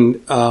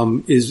brain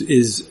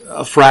is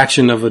a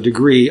fraction of a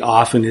degree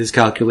off in his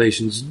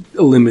calculations,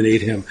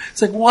 eliminate him.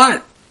 It's like,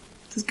 what?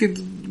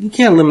 You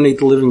can't eliminate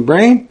the living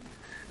brain.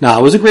 No,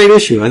 it was a great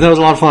issue. I thought it was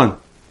a lot of fun.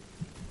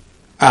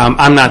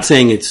 I'm not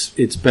saying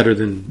it's better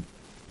than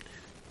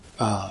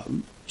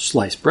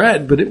sliced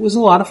bread, but it was a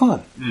lot of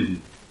fun. Mm-hmm.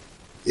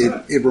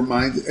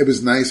 It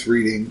was nice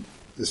reading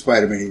the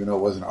Spider-Man, even though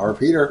it wasn't our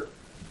Peter.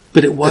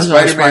 But it was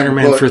our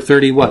Spider-Man for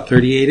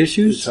 38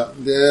 issues? At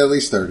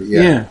least 30,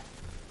 yeah.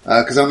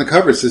 Because on the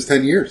cover it says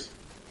 10 years.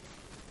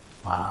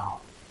 Wow.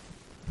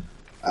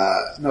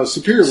 No,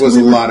 Superior was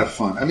a lot of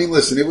fun. I mean,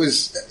 listen, it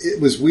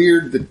was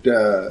weird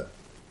that...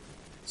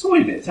 So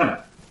wait a minute, time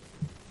out.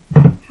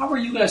 How are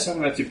you guys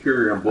talking about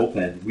Superior on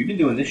Bullpen? We've been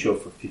doing this show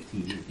for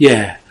 15 years.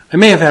 Yeah. I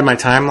may have had my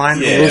timeline a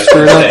little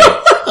screwed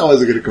up. I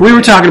wasn't going to We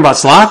were talking about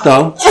Slot,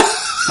 though.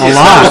 a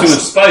lot. Doing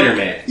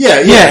Spider-Man. Yeah,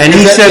 and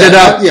he set it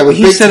up. Yeah,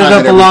 he set it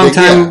up a long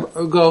time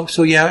ago.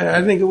 So yeah,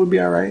 I think it would be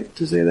all right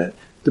to say that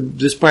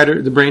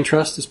the Brain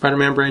Trust, the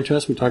Spider-Man Brain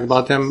Trust. We talked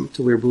about them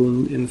till we were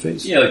blue in the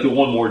face. Yeah, like the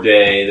One More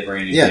Day, the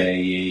Brand New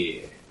Day.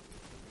 Yeah.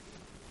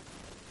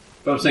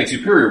 But I'm saying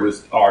Superior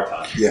was our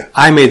time. Yeah,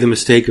 I made the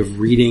mistake of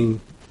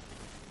reading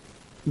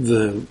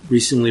the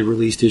recently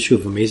released issue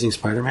of Amazing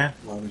Spider-Man.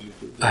 Why would you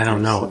do that? I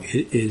don't know.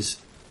 It is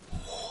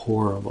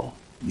horrible.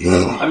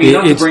 I mean,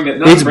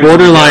 it's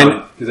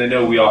borderline because I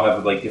know we all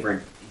have like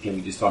different. Again,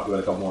 we just talked about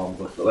a couple more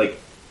books, but like,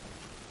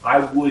 I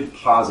would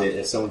posit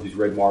as someone who's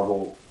read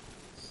Marvel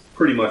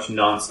pretty much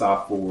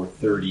nonstop for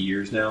 30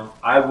 years now.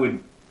 I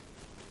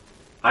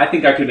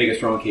think I could make a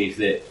strong case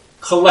that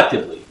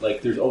collectively,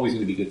 like, there's always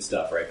going to be good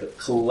stuff, right? But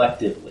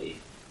collectively,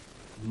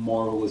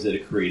 Marvel was at a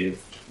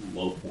creative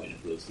low point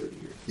of those 30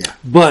 years. Yeah,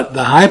 but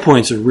the high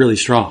points are really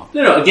strong.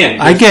 No,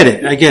 again, I get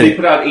it. They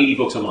put out 80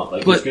 books a month.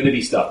 Like, there's going to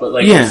be stuff, but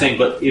like I'm saying,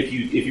 but if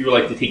you were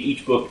like to take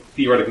each book,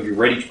 theoretically, if you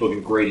read each book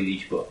and graded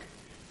each book,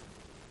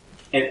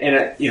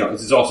 and you know,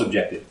 this is all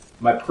subjective.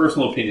 My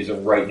personal opinion is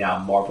that right now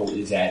Marvel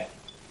is at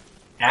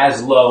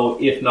as low,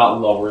 if not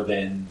lower,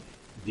 than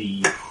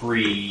the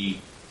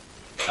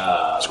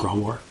Scroll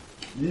War.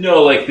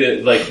 No, like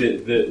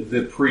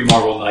the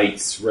pre-Marvel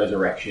Knights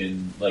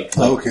Resurrection, like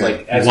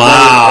as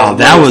wow,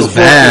 that was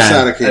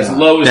bad. As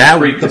low as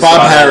the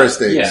Bob Harris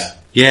days.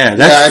 Yeah,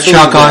 that's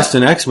Chuck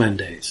Austin X-Men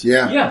days.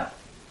 Yeah,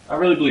 I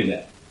really believe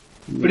that.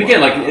 But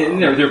again, like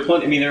there are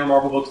plenty. I mean, there are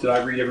Marvel books that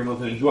I read every month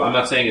and enjoy. I'm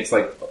not saying it's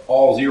like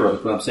all zeros,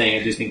 but I'm saying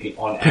I just think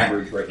on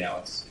average right now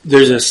it's.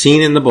 There's a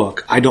scene in the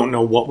book. I don't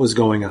know what was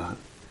going on,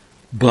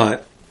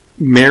 but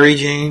Mary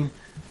Jane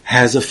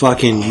has a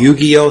fucking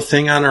Yu-Gi-Oh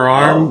thing on her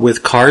arm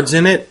with cards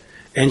in it,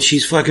 and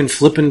she's fucking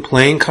flipping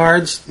playing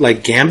cards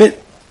like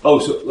Gambit. Oh,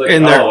 so like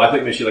I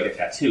think maybe she like a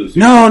tattoo. So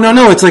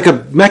no. It's like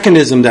a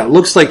mechanism that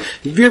looks like.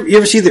 You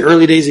ever see the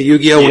early days of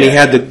Yu-Gi-Oh when he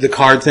had the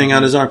card thing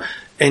on his arm,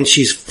 and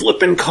she's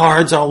flipping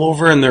cards all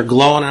over, and they're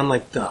glowing. I'm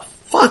like, the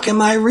fuck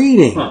am I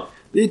reading? Huh.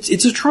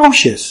 It's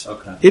atrocious.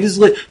 Okay. It is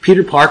lit.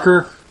 Peter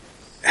Parker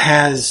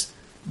has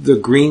the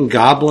Green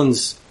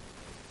Goblin's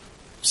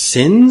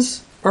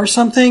sins or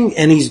something,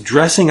 and he's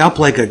dressing up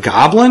like a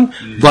goblin,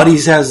 but he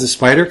has the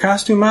spider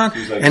costume on,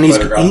 like and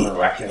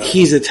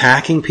he's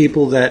attacking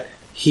people that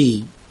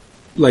he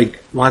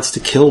like wants to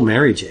kill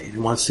Mary Jane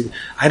and wants to.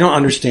 I don't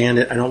understand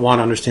it. I don't want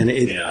to understand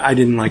it. I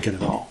didn't like it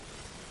at all.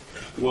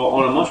 Well,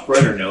 on a much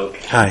brighter note,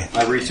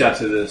 I reached out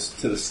to the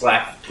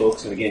Slack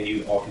folks, and again,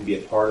 you all can be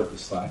a part of the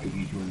Slack if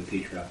you join the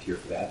Patreon tier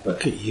for that.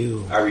 But look at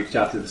you. I reached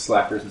out to the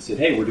Slackers and said,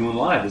 "Hey, we're doing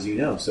live, as you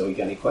know. So, you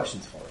got any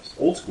questions for us?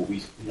 Old school.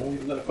 We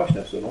haven't done a question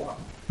episode in a while.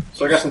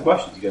 So, I got some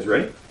questions. You guys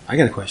ready? I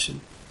got a question.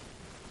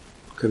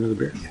 Could another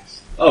beer?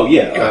 Yes. Oh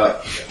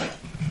yeah.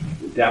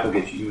 Dap will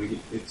get you.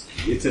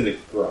 It's in the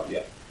garage.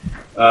 Yeah.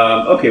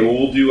 Okay. Well,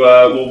 we'll do.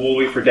 We'll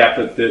wait for Dap.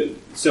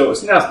 So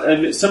now,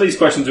 and some of these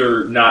questions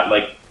are not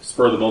like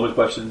spur of the moment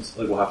questions.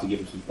 Like we'll have to give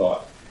them some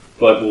thought,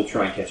 but we'll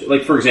try and catch it.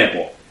 Like for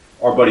example,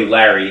 our buddy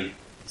Larry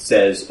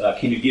says,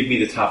 "Can you give me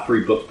the top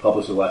 3 books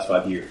published in the last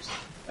 5 years?"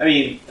 I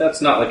mean,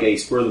 that's not like a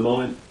spur of the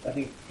moment, I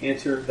think,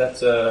 answer.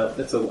 That's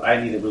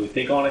I need to really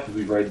think on it because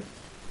we've read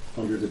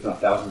hundreds, if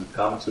not thousands, of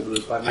comics over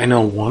those 5 years. I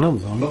know one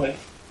of them. Okay.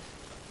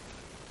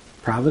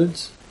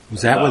 Providence?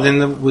 Was that within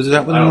the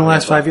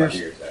last 5 years?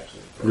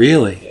 Actually.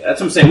 Really? Yeah,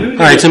 that's what I'm saying. All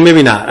right, so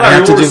maybe not. I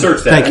have to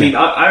research that. I mean,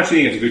 I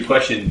actually think it's a good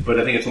question, but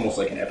I think it's almost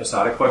like an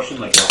episodic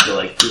question. Like you have to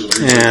like do a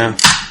research.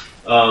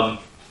 Yeah.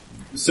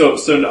 So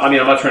I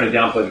mean, I'm not trying to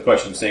downplay the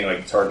question. I'm saying like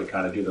it's hard to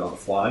kind of do that on the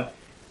fly.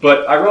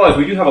 But I realize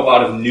we do have a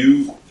lot of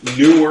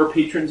newer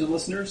patrons and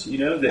listeners, you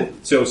know,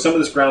 so some of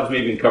this ground's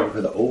maybe been covered for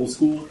the old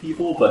school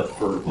people, but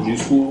for the new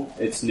school,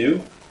 it's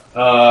new.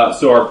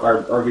 So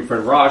our good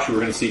friend Raj, who we're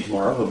going to see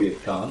tomorrow, he'll be at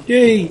the con.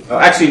 Yay!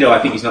 Actually, no, I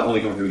think he's not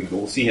only coming for the weekend, but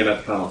we'll see him at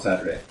the con on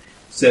Saturday.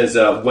 Says,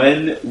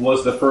 when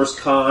was the first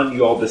con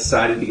you all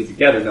decided to get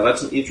together? Now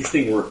that's an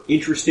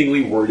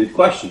interestingly worded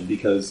question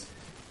because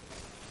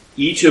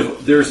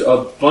there's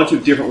a bunch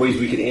of different ways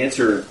we could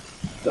answer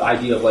the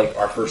idea of like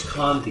our first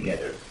con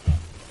together.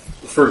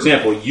 For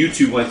example, you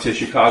two went to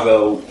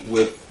Chicago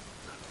with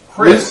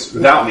Chris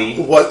without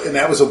me. What? And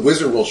that was a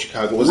Wizard World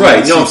Chicago, wasn't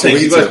right? it? No, I'm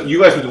saying you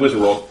guys went to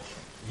Wizard World.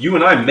 You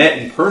and I met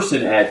in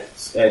person at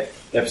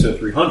episode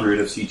 300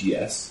 of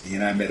CGS.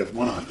 And I met at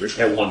 100.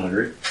 At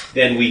 100.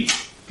 Then we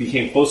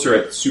became closer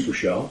at Super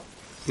Show.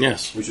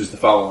 Yes. Which was the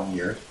following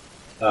year.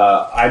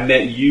 I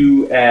met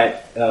you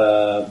at,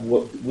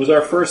 what was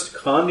our first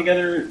con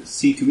together,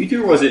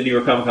 C2E2, or was it New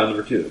York Comic Con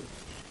number 2?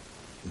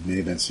 It may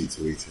have been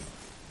C2E2.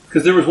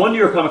 Because there was one New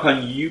York Comic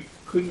Con you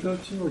couldn't go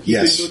to, or he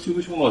couldn't go to.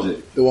 Which one was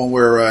it? The one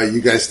where you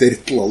guys stayed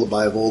at the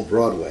Lullaby of Old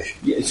Broadway.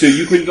 Yeah, so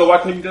you couldn't go. Why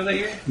couldn't you go that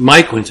year?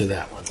 Mike went to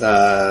that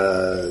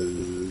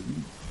one.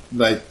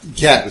 My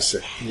cat was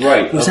sick.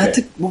 Right. Was that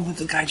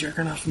the guy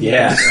jerking off?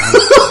 Yeah.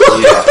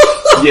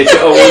 Yeah.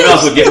 Oh,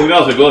 we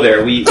might as well go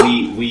there.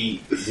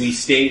 We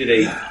stayed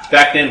at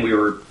back then we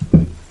were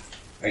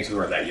I guess we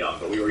weren't that young,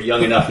 but we were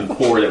young enough and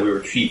poor that we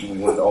were cheap and we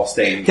wanted to all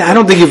stay in. Yeah, I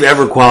don't think you've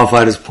ever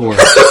qualified as poor.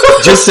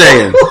 Just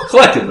saying.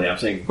 Collectively, I'm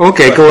saying.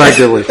 Okay,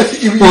 collectively.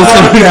 You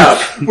brought it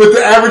down. With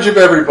the average of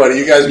everybody,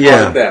 you guys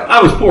brought it down.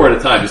 I was poor at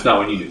the time, just not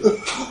when you knew.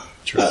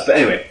 But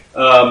anyway,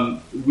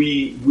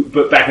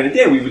 but back in the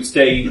day, we would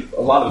stay,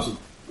 a lot of us would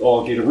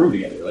all get a room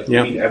together. Like,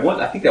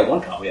 I think that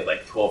one con we had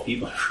like 12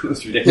 people. It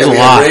was ridiculous. Yeah, we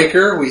had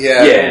Raker, we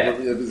had...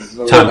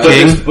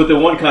 But the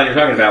one con you're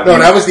talking about... No,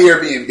 that was the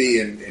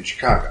Airbnb in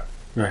Chicago.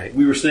 Right.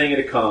 We were staying at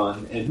a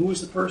con, and who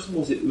was the person?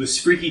 It was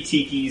Freaky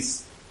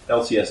Tiki's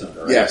LCS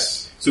owner, right?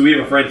 Yes. So we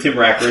have a friend, Tim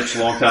Rackrich,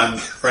 longtime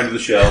friend of the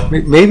show.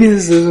 Maybe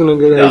this isn't a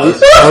good idea.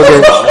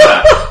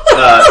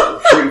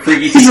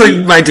 Freaky Tiki. He's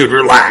like, my dude,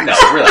 relax.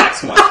 No,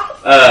 relax, come on.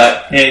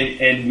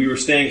 And we were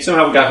staying,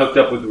 somehow we got hooked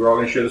up we were all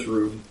going to share this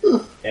room,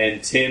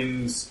 and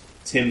Tim's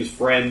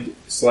friend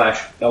 /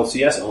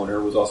 LCS owner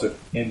was also,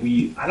 and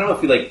I don't know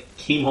if he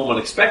came home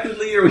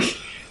unexpectedly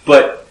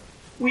but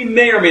we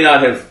may or may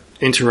not have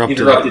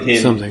interrupted him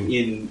something.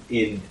 in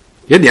You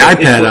had the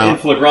iPad out. In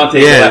flagrante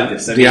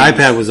leftist. The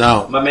iPad was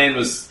out. My man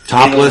was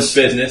topless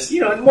business.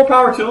 More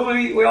power to him. I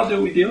mean, we all do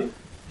what we do.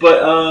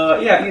 But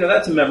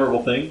that's a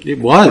memorable thing. It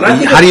was.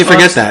 How do you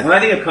forget that? When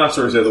I think of con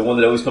stories, the one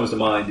that always comes to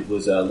mind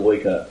was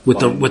Loika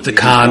with the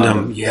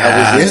condom.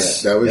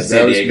 Yes, that was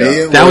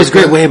me. That was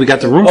great. Wait, we got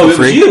the room for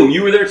free. Oh, it was you.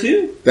 You were there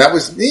too. That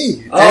was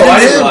me. Oh, I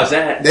didn't realize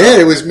that. Yeah,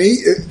 it was me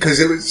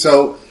because it was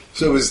so.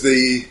 So it was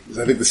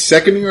I think the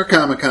second New York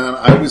Comic Con.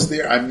 I was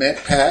there. I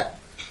met Pat.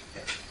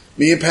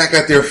 Me and Pat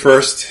got there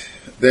first,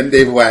 then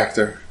Dave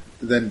Wachter,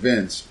 then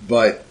Vince.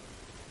 But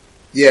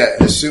yeah,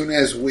 as soon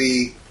as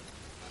we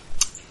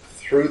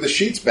threw the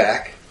sheets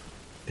back,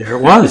 there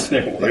it was.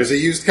 There's a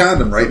used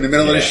condom right in the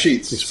middle of the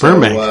sheets. It's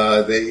permanent.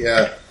 So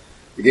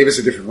they gave us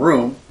a different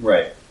room.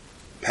 Right.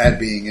 Pat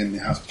being in the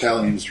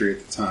hospitality industry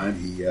at the time,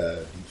 he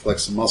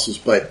flexed some muscles.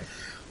 But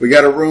we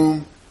got a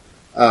room.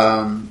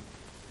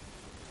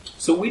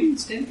 So we didn't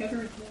stay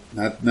together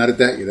at Not at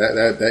that year.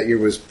 That year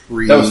was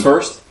pre. That was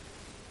first?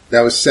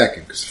 That was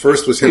second. Because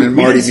first was him and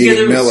Marty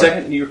meeting Miller.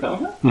 Second New York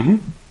Comic Con?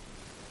 Mm-hmm.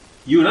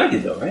 You and I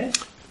did though, right?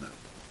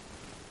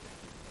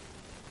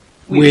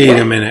 Wait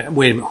a minute.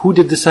 Who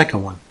did the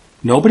second one?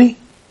 Nobody?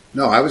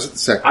 No, I was at the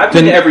second. I've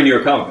been to every New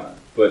York Comic Con,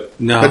 but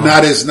not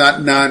as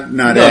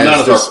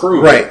our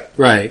crew.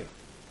 Right.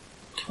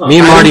 Huh. Me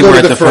and Marty were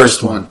at the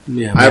first one.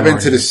 Yeah, I've been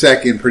to the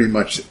second pretty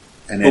much.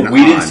 And but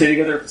we didn't stay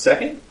together at the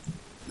second?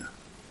 No.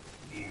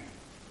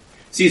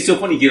 See, it's so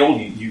funny. You get old,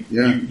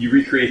 you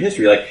recreate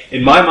history. Like,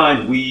 in my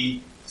mind,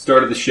 we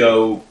started the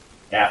show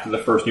after the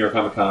first New York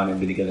Comic Con and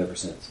been together ever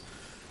since.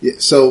 Yeah,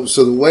 so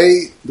the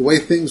way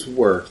things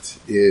worked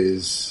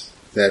is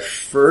that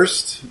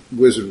first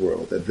Wizard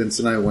World that Vince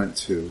and I went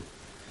to,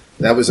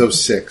 that was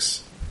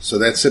 06. So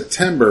that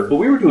September but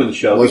we were doing the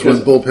show was when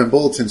Bullpen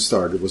Bulletin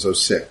started. It was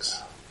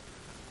 06.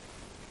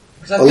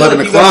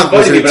 11 o'clock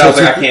was it? But I was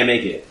like, I can't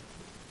make it.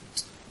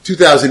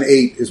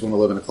 2008 is when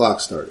 11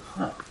 o'clock started.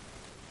 Huh.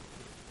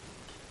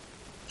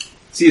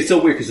 See, it's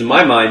so weird because in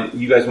my mind,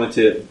 you guys went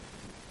to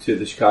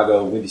the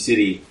Chicago Windy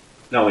City,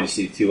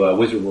 to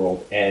Wizard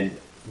World, and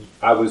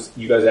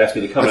you guys asked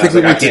me to come. I was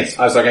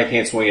like, I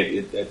can't swing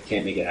it. I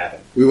can't make it happen.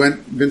 We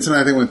went. Vince and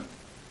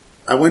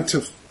I went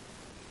to.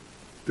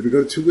 Did we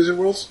go to 2 Wizard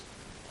Worlds?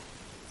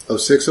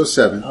 06,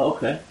 07. Oh,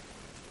 okay.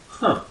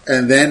 Huh.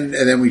 And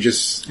then we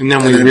just. And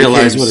then we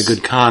realized what a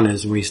good con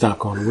is when we stopped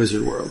going to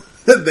Wizard World.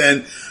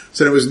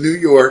 So it was New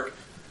York,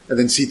 and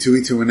then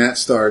C2E2 when that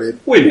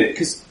started. Wait a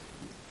minute,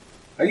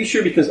 are you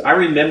sure? Because I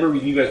remember when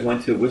you guys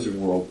went to Wizard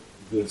World,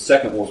 the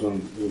second was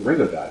when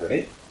Ringo died,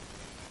 right?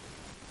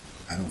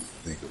 I don't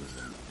think it was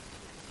that.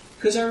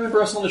 Because I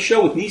remember us on the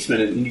show with Niesman,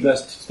 and you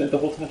guys spent the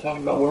whole time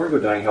talking about when Ringo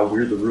dying, how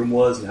weird the room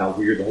was, and how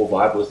weird the whole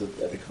vibe was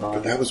at the con.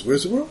 But that was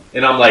Wizard World?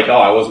 And I'm like,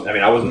 I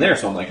wasn't there,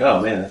 so I'm like, oh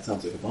man, that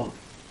sounds like a bummer.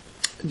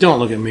 Don't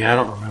look at me, I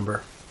don't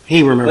remember.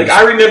 He remembers. Like,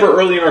 I remember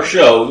early in our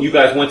show, you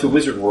guys went to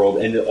Wizard World,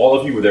 and all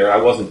of you were there, I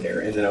wasn't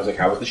there, and then I was like,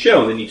 how was the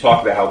show? And then you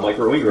talked about how Mike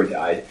Roingro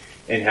died,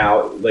 and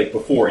how,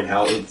 before, and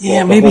how it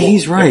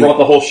he's right. It brought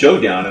the whole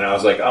show down, and I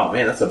was like, oh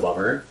man, that's a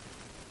bummer.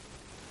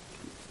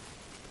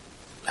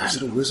 Was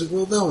it a Wizard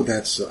World though?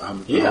 That's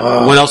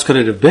what else could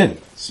it have been?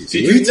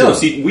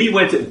 We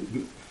went to.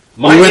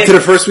 We went to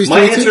the first. My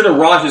answer to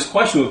Raj's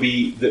question would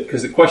be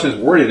because the question is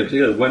worded in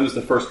particular. When was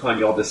the first time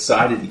y'all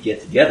decided to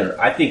get together?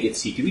 I think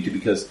it's C2E2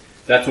 because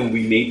that's when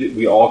we made it.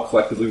 We all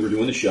collectively were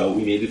doing the show.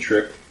 We made the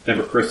trip.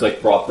 Remember, Chris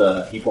brought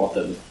the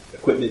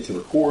equipment to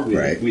record. We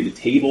had the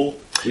table.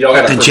 We all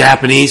got the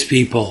Japanese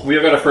people. We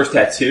all got our first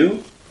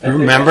tattoo.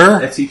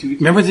 Remember? At C2E2.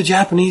 Remember the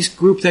Japanese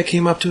group that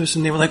came up to us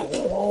and they were like,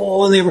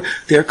 "Oh!" and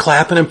they were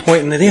clapping and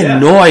pointing. They had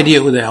no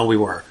idea who the hell we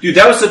were. Dude,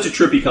 that was such a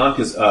trippy con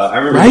because I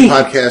remember the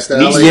podcast.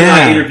 Nice and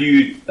I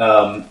interviewed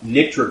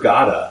Nick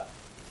Dragata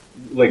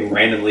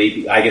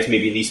randomly. I guess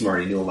maybe Nisman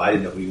already knew him. I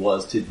didn't know who he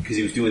was because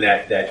he was doing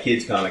that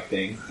kids comic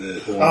thing.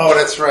 The one,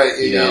 that's right.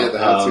 Yeah, the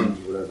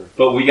iTunes or whatever.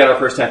 But we got our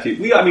first tattoo.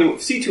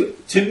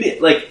 C2 to me,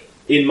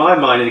 in my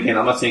mind, and again,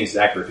 I'm not saying it's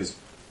accurate because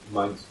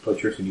mine's probably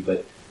tricks with you,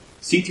 but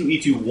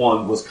C2E2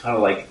 1 was kind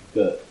of like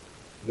the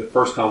the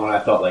first con when I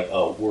thought like,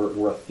 oh,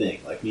 we're a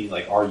thing. Like meaning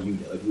like our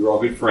unit. Like we were all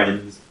good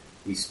friends.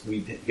 We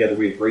together.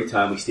 We had a great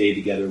time. We stayed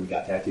together. We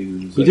got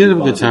tattoos. We did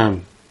have a good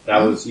time. That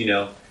was,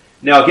 Now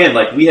again,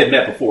 like we had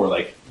met before.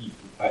 Like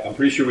I'm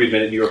pretty sure we had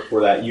met in New York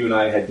before that. You and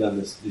I had done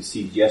this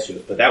CDS show,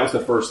 but that was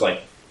the first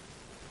like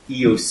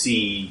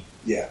EOC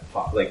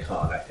like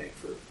con I think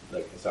for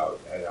like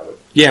I would.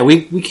 Yeah,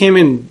 we came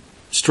in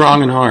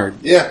strong and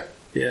hard. Yeah.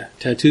 Yeah,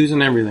 tattoos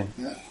and everything.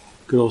 Yeah.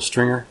 Good old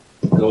Stringer.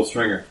 Good old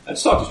Stringer. I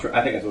just talked to Stringer.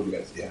 I think I told you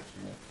guys. Yeah.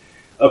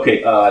 Okay.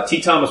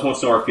 T. Thomas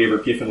wants to know our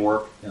favorite Giffen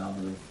work.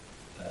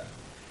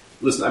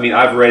 Listen, I mean,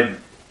 I've read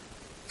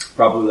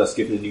probably less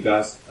Giffen than you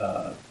guys,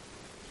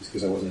 just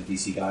because I wasn't a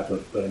DC guy.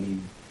 But I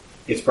mean,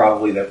 it's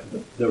probably the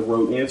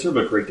rote answer.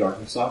 But Great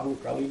Darkness Saga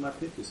would probably be my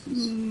pick, just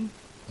because.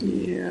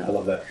 Yeah, I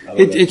love that.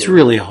 It's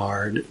really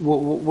hard.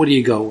 What do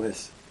you go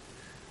with?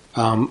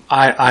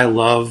 I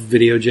love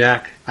Video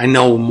Jack. I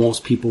know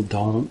most people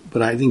don't,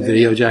 but I think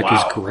Video Jack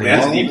is great.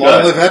 Long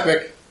live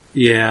Epic.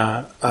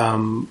 Yeah,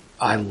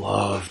 I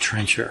love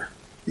Trencher.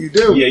 You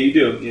do. Yeah, you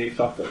do. Yeah, you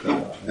talked about that a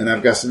lot. And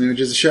I've got some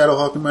images of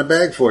Shadowhawk in my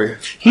bag for you.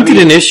 He did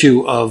an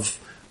issue of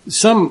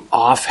some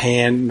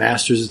offhand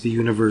Masters of the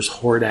Universe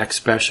Hordak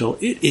special.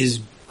 It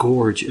is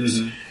gorgeous.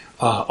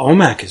 Mm-hmm.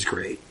 OMAC is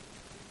great.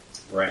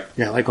 Right.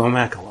 Yeah, I like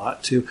OMAC a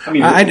lot too. I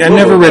mean, I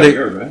never read it.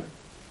 Right?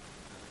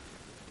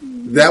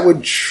 That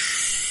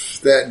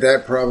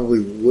probably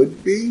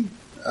would be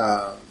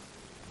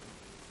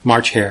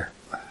March Hare.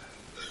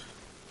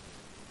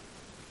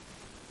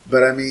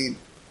 But I mean,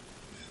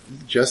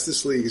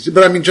 Justice League is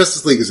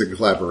a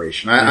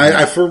collaboration.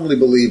 I firmly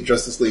believe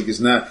Justice League is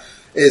not.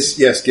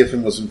 Yes,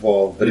 Giffen was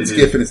involved, but it's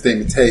Giffen, it's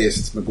DeMatteis,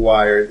 it's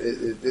McGuire.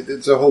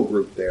 It's a whole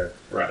group there.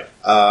 Right.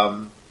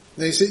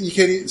 You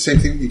can't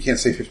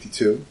say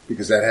 52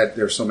 because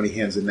there's so many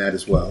hands in that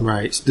as well.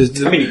 Right.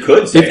 I mean, you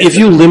could say if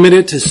you limit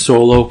it to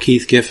solo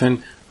Keith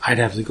Giffen, I'd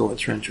have to go with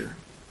Trencher.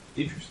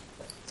 Interesting.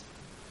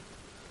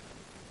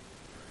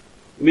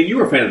 I mean, you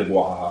were a fan of the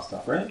Wahaha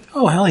stuff, right?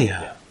 Oh, hell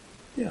yeah.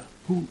 Yeah.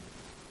 Who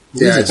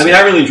Yeah, is it? I mean,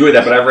 I really enjoyed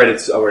that, but I read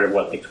it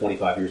like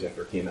 25 years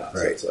after it came out.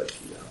 Right. So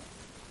it's like,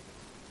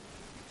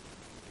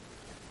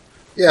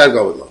 Yeah, I'd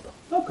go with Lobo.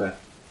 Okay.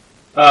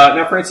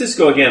 Now,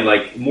 Francisco, again,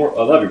 like, I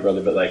love you,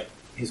 brother, but like,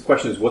 his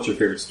question is, what's your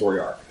favorite story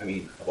arc? I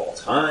mean, of all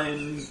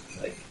time?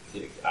 Like,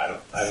 I don't.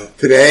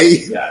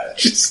 Today? Yeah.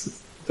 It's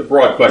a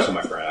broad question,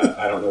 my friend.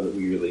 I don't know that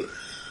we really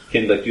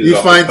can like do this.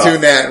 You fine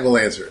tune that and we'll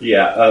answer it.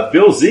 Yeah.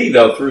 Bill Z,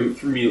 though, threw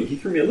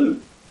me a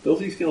loop. Bill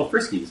Z's feeling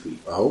frisky this week.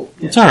 Oh.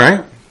 Yeah. It's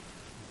alright.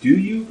 Do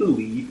you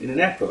believe in an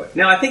afterlife?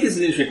 Now, I think this is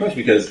an interesting question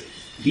because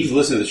he's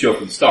listened to the show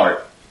from the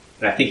start,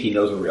 and I think he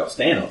knows where we all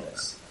stand on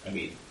this. I'm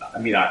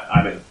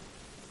an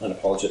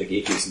unapologetic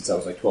atheist since I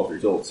was like 12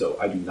 years old, so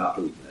I do not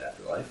believe in an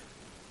afterlife.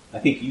 I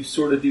think you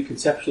sort of do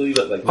conceptually,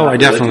 but like I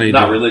definitely do.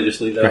 Not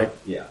religiously, though. Right.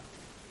 Yeah.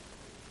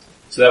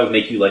 So that would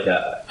make you like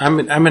I'm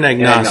an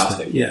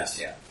agnostic.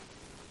 Yes. Yeah.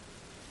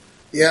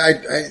 Yeah,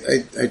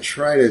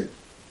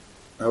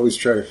 I always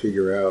try to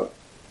figure out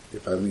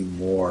if I lean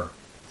more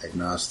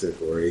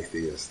agnostic or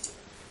atheist.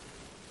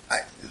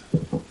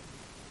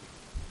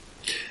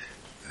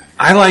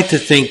 I like to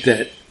think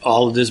that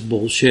all of this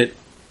bullshit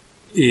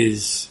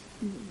has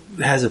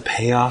a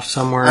payoff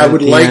somewhere. I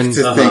would like end.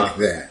 to think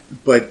that,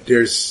 but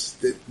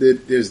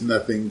there's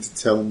nothing to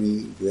tell me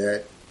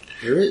that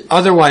there is.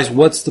 Otherwise,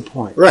 what's the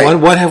point? Right.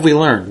 What have we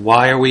learned?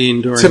 Why are we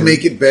enduring? To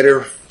make it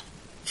better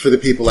for the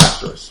people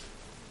after us.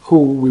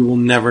 Who we will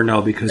never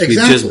know because we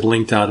just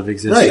blinked out of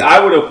existence. Right.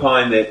 I would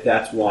opine that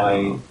that's why,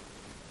 and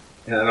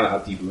I don't know how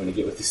deep we're going to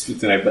get with this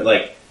tonight, but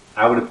like,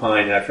 I would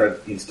opine, and I've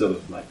tried to instill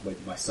this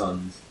with my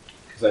sons,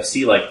 because I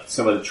see like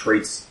some of the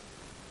traits,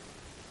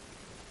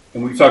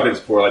 and we've talked about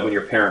this before, like when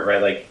you're a parent,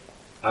 right? Like,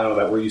 I don't know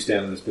about where you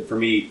stand on this, but for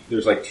me,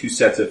 there's like two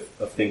sets of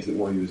things that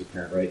worry you as a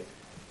parent, right?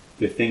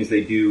 The things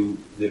they do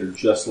that are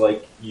just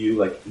like you,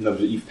 like, in other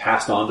words, that you've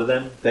passed on to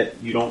them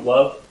that you don't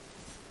love,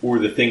 or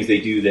the things they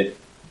do that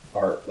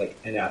are like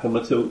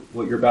anathema to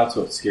what you're about,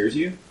 so it scares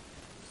you.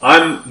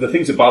 The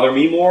things that bother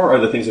me more are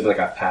the things that like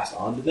I've passed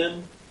on to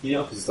them,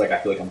 because it's like I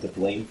feel like I'm to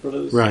blame for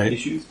those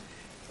issues.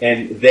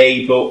 And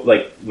they both,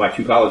 like my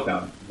two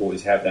college-bound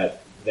boys, have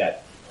that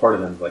part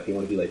of them, like they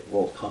want to be like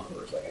world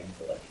conquerors, like I need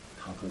to like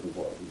conquer the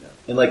world,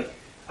 And like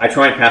I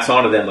try and pass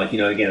on to them, like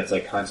again, it's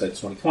like hindsight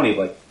 2020,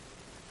 like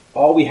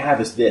all we have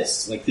is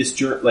this, like this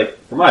journey, like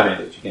from my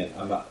vantage, again,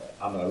 I'm not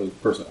a really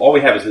person. All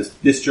we have is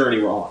this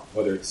journey we're on,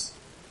 whether it's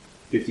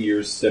 50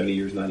 years, 70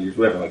 years, 90 years,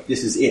 whatever. Like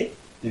this is it,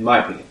 in my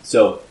opinion.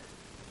 So,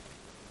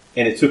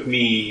 and it took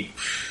me,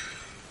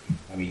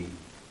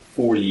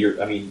 40 years.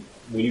 I mean,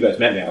 when you guys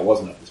met me, I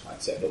wasn't of this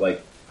mindset, but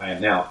like I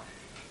am now.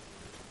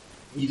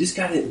 You just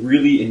gotta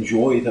really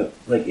enjoy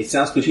it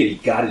sounds cliche, you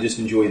gotta just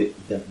enjoy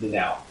the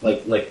now.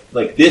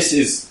 Like this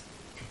is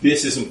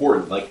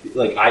important. Like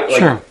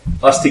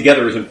us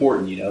together is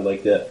important,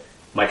 like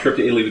my trip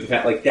to Italy with the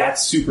family, like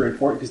that's super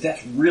important because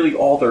that's really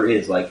all there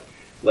is. Like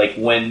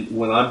when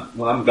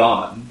I'm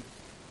gone,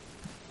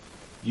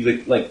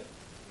 you like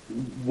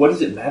what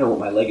does it matter what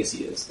my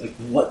legacy is? Like,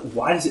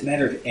 why does it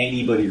matter if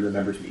anybody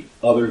remembers me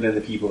other than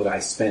the people that I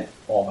spent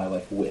all my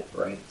life with,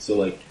 right? So,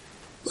 like,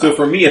 so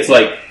for me, it's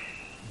like,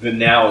 the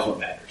now is what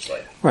matters.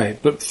 Like,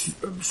 right, but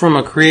from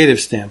a creative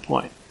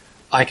standpoint,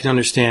 I can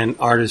understand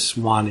artists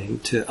wanting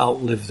to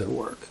outlive their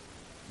work.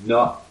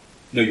 No,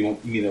 you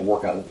mean their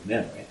work outliving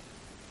them, right?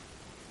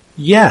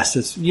 Yes,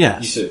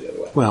 yes. You said it the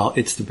other way. Well,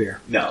 it's the beer.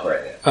 No,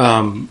 right.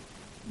 Yeah.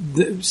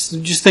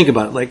 Just think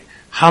about it. Like,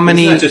 how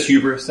many... It's not just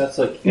hubris. That's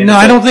like... No,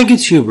 I don't think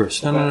it's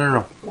hubris.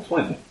 No.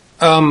 Explain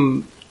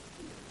that.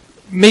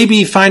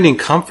 Maybe finding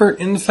comfort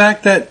in the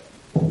fact that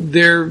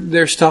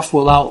their stuff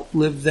will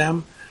outlive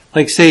them.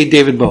 Like, say,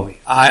 David Bowie.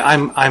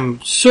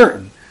 I'm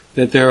certain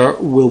that there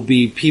will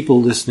be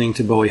people listening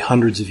to Bowie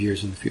hundreds of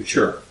years in the future.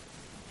 Sure.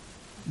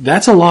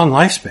 That's a long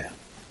lifespan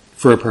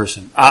for a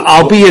person.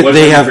 Albeit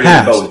they have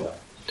passed. Bowie, though?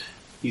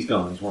 He's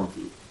gone. He's worn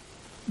through.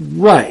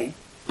 Right.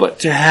 But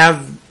to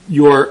have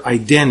your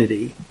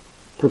identity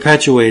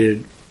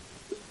perpetuated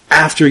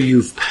after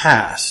you've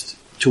passed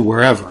to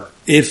wherever,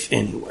 if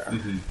anywhere,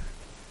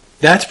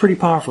 that's pretty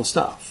powerful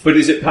stuff. But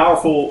is it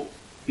powerful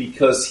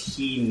because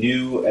he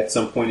knew at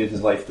some point in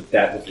his life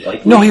that was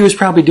likely? No, he was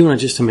probably doing it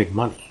just to make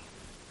money.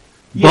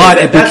 Yeah,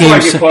 but that's why I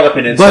get caught up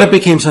in it. But it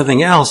became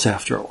something else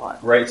after a while.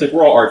 Right? It's like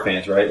we're all art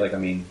fans, right? Like, I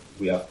mean,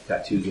 we have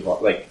tattoos of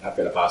art. Like, I've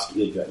got a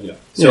Basquiat, you know.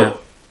 So, yeah.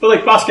 But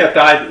like, Basquiat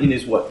died in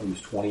his, what, he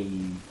was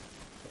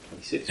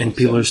 26. And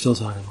people are still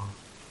talking about him.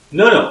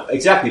 No,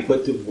 exactly.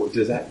 But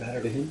does that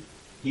matter to him?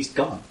 He's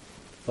gone.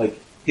 Like,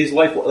 his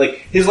life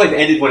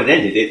ended when it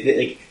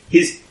ended.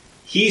 He's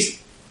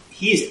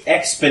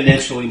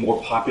exponentially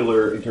more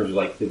popular in terms of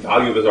like the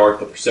value of his art,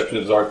 the perception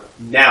of his art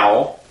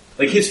now.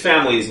 Like, his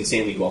family is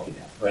insanely wealthy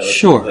now, right? Like,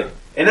 sure. Like,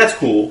 and that's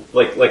cool.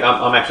 Like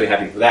I'm actually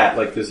happy for that.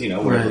 Like, because, you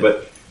know, whatever.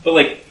 Right. But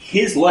like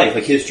his life,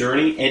 like his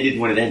journey ended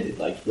when it ended.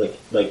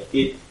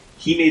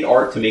 He made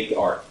art to make the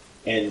art,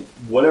 and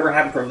whatever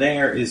happened from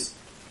there is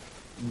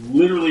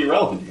literally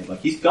irrelevant to him.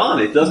 Like, he's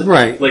gone. It doesn't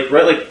Like we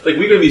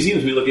go to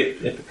museums, we look at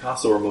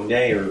Picasso or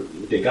Monet or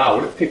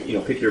Degas. Pick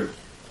your.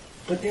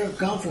 But they're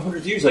gone for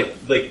hundreds of years.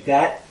 Like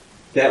that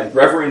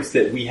reverence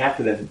that we have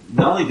for them.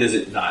 Not only does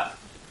it not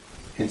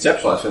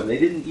conceptualize for them, they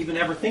didn't even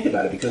ever think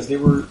about it because they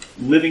were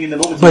living in the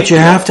moment. But you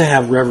have to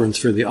have reverence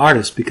for the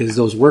artist because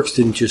those works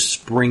didn't just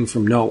spring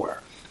from nowhere.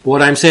 But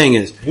what I'm saying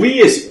is,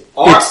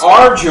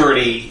 our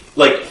journey,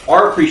 like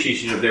our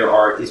appreciation of their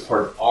art, is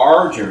part of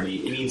our journey.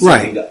 It means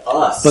something to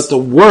us. But the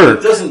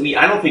work doesn't mean.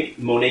 I don't think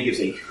Monet gives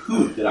a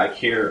hoot that I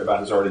care about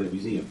his art in the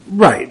museum.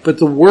 Right, but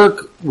the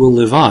work will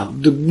live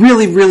on. The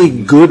really, really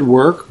good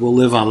work will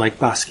live on, like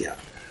Basquiat.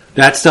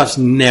 That stuff's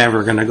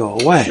never going to go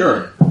away.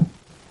 Sure.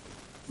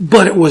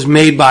 But it was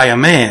made by a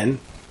man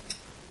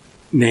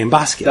named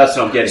Basquiat. That's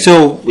what I'm getting.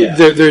 So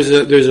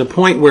there's a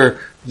point where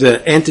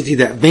the entity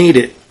that made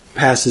it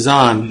passes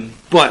on,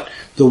 but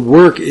the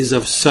work is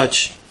of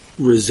such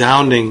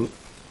resounding,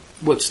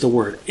 what's the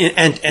word?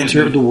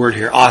 Enter the word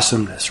here,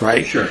 awesomeness,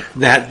 right? Sure.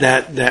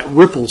 That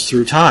ripples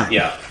through time.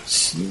 Yeah.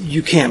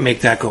 You can't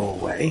make that go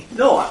away.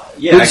 No,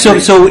 yeah.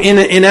 So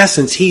in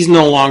essence, he's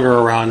no longer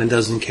around and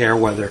doesn't care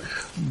whether,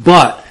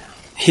 but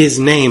his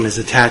name is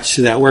attached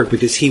to that work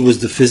because he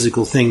was the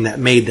physical thing that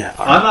made that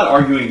art. I'm not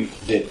arguing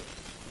that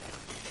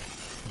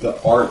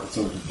the art that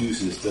someone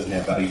produces doesn't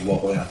have value well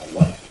beyond the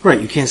life. Right,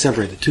 you can't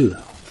separate the two,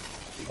 though.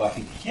 Well, I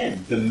think you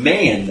can. The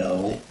man,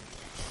 though,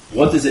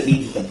 what does it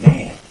mean to the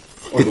man?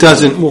 It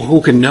doesn't. Well,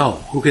 who can know?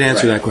 Who can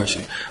answer that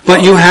question?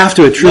 But you have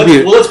to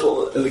attribute.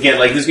 Again,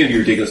 like, this is going to be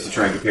ridiculous to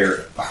try and compare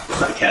our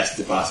podcast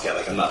to Basquiat.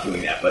 Like, I'm not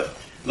doing that. But,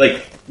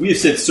 like, we have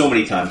said so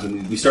many times,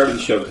 and we started the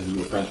show because we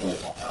were friends for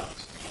like all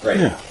times. Right?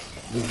 Yeah.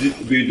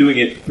 We've been doing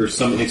it for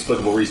some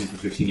inexplicable reason for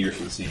 15 years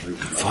for the same reason.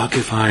 Right? Fuck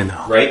if I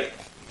know. Right?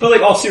 But,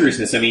 like, all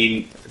seriousness, I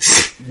mean,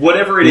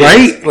 whatever it is.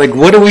 Right? Like,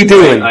 what are we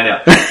doing? I know.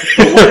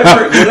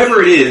 But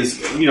whatever it is,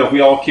 you know, if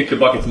we all kick the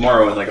bucket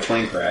tomorrow in, like, a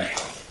plane crash,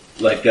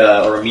 like,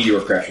 or a meteor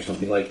crash or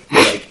something, like,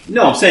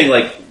 no, I'm saying,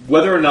 like,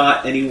 whether or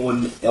not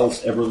anyone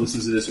else ever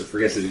listens to this or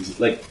forgets it exists,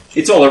 like,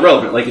 it's all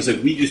irrelevant. Like I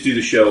said, we just do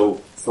the show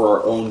for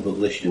our own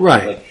volition.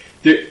 Right.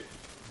 Like,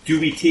 do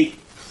we take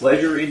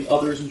pleasure in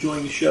others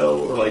enjoying the show,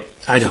 or, like...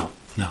 I don't.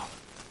 No.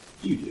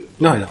 You do.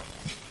 No, I don't.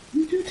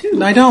 You do,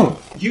 too. I don't.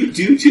 You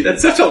do, too.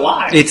 That's such a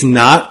lie. It's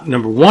not.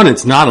 Number one,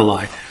 it's not a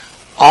lie.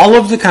 All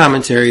of the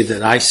commentary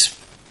that I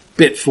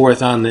spit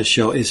forth on this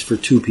show is for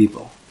two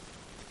people.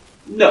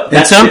 No,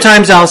 and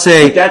sometimes I'll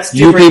say,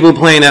 you people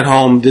playing at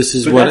home, this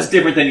is what... That's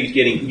different than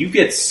you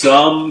get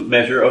some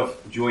measure of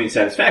joy and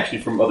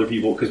satisfaction from other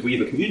people because we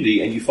have a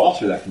community and you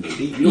foster that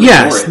community. You don't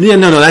yes. ignore it. Yeah,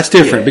 no, that's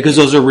different because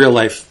those are real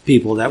life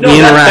people that we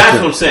interact that's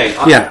with. What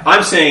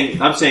I'm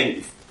saying. I'm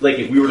saying, like,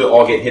 if we were to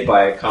all get hit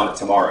by a comet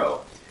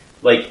tomorrow,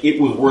 like, it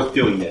was worth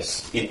doing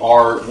this in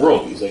our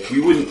worldviews. Like,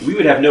 we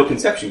would have no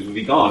conceptions, we'd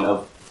be gone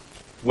of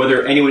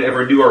whether anyone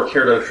ever knew or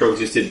cared our show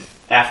existed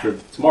after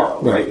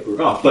tomorrow, right? If we were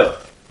gone.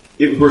 But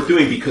it was worth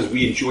doing because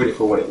we enjoyed it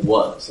for what it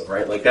was,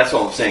 right? Like, that's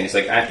all I'm saying. It's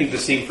like, I think the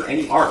same for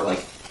any art.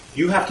 Like,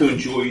 you have to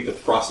enjoy the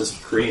process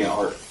of creating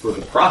art for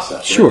the process.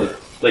 Right? Sure.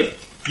 Like,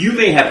 you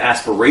may have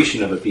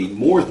aspiration of it being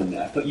more than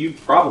that, but you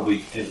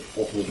probably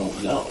ultimately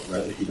don't know,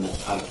 right? Like you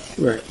don't, I don't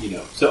know. Right. You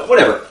know, so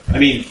whatever. I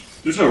mean,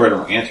 there's no right or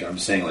wrong answer. I'm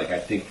just saying, like, I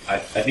think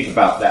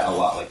about that a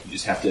lot. Like, you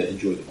just have to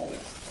enjoy the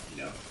moment,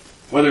 you know?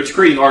 Whether it's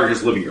creating art or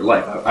just living your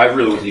life. I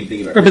really wasn't even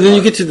thinking about it. Right, but then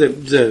you get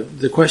to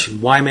the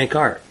question, why make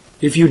art?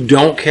 If you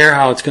don't care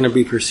how it's going to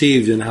be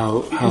perceived and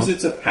Because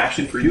it's a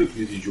passion for you, because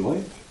you enjoy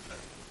it.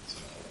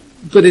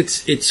 But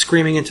it's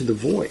screaming into the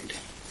void.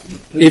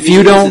 But if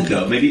you don't...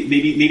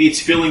 Maybe it's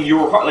filling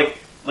your heart.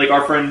 Like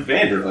our friend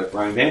Vander, like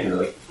Brian Vander.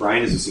 Like,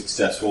 Brian is a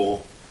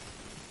successful,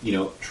 you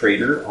know,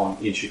 trader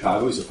in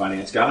Chicago. He's a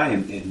finance guy,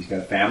 and he's got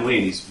a family,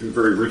 and he's a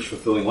very rich,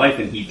 fulfilling life,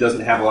 and he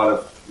doesn't have a lot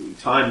of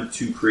time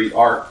to create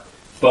art.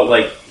 But,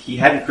 like, he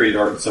hadn't created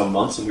art in some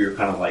months, and we were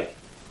kind of like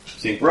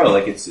saying, bro,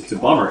 like, it's a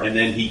bummer. And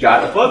then he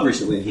got a bug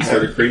recently, and he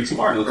started creating some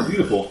art, and it looked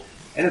beautiful.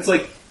 And it's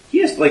like,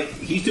 he's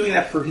doing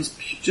that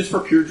just for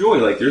pure joy.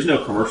 Like, there's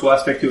no commercial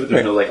aspect to it.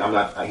 There's no, like,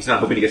 he's not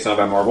hoping to get signed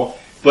by Marvel.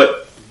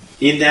 But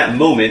in that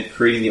moment,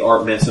 creating the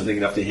art meant something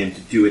enough to him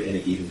to do it, and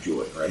it gave him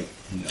joy, right?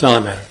 You know? That's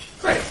all that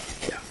matters. Right.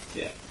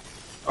 Yeah.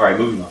 All right,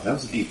 moving on. That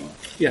was a deep one.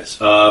 Yes.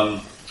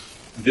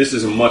 This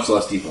is a much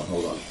less deep one.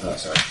 Hold on.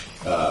 Sorry.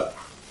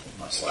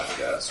 My Slack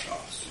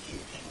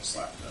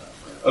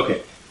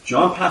okay.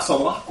 John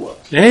Pasalacqua.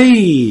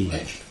 Hey!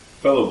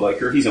 Fellow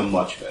biker. He's a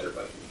much better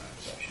biker than I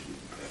was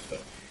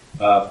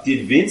actually.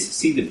 Did Vince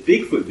see the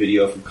Bigfoot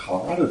video from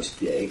Colorado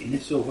today? And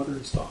if so, what are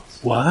his thoughts?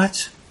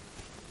 What?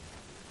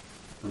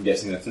 I'm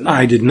guessing that's enough.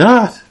 I did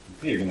not.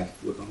 Okay, you're going to have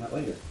to look on that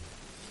later.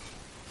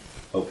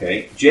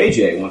 Okay.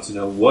 JJ wants to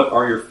know, what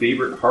are your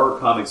favorite horror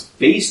comics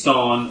based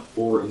on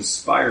or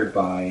inspired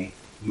by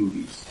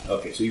movies?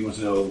 Okay, so he wants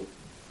to know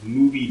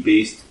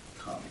movie-based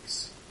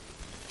comics.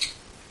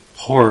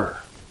 Horror.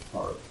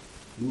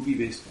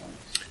 Movie-based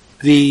comics.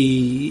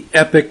 The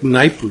epic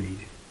Nightbreed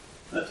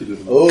That's a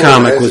good one.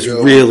 comic was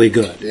really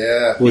good.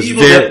 Yeah. Was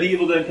the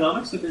Evil Dead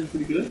comics have been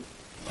pretty good.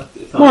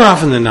 More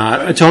often than not.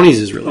 Right. Tony's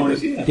is really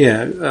Tony's, good.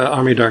 yeah.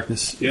 Army of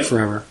Darkness Yeah.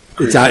 Forever.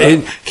 It's out.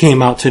 It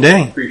came out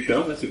today.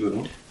 Creepshow, that's a good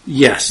one.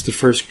 Yes, the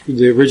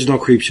original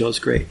Creepshow is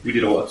great. We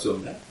did a whole episode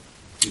on that.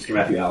 Mr.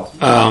 Matthew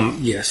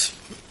Allison. Yes.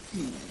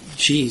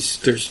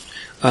 Jeez, there's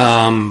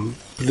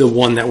the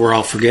one that we're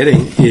all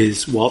forgetting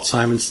is Walt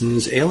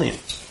Simonson's Alien.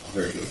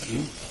 Very good.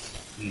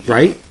 Mm-hmm.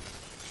 Right?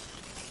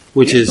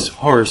 Which is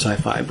horror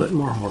sci-fi, but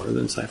more horror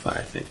than sci-fi,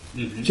 I think.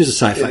 Mm-hmm. Just a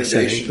sci-fi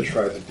Innovation setting.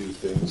 tried to do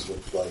things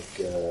with, like,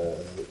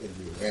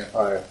 Interview with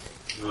Vampire,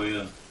 Oh,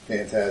 yeah.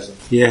 Phantasm.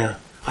 Yeah.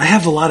 I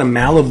have a lot of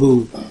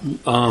Malibu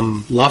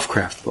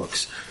Lovecraft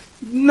books.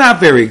 Not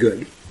very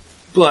good,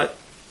 but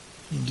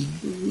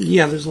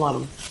yeah, there's a lot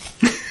of them.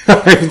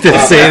 I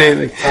didn't say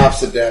anything.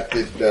 Tops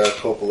adapted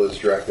Coppola's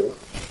Dracula.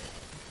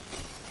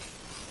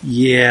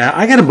 Yeah,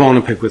 I got a bone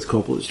to pick with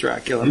Coppola's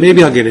Dracula.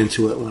 Maybe I'll get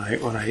into it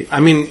when I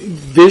mean,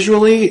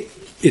 visually,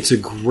 it's a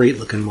great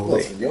looking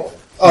movie. The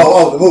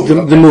movie.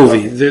 The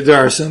movie.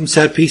 There are some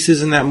set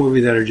pieces in that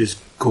movie that are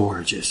just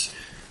gorgeous,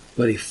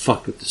 but he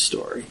fucked with the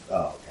story.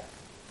 Oh,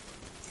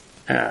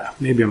 okay.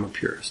 Maybe I'm a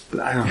purist, but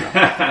I don't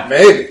know.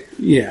 Maybe.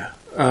 Yeah.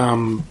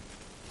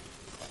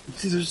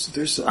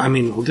 There's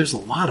a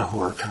lot of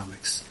horror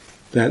comics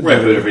that Right,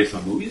 but they're based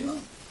on movies, though?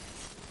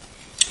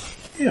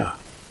 Yeah.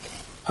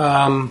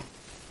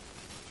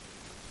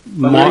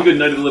 Very good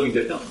Night of the Living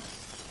Dead comics.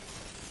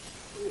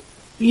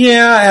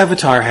 Yeah,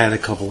 Avatar had a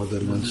couple of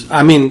good ones.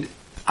 I mean,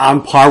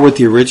 on par with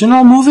the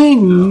original movie?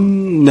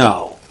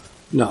 No.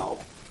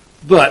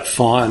 But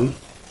fun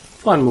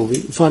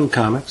movie, fun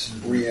comics.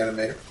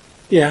 Reanimator.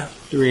 Yeah,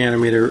 the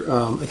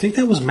Reanimator. I think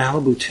that was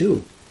Malibu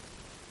too.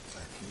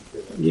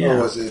 Yeah.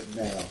 Or was it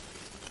now?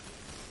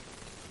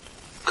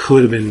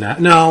 Could have been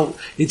that. No,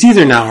 it's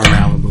either now or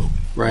Malibu,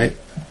 right?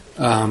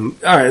 All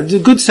right, it's a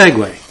good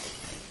segue.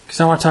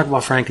 Because I want to talk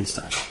about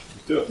Frankenstein.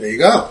 There you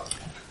go.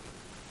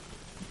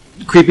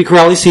 Creepy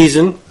crawly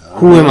season.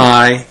 Who am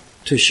I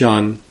to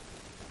shun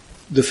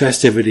the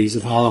festivities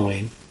of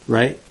Halloween,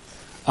 right?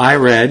 I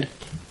read,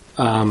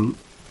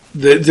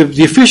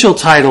 the official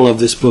title of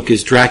this book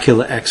is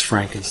Dracula X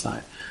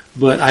Frankenstein.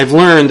 But I've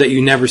learned that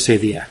you never say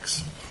the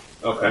X.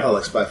 Okay. Oh,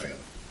 like Spy Family.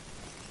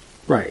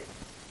 Right.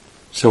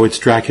 So it's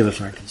Dracula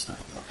Frankenstein.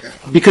 Okay.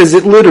 Because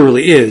it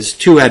literally is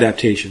two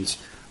adaptations.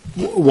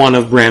 One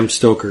of Bram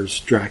Stoker's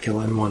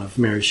Dracula and one of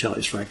Mary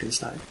Shelley's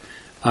Frankenstein.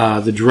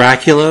 The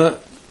Dracula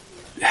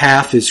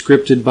half is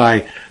scripted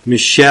by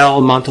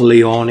Michele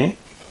Monteleone.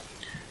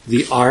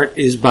 The art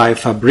is by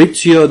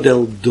Fabrizio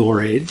del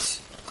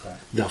Dorides. Okay.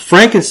 The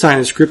Frankenstein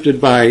is scripted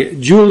by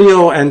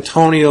Giulio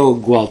Antonio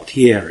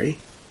Gualtieri.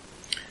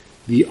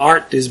 The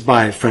art is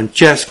by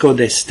Francesco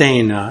de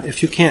Stena.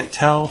 If you can't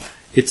tell,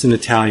 it's an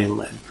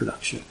Italian-led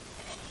production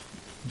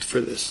for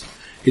this.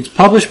 It's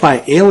published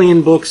by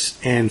Alien Books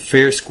and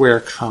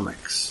FairSquare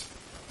Comics.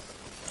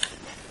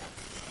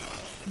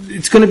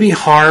 It's going to be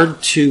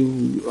hard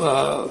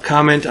to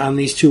comment on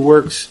these two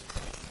works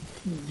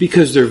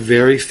because they're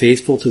very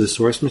faithful to the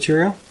source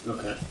material.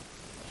 Okay.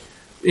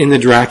 In the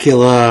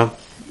Dracula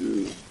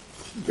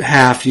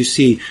half, you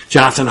see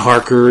Jonathan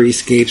Harker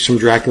escapes from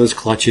Dracula's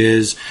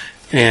clutches,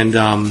 and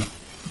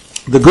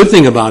The good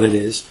thing about it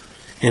is,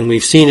 and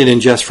we've seen it in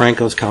Jess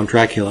Franco's Count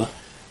Dracula,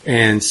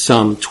 and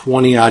some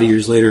 20-odd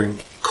years later in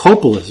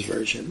Coppola's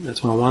version.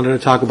 That's why I wanted to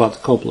talk about the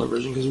Coppola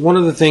version, because one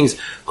of the things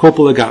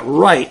Coppola got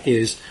right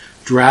is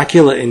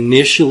Dracula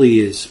initially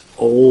is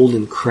old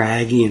and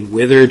craggy and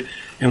withered,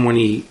 and when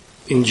he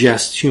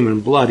ingests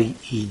human blood,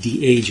 he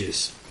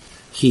de-ages.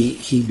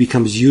 He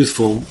becomes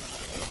youthful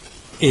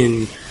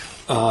in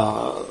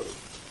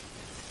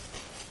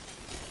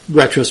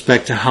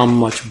retrospect to how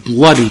much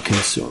blood he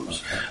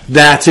consumes.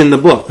 That's in the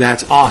book.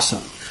 That's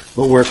awesome.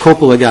 But where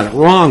Coppola got it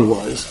wrong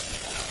was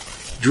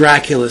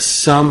Dracula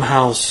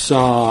somehow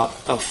saw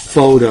a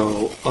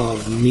photo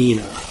of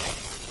Mina,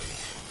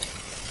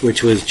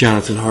 which was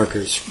Jonathan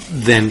Harker's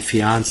then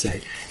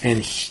fiance,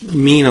 and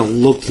Mina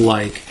looked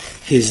like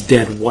his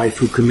dead wife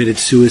who committed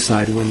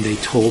suicide when they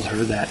told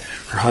her that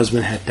her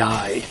husband had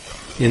died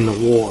in the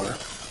war,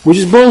 which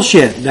is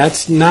bullshit.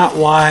 That's not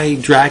why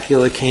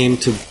Dracula came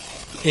to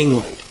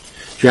England.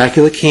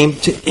 Dracula came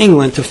to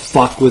England to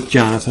fuck with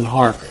Jonathan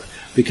Harker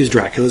because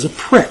Dracula's a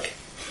prick.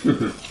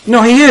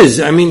 No, he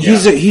is. I mean,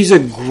 he's a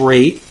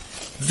great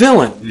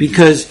villain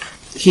because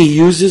he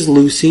uses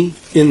Lucy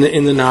in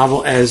the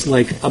novel as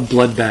like a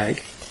blood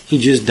bag. He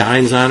just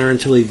dines on her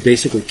until he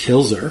basically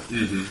kills her,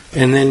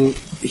 and then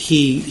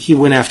he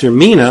went after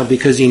Mina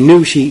because he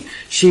knew she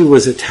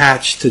was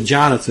attached to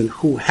Jonathan,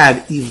 who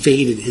had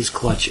evaded his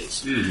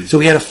clutches. So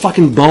he had a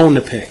fucking bone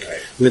to pick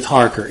with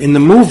Harker. In the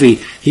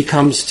movie, he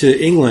comes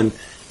to England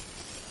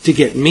to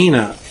get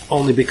Mina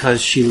only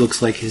because she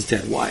looks like his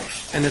dead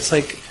wife, and it's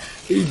like,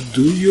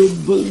 do you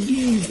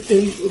believe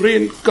in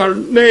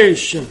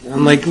reincarnation?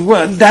 I'm like,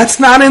 what? That's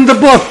not in the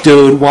book,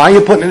 dude. Why are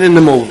you putting it in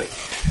the movie?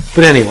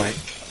 But anyway.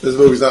 This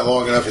movie's not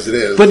long enough as it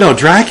is. But no,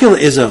 Dracula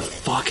is a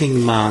fucking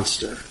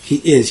monster. He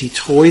is. He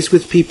toys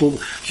with people.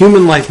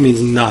 Human life means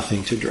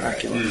nothing to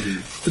Dracula.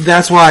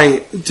 That's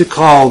why to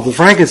call the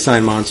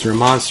Frankenstein monster a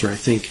monster, I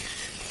think,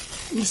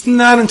 is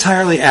not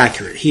entirely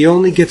accurate. He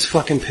only gets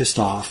fucking pissed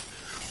off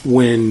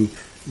when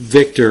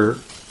Victor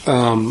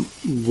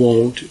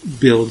won't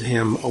build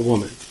him a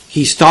woman.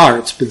 He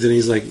starts, but then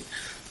he's like,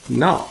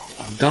 no,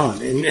 I'm done.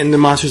 And the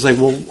monster's like,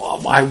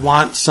 well, I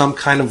want some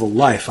kind of a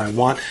life. I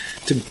want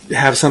to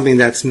have something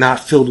that's not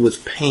filled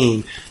with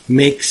pain.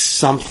 Make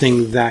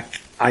something that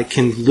I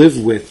can live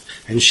with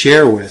and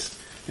share with.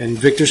 And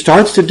Victor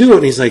starts to do it,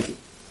 and he's like,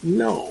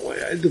 no,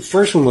 the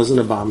first one was an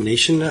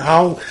abomination.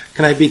 How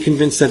can I be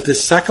convinced that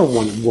this second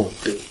one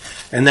won't be?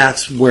 And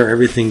that's where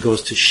everything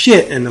goes to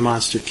shit, and the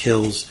monster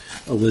kills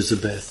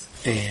Elizabeth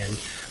and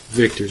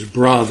Victor's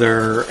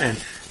brother,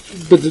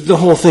 but the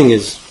whole thing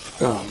is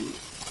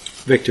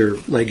Victor,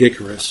 like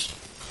Icarus,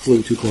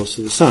 flew too close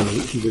to the sun.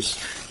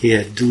 He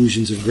had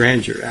delusions of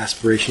grandeur,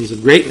 aspirations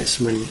of greatness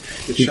when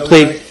he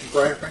played.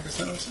 Bride of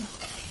Frankenstein also?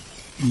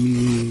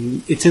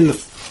 It's in the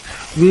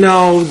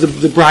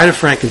the Bride of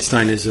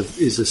Frankenstein is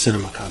a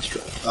cinema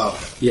construct. Oh,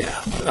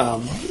 yeah.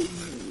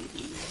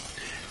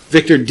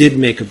 Victor did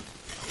made a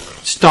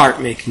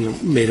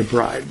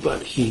bride,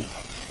 but he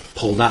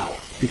pulled out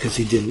because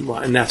he didn't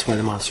want, and that's why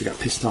the monster got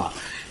pissed off.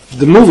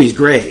 The movie's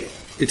great;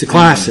 it's a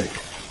classic,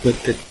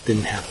 but that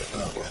didn't happen.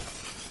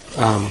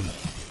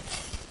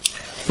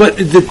 But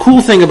the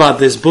cool thing about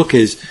this book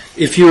is,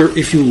 if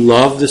you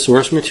love the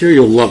source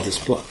material, you'll love this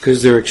book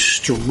because they're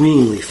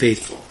extremely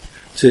faithful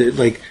to,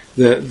 like,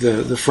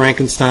 the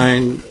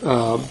Frankenstein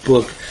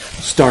book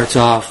starts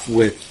off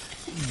with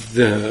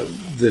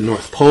the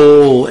North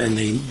Pole, and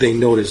they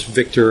notice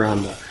Victor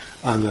on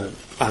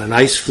an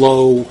ice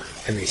floe,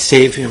 and they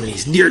save him, and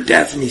he's near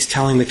death, and he's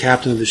telling the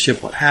captain of the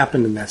ship what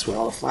happened, and that's where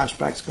all the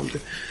flashbacks come to.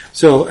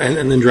 So,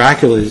 and then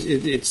Dracula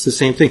it's the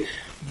same thing.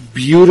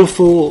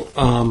 Beautiful,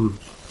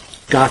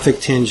 Gothic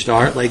tinged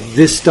art. Like,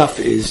 this stuff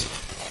is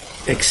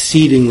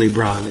exceedingly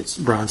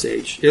Bronze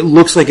Age. It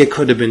looks like it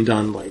could have been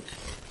done like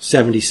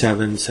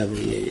 77,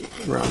 78,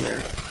 around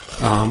there.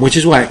 Which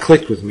is why it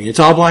clicked with me. It's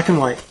all black and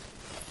white.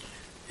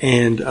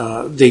 And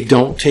they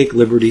don't take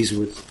liberties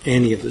with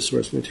any of the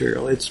source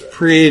material. It's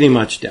pretty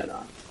much dead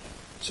on.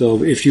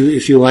 So if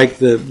you like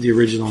the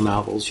original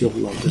novels, you'll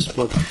love this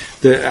book.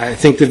 I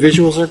think the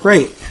visuals are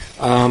great.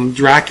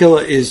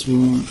 Dracula is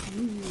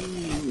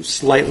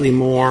slightly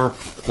more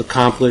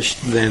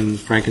accomplished than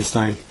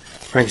Frankenstein.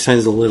 Frankenstein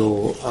is a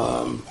little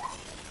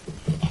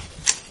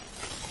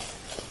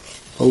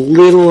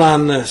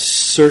on the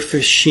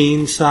surface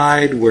sheen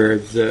side, where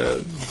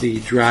the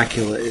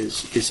Dracula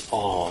is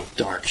all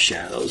dark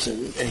shadows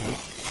and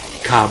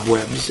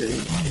cobwebs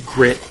and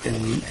grit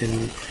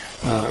and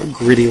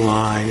gritty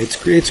line. It's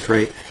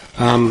great.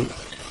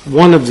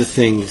 One of the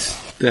things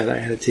that I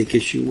had to take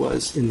issue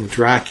was in the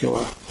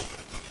Dracula,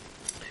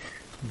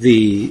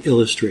 the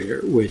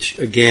illustrator, which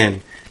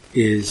again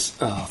is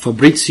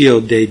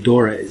Fabrizio de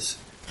Dorides.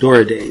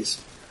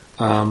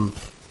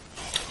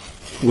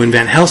 When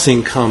Van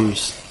Helsing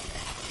comes,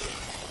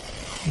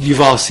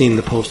 you've all seen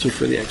the poster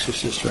for The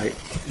Exorcist, right?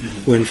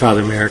 Mm-hmm. When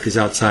Father Merrick is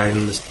outside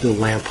and the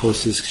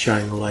lamppost is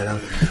shining the light on.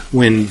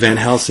 When Van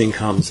Helsing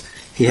comes,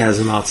 he has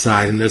them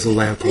outside, and there's a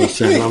lamppost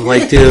there. And I'm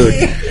like, dude,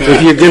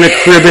 if you're going to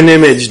crib an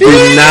image,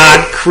 do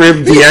not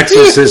crib the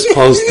Exorcist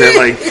poster.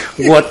 Like,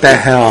 what the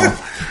hell?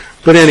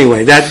 But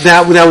anyway,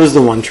 that was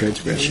the one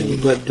transgression.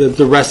 But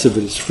the rest of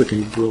it is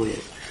freaking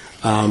brilliant.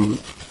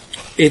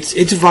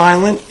 It's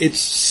violent.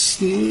 It's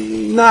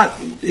not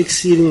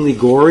exceedingly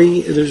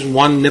gory. There's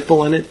one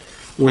nipple in it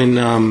when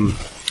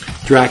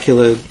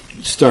Dracula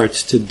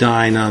starts to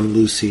dine on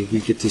Lucy. We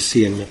get to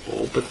see a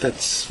nipple, but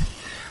that's.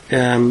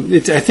 I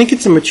think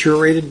it's a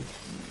mature-rated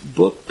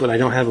book, but I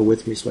don't have it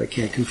with me, so I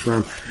can't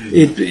confirm.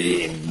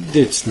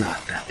 It's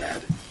not that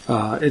bad.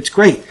 It's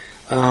great.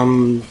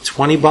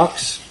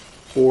 $20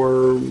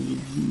 for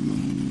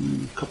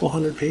a couple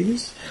hundred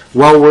pages.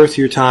 Well worth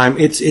your time.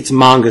 It's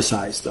manga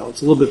size though.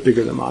 It's a little bit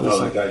bigger than manga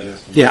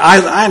size. Yeah,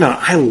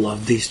 I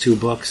love these two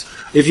books.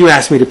 If you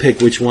asked me to pick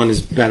which one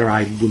is better,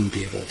 I wouldn't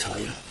be able to tell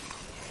you.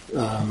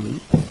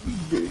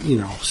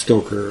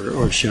 Stoker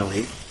or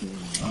Shelley.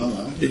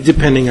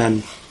 Depending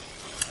on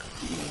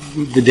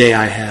the day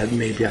I had,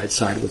 maybe I'd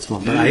side with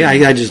one. But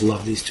I just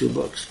love these two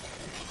books.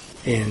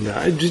 And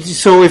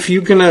so if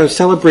you're going to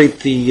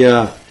celebrate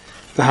the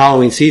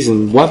Halloween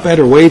season, what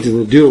better way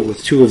to do it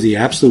with two of the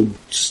absolute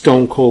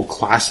stone-cold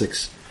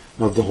classics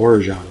of the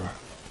horror genre?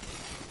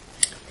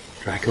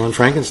 Dracula and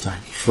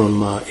Frankenstein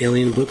from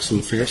Alien Books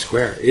and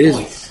FairSquare.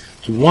 It's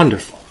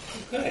wonderful.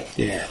 Okay.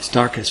 Yeah, it's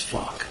dark as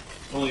fuck.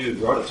 Only you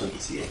brought it so I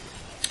could see it.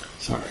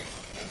 Sorry.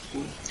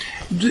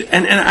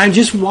 And I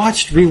just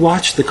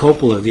rewatched the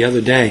Coppola the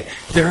other day.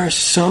 There are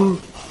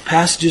some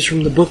passages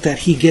from the book that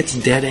he gets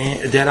dead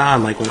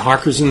on, like when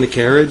Harker's in the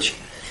carriage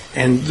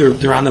and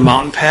they're on the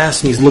mountain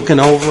pass and he's looking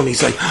over and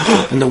he's like,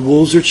 and the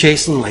wolves are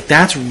chasing him. Like,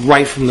 that's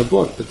right from the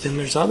book. But then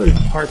there's other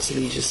parts that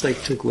he just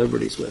like took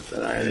liberties with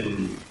that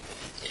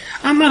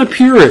I'm not a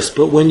purist,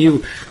 but when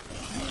you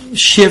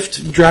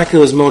shift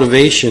Dracula's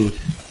motivation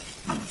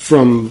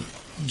from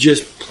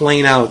just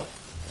plain out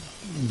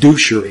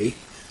douchery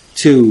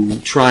to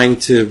trying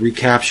to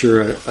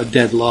recapture a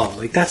dead love,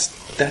 like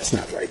that's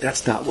not right.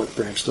 That's not what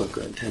Bram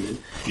Stoker intended.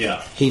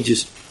 Yeah,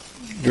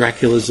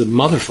 Dracula's a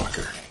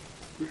motherfucker.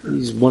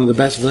 He's one of the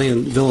best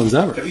villains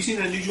ever. Have you seen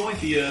that new joint?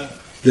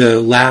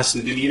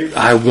 The Demeter?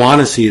 I want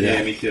to see that.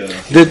 Yeah, me too.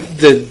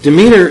 The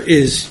Demeter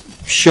is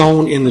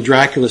shown in the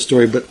Dracula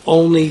story, but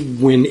only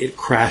when it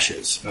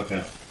crashes.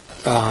 Okay.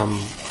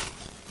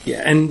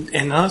 Yeah, and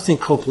another thing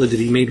Coppola did,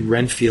 he made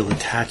Renfield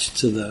attached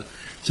to the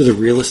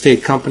real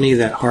estate company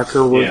that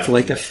Harker worked for.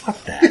 Like,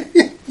 fuck that.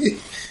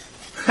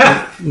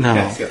 No.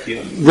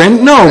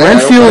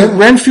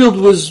 Renfield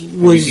was. Have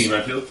you seen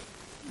Renfield?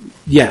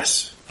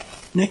 Yes.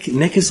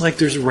 Nick is like,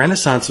 there's a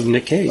renaissance of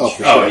Nick Cage.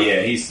 Oh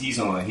yeah, he's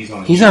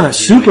on a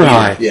super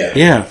high.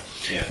 Yeah.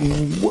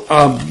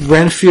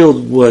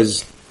 Renfield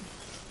was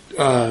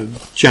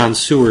John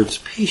Seward's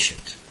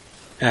patient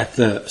at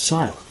the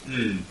asylum.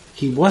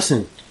 He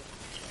wasn't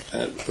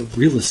a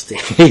real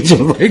estate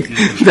agent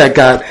that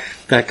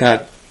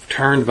got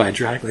turned by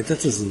Dracula.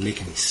 That doesn't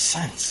make any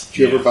sense. Did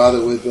you ever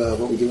bother with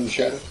What We Do in the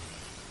Shadows?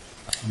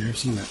 I've never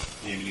seen that.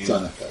 It's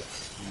on FX.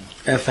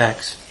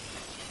 FX.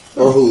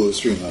 Or Hulu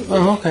stream.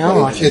 Oh, okay, I'll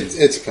watch it.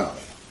 It's a comedy.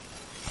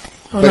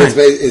 Oh, but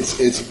nice.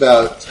 it's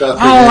about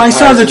I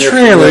saw the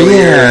trailer.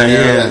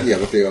 Yeah.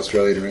 With the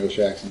Australian and English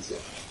accents. Yeah.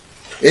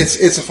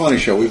 It's a funny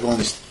show. We've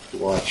only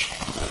watched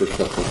the first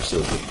couple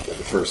episodes of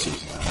the first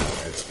season.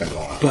 It's been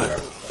going on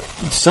forever.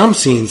 Some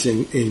scenes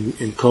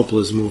in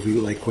Coppola's movie,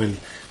 like when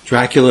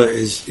Dracula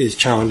is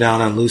chowing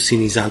down on Lucy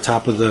and he's on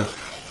top of the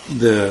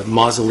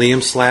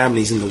mausoleum slab and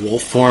he's in the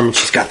wolf form and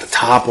she's got the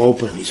top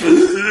open and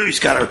he's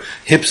got her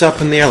hips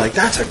up in the air. Like,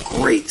 that's a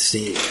great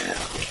scene, man.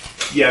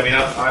 Yeah, I mean,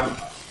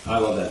 I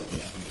love that.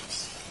 Yeah.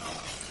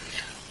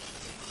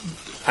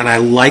 And I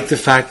like the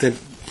fact that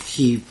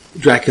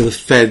Dracula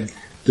fed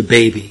the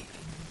baby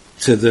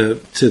to the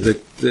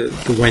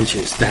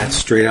wenches. That's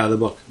straight out of the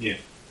book. Yeah.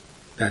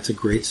 That's a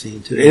great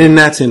scene too. And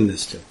that's in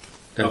this too.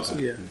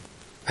 Yeah.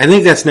 I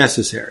think that's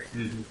necessary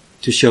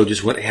to show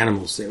just what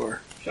animals they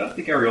were. Shout out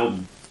to Gary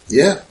Oldman.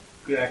 Yeah.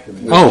 Good actor,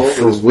 man. Oh,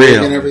 for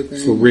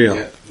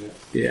real.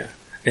 Yeah.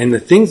 And the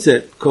things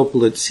that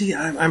Coppola... See,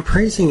 I'm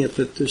praising it,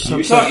 but there's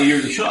something... I'm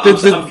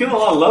feeling a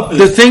lot of love for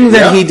this. The thing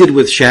that he did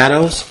with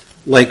shadows,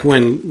 like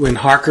when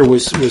Harker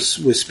was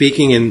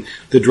speaking and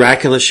the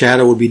Dracula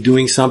shadow would be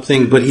doing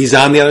something, but he's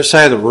on the other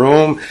side of the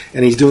room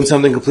and he's doing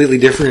something completely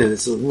different,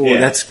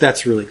 and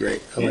that's really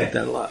great. I like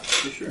that a lot.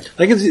 For sure.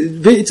 Like,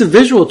 it's a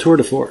visual tour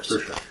de force. For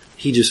sure.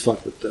 He just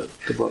fucked with the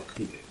book.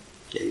 He did.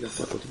 Yeah, you don't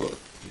fuck with the book.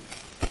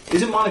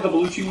 Isn't Monica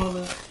Bellucci one of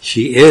them?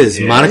 She is.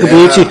 Yeah. Monica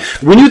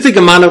Bellucci. When you think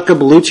of Monica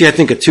Bellucci, I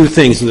think of two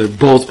things, and they're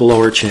both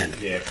below her chin.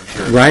 Yeah,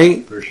 for sure.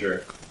 Right? For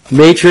sure.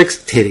 Matrix,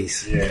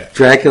 titties. Yeah.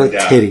 Dracula,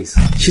 titties.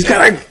 She's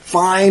got a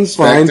fine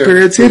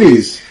pair of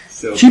titties.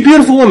 So she's a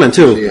beautiful woman,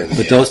 too.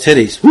 But those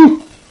titties,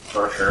 whoo!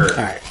 For sure.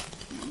 All right.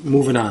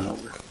 Moving on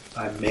over.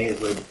 I may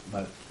have read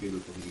my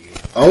favorite book.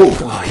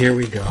 Oh, here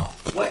we go.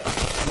 What?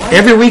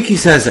 Every week he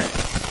says it.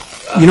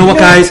 You know what,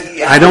 guys?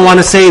 I don't want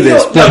to say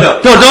this.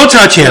 No, don't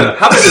touch him. You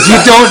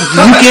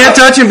can't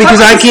touch him because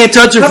I can't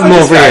touch him from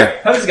over here.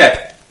 How about this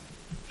guy?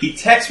 He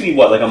texted me,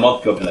 like a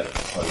month ago, be like,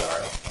 oh, you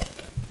alright?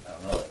 I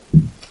don't know.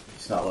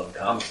 It's not loving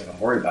comics, like, I'm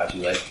worried about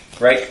you, like,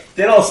 right?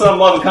 Then all of a sudden I'm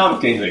loving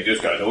comics, and he's like, this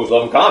guy's always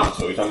loving comics,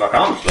 so he's talking about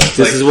comics. Like,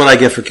 this is what I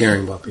get for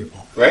caring about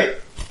people. Right?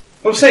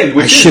 I'm saying,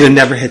 I should have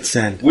never hit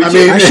send.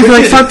 I should be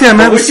like, fuck that, I'm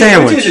having a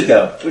sandwich. Which is it,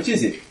 though? Which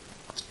is it?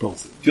 It's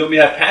both. Do you want me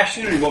to have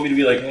passion, or do you want me to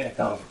be like,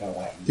 comics are kind of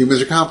wacky?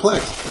 Humans are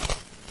complex.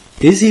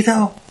 Is he,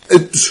 though?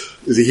 Is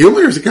he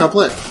human or is he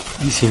complex?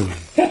 He's human.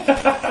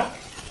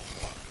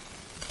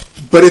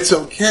 But it's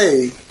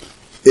okay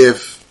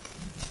if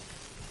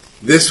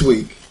this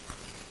week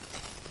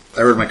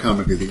I read my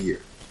comic of the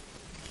year.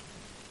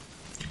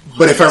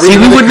 But if I read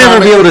we would never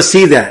be able to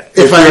see that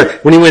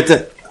when he went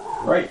to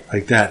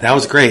like that. That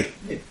was great.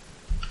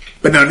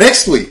 But now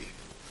next week,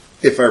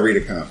 if I read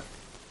a comic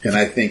and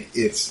I think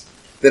then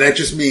that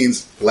just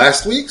means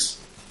last week's,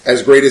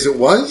 as great as it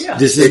was,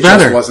 this is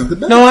better. Just wasn't the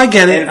best. No, I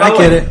get it. I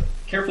get it.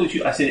 Carefully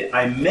choose. I said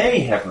I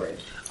may have read.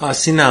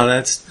 See, now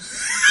that's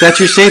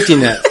your safety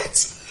net.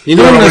 You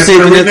know what I'm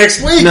saying?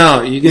 Next week.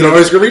 No, you're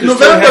always going to read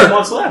November.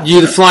 You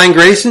the Flying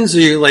Graysons,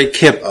 or you like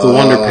Kip, the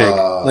Wonder Pig?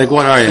 Like,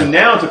 what are you? So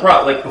now it's a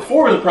problem. Like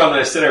before, it was a problem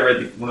that I said I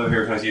read one of the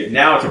favorite comics of the year.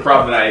 Now it's a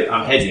problem that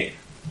I'm hedging.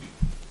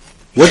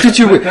 What did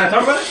you read? Can I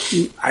talk about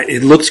it?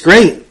 It looks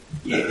great.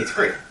 Yeah, it's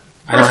great.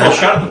 First of all,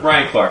 shout out to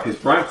Brian Clark, because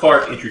Brian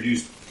Clark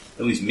introduced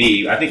at least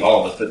me, I think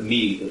all of us, but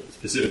me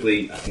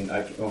specifically, I think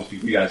I can almost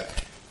speak for you guys,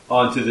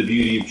 onto the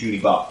beauty of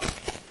Juni Bach.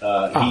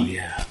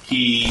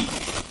 He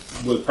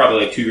was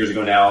probably like 2 years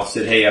ago now,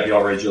 said, hey, have you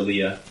all read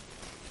Jalea?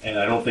 And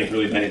I don't think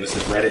really many of us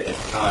had read it at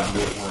the time. We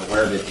weren't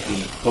aware of it.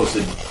 He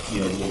posted, a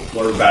little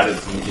blurb about it,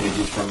 some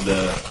images from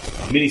the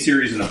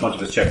miniseries, and a bunch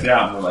of us checked it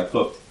out, and we're like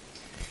hooked.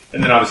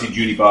 And then obviously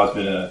Juni Bach's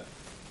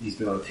he's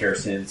been on a tear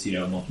since,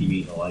 Monkey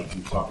Meat and the like,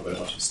 and talked about a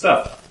bunch of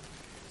stuff.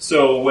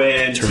 So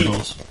when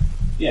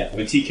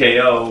when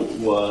TKO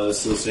was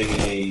soliciting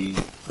an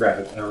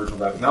original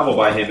graphic novel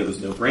by him, it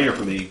was a no-brainer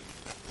for me.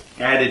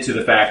 Added to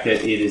the fact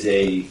that it is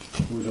a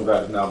original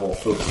graphic novel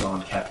focused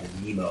on Captain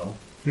Nemo.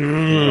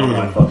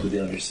 My fucks with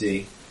the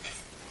undersea.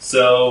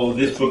 So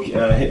this book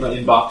hit my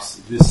inbox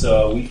this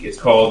week. It's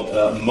called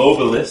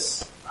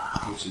Mobilis,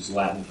 which is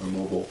Latin for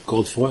mobile.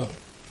 Gold foil.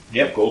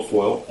 Yep, gold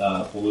foil.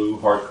 Blue,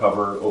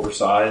 hardcover,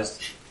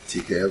 oversized.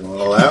 TK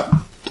all out.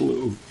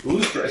 Blue.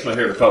 Blue's my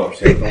favorite color.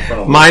 So don't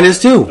front on mine is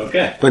too.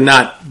 Okay. But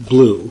not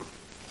blue.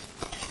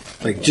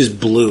 Like just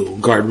blue.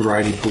 Garden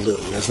variety blue.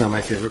 That's not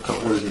my favorite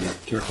color. What is it?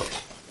 Turquoise.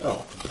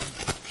 Oh.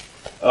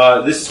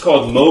 This is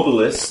called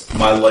Mobilis,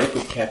 My Life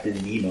with Captain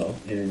Nemo,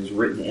 and it is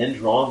written and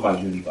drawn by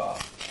Juni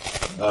Bach.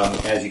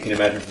 As you can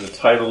imagine from the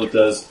title, it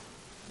does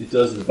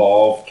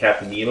involve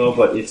Captain Nemo,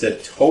 but it's a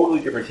totally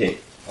different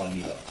take on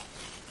Nemo.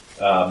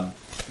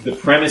 The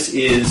premise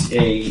is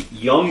a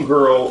young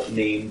girl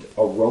named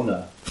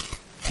Arona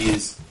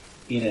is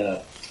in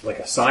a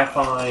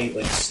sci-fi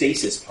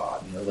stasis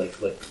pod,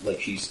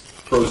 like she's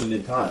frozen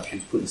in time.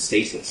 She's put in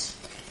stasis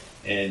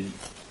and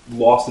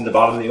lost in the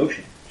bottom of the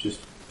ocean,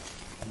 just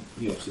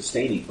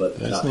sustaining, but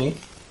that's not. Neat.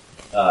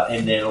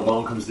 And then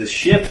along comes this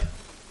ship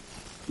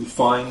who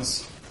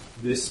finds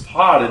this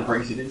pod and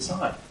brings it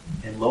inside.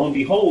 And lo and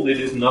behold, it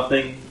is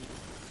nothing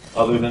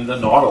other than the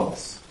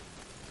Nautilus.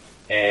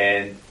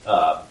 And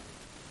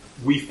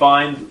we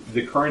find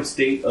the current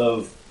state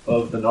of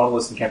the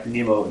Nautilus and Captain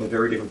Nemo in a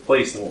very different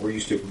place than what we're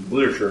used to from the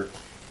literature.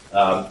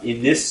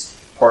 In this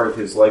part of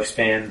his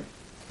lifespan,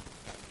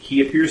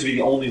 he appears to be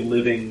the only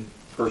living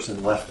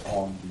person left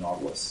on the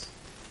Nautilus.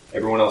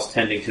 Everyone else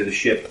tending to the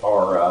ship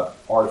are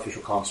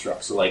artificial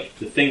constructs. So, like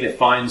the thing that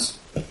finds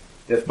the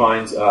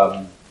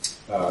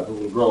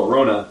little girl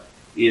Arona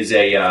is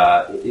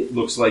it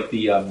looks like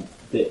the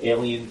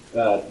alien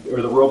or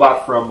the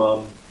robot from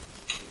what's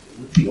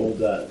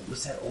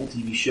that old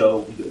TV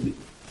show?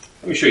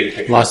 Let me show you the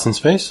picture. Lost in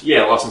Space?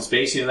 Yeah, Lost in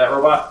Space. You know that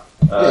robot?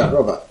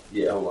 Robot.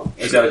 Yeah, hold on.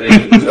 Is that the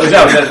name? Is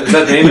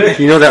that the name of it?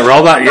 You know that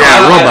robot?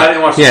 Yeah, Robot. I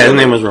didn't watch the his show.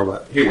 name was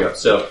Robot. Here you go.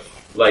 So,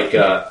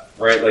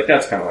 right? Like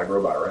that's kind of like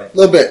Robot, right? A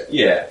little bit.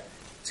 Yeah.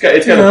 It's got a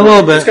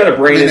little bit. It's got a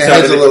brain inside of it.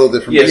 It has a little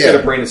different. Yeah, it's got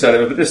a brain inside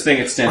of it. But this thing,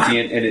 it's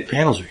sentient, and it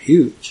panels are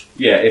huge.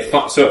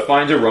 Yeah, so it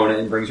finds Arona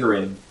and brings her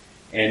in,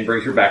 and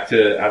brings her back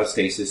out of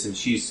stasis, and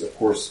she's of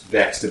course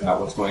vexed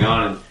about what's going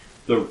on. And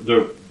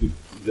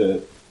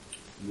the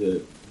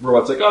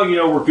robot's like,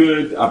 oh, we're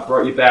good. I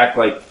brought you back,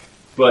 but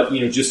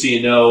just so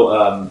you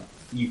know,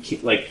 you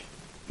can't,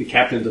 the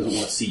captain doesn't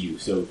want to see you,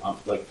 so I'm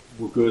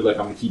we're good. I'm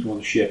gonna keep you on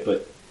the ship,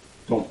 but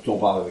don't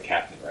bother the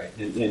captain, right?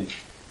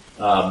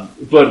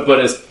 But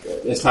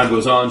as time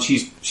goes on,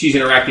 she's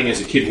interacting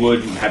as a kid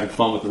would, and having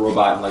fun with the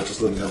robot, and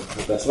just living her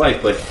best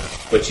life.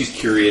 But she's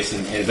curious,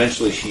 and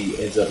eventually she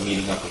ends up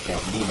meeting up with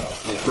Captain Nemo.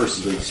 And at first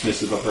he's very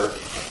dismissive of her,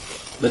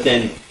 but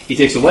then he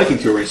takes a liking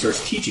to her and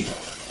starts teaching her.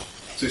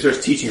 So he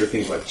starts teaching her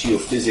things like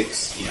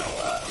geophysics,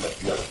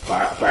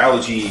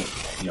 biology,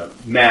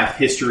 math,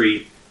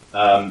 history,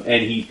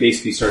 and he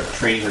basically starts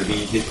training her to be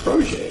his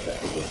protege,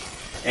 effectively.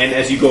 And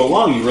as you go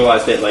along, you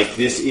realize that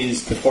this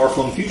is the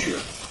far-flung future,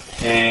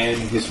 and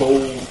his whole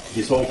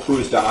crew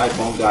has died.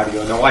 Bone died.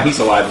 Now why he's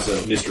alive is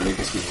a mystery,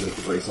 because he's the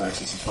great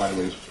scientist. He's finding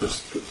ways to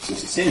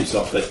sustain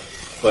himself. But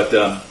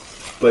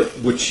But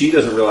what she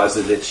doesn't realize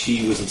is that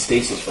she was in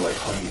stasis for like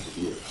hundreds of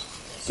years.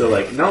 So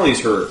like, not only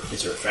is her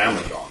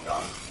family gone,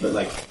 but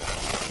like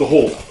her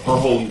whole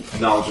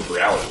knowledge of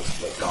reality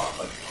is like gone.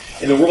 Like,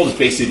 and the world has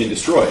basically been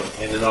destroyed,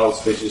 and the knowledge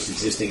is basically just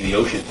existing in the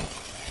ocean,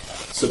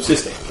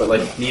 subsisting. But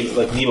like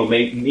Nemo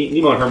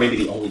and her may be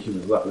the only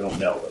humans left. We don't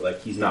know, but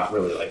like he's not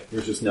really like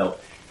there's just no,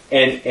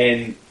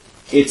 and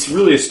it's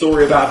really a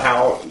story about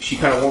how she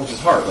kind of warms his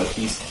heart. Like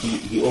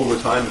he over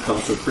time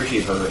comes to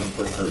appreciate her and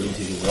bring her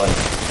into his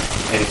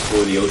life and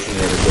explore the ocean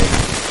and everything.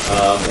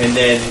 And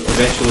then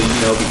eventually,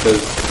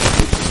 because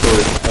it's the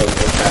story of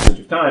passage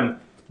of time,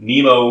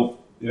 Nemo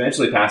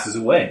eventually passes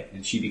away,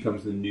 and she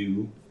becomes the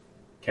new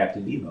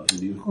Captain Nemo.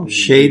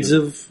 Shades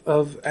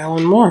of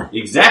Alan Moore.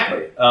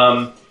 Exactly.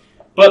 But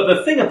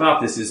the thing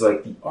about this is,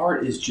 like, the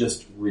art is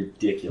just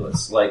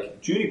ridiculous.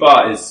 Like, Juni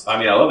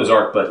I love his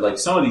art, but, like,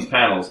 some of these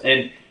panels,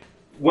 and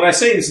when I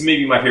say this is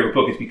maybe my favorite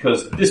book, it's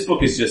because this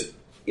book is just,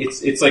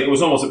 it's like it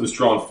was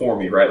drawn for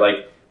me,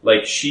 right?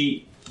 Like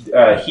he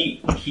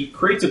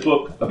creates a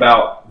book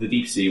about the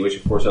deep sea, which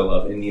of course I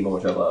love, and Nemo,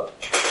 which I love.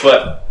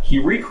 But he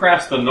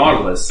recrafts the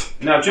Nautilus.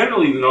 Now,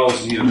 generally the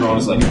Nautilus is either drawn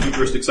as like a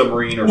futuristic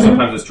submarine, or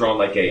sometimes it's drawn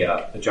like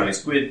a giant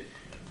squid.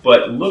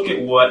 But look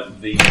at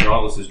what the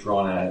Nautilus is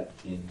drawn at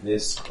in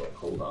this book.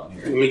 Hold on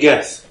here. Let me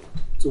guess.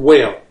 It's a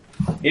whale.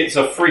 It's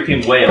a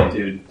freaking whale,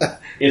 dude.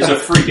 It's a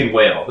freaking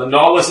whale. The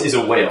Nautilus is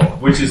a whale,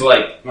 which is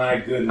like, my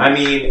goodness. I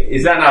mean,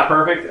 is that not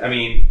perfect? I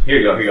mean, here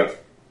you go.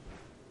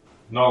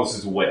 Nautilus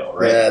is a whale,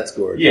 right? Yeah, that's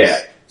gorgeous. Yeah.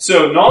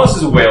 So Nautilus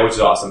is a whale, which is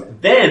awesome.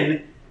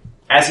 Then,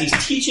 as he's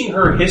teaching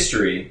her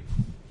history,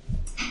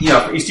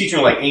 he's teaching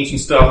her like ancient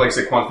stuff, like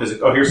say quantum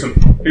physics. Oh, here's some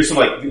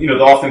like, they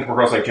often come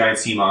across like giant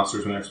sea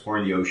monsters when they're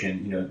exploring the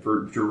ocean,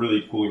 which are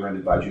really coolly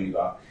rendered by Juni.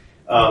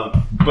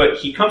 But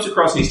he comes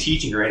across and he's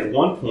teaching her, and at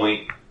one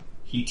point,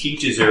 he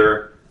teaches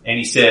her, and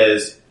he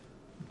says,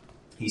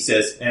 and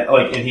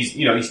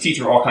he's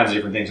teaching her all kinds of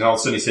different things, and all of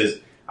a sudden he says,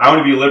 I want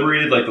to be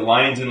liberated like the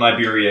lions in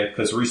Liberia,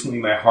 because recently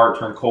my heart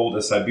turned cold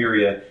as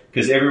Siberia,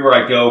 because everywhere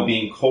I go,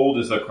 being cold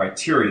is the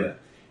criteria.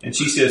 And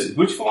she says,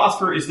 which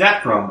philosopher is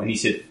that from? And he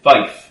said,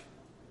 Fife.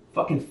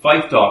 Fucking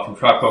Fife Dog from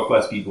Tribe Called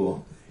Quest,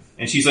 people.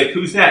 And she's like,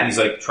 who's that? And he's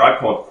like, Tribe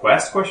Called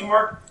Quest, ?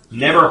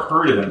 Never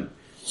heard of him.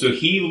 So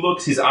he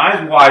looks, his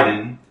eyes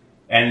widen,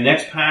 and the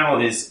next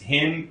panel is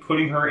him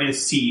putting her in a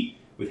seat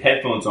with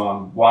headphones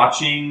on,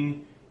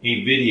 watching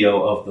a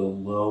video of the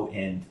low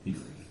end theory.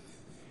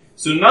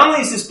 So not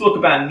only is this book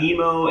about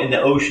Nemo and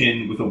the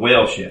ocean with a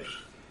whale ship,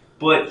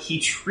 but he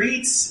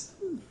treats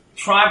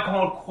Tribe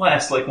Called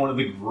Quest like one of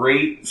the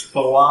great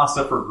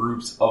philosopher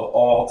groups of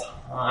all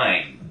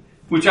time,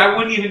 which I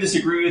wouldn't even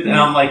disagree with. And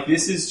I'm like,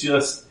 this is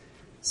just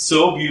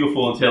so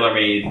beautiful and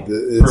tailor-made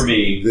for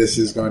me. This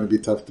is going to be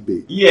tough to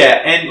beat.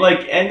 Yeah,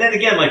 and then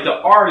again, like the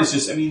art is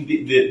just, I mean,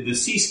 the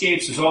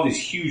seascapes, there's all these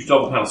huge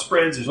double panel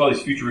spreads, there's all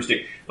these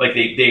futuristic, like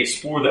they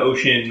explore the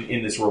ocean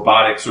in this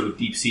robotic sort of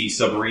deep sea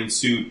submarine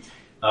suit.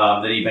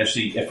 That he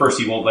eventually, at first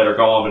he won't let her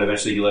go on, but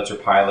eventually he lets her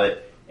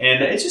pilot.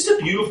 And it's just a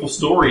beautiful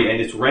story, and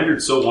it's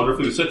rendered so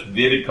wonderfully with such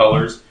vivid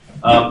colors.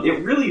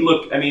 It really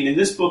looked, I mean, in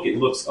this book it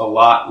looks a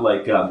lot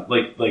like James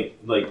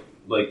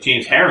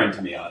Harren,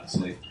 to me,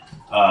 honestly,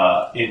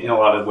 in a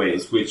lot of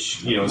ways,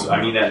 which,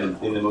 I mean that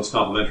in the most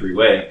complimentary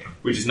way,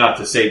 which is not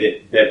to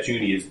say that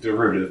Juni is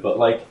derivative, but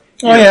like,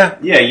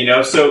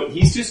 yeah, so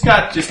he's just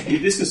got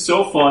this is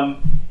so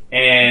fun,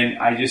 and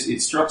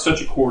it struck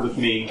such a chord with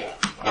me.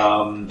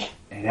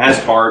 It has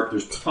heart.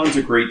 There's tons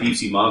of great deep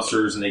sea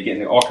monsters, and they get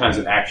into all kinds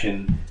of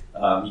action.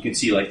 You can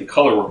see like the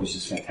color work is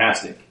just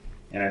fantastic,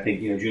 and I think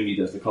Juni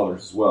does the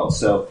colors as well.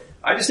 So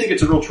I just think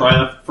it's a real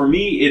triumph for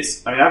me.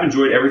 I've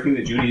enjoyed everything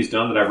that Juni has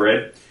done that I've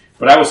read,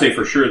 but I will say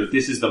for sure that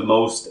this is the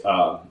most,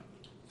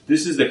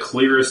 this is the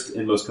clearest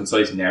and most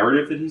concise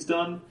narrative that he's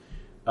done.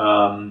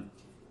 And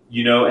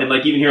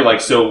like even here,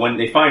 like so when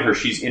they find her,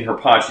 she's in her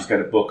pod. She's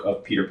got a book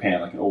of Peter Pan,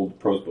 like an old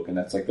prose book, and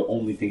that's like the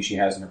only thing she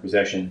has in her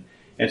possession.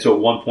 And so at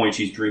one point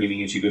she's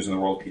dreaming and she goes in the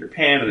world of Peter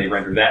Pan, and they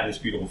render that in this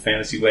beautiful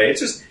fantasy way. I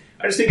just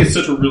think it's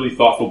such a really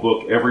thoughtful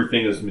book.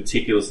 Everything is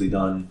meticulously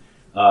done.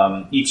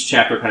 Each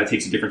chapter kind of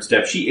takes a different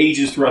step. She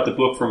ages throughout the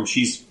book from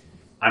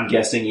I'm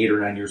guessing 8 or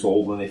 9 years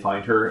old when they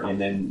find her,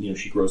 and then,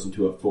 she grows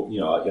into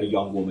a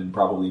young woman,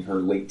 probably in her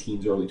late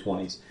teens, early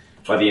 20s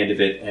by the end of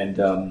it.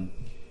 And,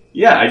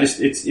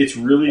 it's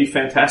really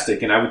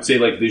fantastic. And I would say,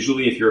 like,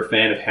 visually, if you're a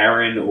fan of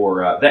Harren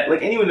or,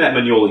 anyone in that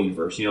Mignola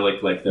universe,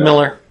 like the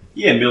Miller.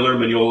 Yeah, Miller,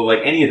 Mignola, like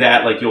any of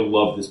that, like you'll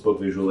love this book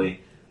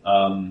visually.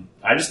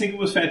 I just think it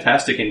was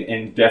fantastic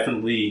and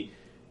definitely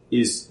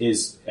is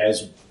as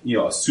a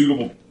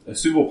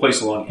suitable place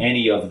along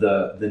any of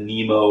the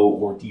Nemo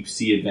or deep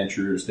sea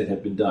adventures that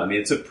have been done. I mean,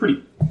 it's I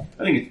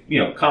think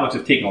comics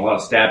have taken a lot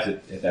of stabs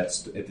at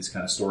this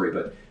kind of story,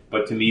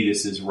 but to me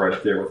this is right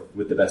up there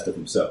with the best of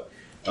them. So,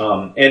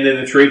 and then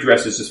the trade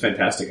dress is just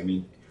fantastic. I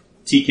mean,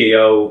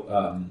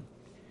 TKO.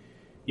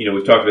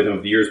 We've talked about them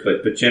over the years,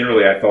 but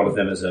generally I thought of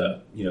them as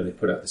they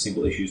put out the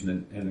single issues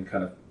and then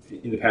kind of,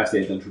 in the past they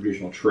had done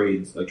traditional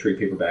trades, like trade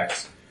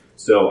paperbacks.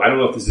 So I don't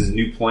know if this is a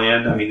new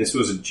plan. I mean, this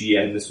was a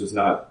GN. This was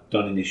not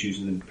done in issues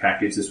in the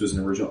package. This was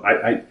an original.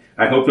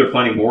 I hope they're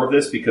planning more of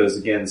this because,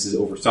 again, this is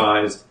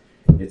oversized.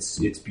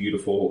 It's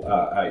beautiful.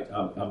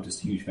 I'm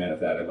just a huge fan of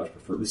that. I much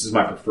prefer. This is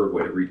my preferred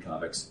way to read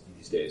comics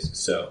these days.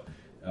 So,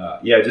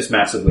 just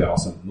massively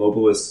awesome.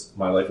 Mobilis,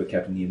 My Life with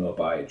Captain Nemo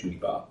by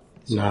Juni Bob.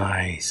 So,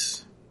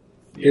 nice.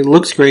 Yeah. It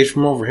looks great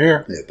from over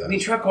here. Yeah, it does. I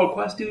mean, Tribe Called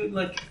Quest, dude.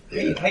 Like,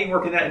 how you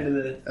working that into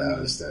the?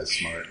 That's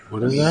smart.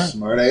 What is that?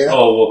 Smart AF.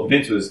 Oh well,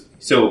 Vince was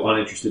so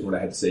uninterested when I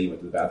had to say he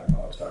went to the bathroom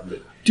while I was talking.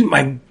 But Dude, no,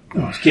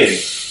 I was kidding.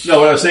 No,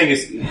 what I was saying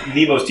is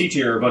Nemo's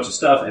teaching her a bunch of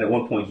stuff, and at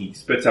one point he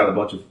spits out a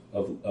bunch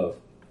of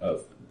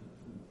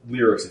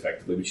lyrics,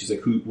 effectively. But she's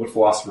like, "What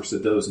philosopher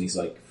said those?" And he's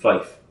like,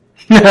 "Fife."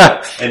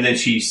 And then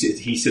he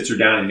sits her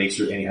down and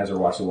he has her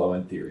watch the Low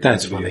End Theory.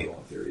 That's funny. Low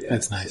End Theory, yeah.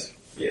 That's nice. So,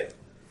 yeah.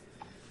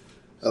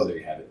 So there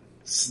you have it.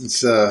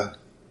 Since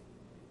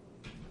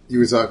you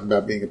were talking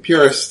about being a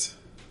purist,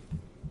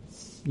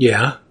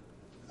 Yeah.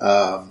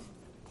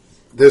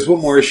 there's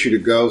one more issue to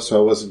go, so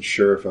I wasn't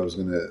sure if I was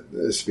going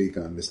to speak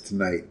on this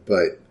tonight,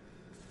 but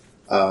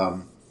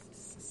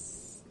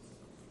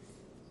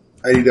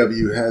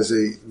IDW has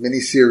a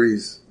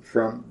miniseries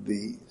from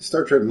the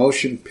Star Trek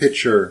motion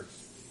picture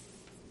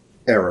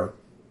era.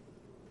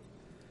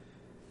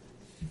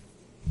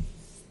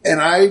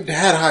 And I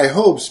had high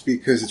hopes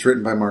because it's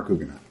written by Mark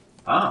Guggenheim.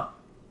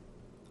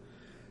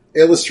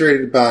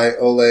 Illustrated by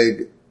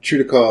Oleg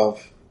Chudakov,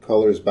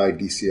 colors by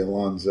DC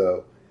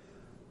Alonso.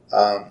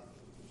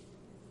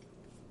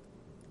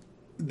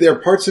 There are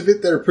parts of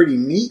it that are pretty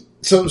neat.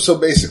 So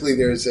basically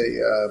there's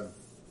a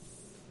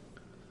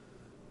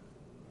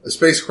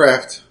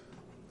spacecraft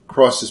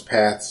crosses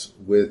paths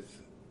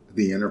with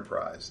the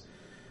Enterprise.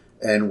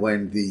 And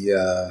when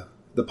the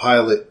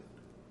pilot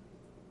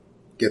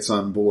gets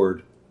on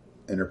board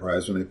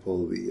Enterprise, when they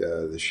pull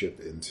the ship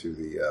into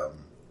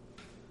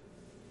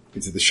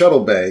the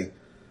shuttle bay,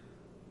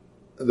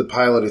 the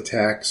pilot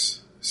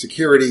attacks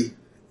security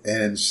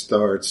and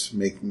starts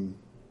making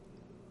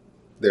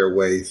their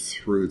way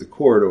through the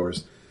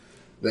corridors.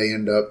 They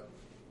end up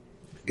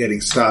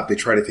getting stopped. They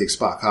try to take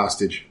Spock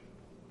hostage.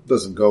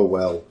 Doesn't go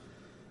well.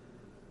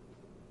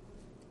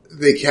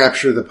 They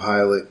capture the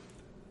pilot.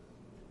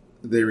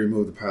 They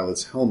remove the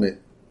pilot's helmet,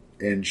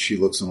 and she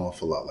looks an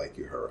awful lot like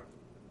Uhura.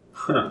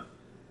 Huh.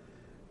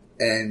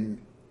 And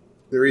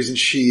the reason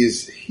she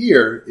is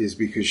here is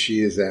because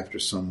she is after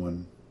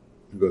someone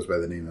who goes by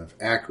the name of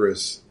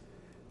Akris.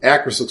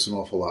 Akris looks an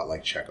awful lot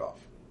like Chekhov.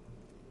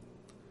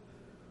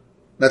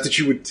 Not that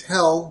you would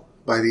tell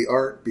by the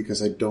art,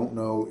 because I don't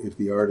know if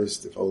the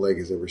artist, if Oleg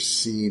has ever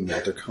seen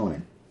Walter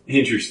Koenig.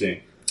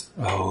 Interesting.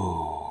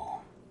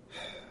 Oh.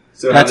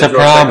 So That's a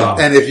problem.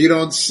 And if you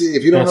don't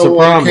know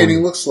what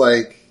Koenig looks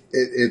like,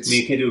 it's... I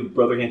mean,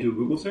 brother can't do a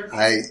Google search?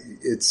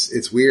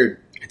 It's weird.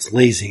 It's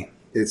lazy.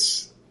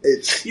 It's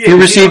you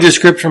received a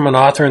script from an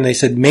author and they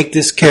said, make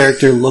this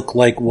character look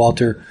like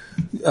Walter,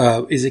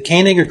 is it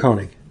Koenig or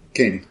Koenig?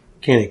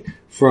 Koenig.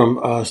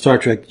 From Star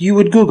Trek. You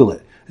would Google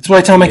it. That's what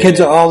I tell my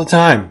kids all the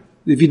time.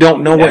 If you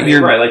don't know what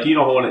you're... Right, like you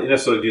don't want to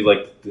necessarily do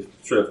like the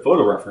sort of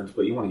photo reference,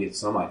 but you want to get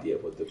some idea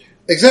of what the...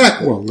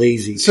 Exactly. Well,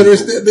 lazy. So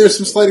there's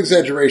some slight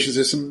exaggerations.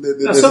 There's some...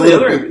 No, some of the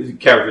other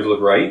characters look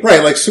right.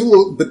 Right, like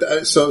Sulu,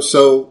 but so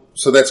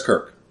that's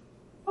Kirk.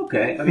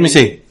 Okay. I mean, Let me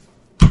see.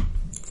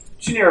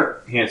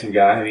 Generic handsome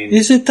guy. I mean...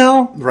 Is it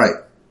though? Right.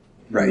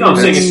 No, I'm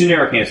saying a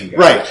generic handsome guy.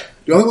 Right.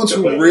 The only ones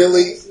who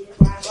really...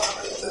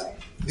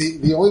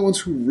 The only ones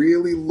who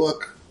really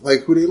look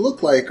like who they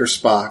look like are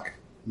Spock,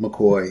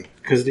 McCoy.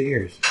 Because of the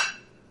ears.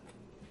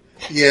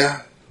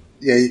 Yeah,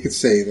 you could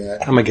say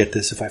that. I'm going to get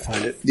this if I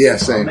find it. Yeah,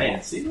 same. Oh,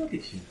 man, see, look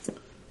at you.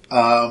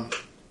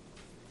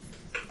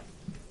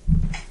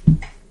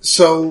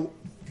 So,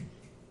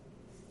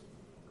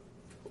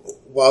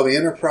 while the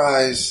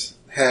Enterprise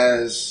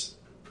has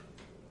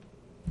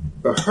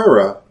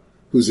Uhura,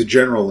 who's a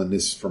general in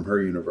this from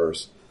her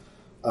universe,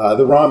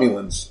 the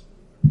Romulans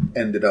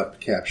ended up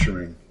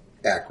capturing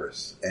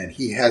Akris. And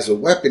he has a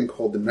weapon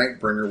called the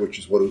Nightbringer, which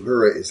is what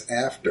Uhura is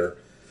after.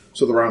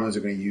 So the Romulans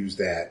are going to use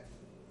that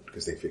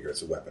because they figure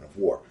it's a weapon of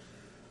war.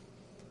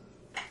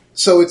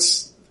 So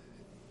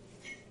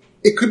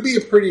it could be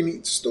a pretty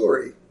neat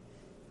story.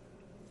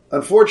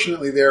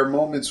 Unfortunately, there are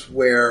moments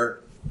where,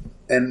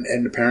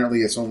 and apparently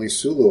it's only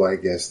Sulu, I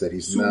guess, that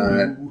he's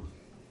not,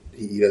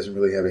 he doesn't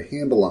really have a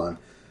handle on.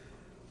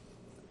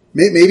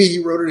 Maybe he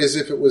wrote it as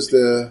if it was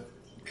the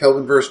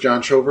Kelvin verse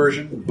John Cho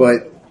version,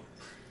 but...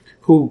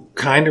 Who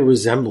kind of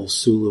resembles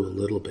Sulu a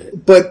little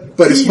bit. But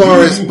as far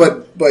as,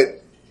 but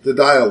the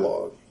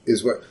dialogue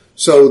is what...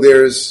 So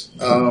there's...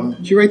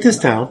 Did you write this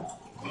down?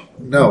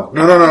 No.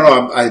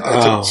 I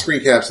took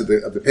screen caps of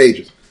the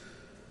pages.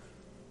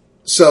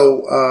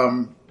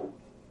 So,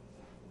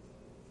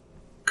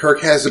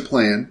 Kirk has a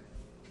plan,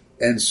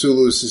 and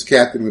Sulu is his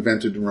captain. We've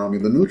entered the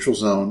Romulan neutral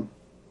zone.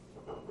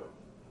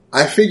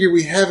 I figure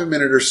we have a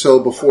minute or so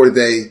before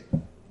they,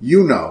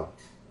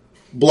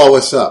 blow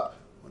us up.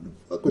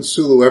 What would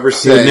Sulu ever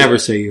say? He would never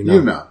say you know.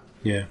 You know.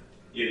 Yeah.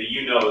 Yeah,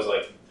 the is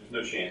like, there's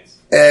no chance.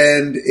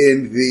 And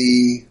in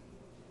the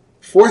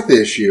 4th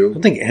I issue,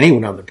 don't think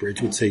anyone on the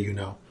bridge would say you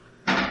know.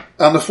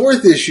 on the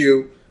 4th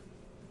issue,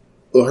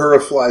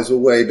 Uhura flies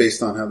away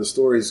based on how the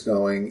story's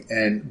going,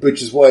 and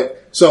which is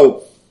what.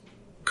 So,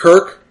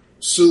 Kirk,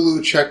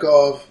 Sulu,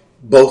 Chekhov,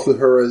 both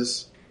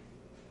Uhuras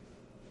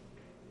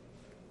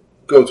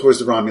go towards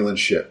the Romulan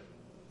ship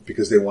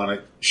because they want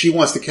to. She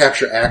wants to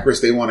capture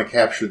Akris. They want to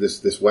capture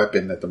this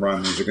weapon that the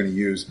Romulans are going to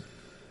use.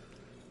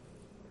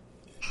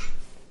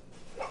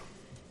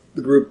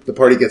 The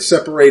party gets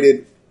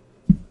separated.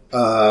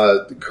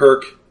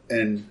 Kirk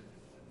and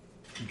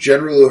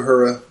General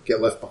Uhura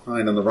get left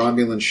behind on the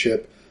Romulan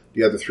ship.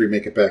 The other 3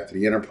 make it back to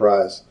the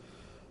Enterprise.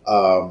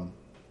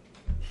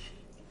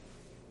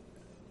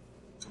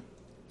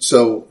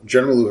 So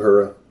General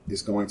Uhura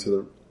is going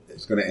to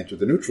enter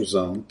the neutral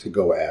zone to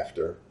go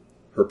after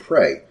her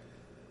prey,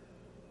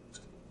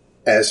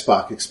 as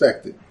Spock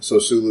expected. So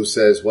Sulu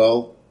says,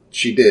 "Well,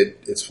 she did.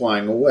 It's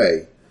flying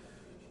away.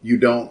 You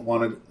don't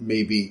want to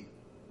maybe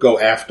go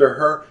after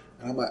her?"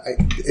 And I'm like,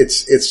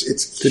 "It's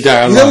The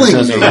dialogue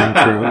doesn't run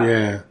through,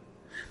 yeah.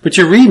 But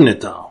you're reading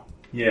it though.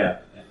 Yeah,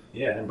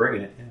 I'm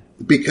bringing it. Yeah.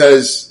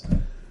 Because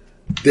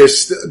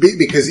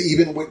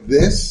even with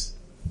this,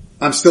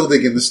 I'm still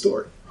digging the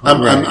story.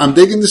 I'm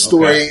digging the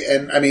story,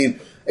 and I mean,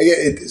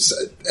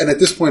 and at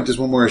this point, there's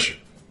one more issue,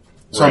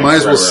 so I might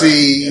as well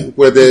see how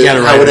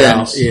it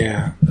ends.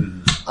 Yeah.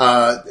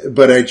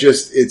 But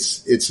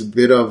it's a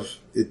bit of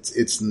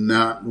it's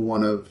not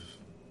one of.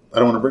 I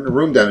don't want to bring the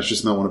room down. It's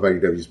just not one of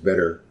IDW's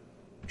better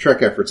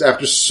Trek efforts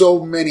after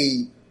so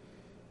many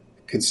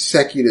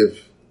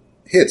consecutive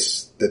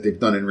hits that they've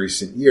done in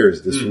recent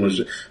years. This one was,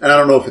 and I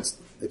don't know if it's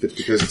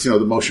because it's the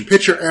motion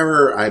picture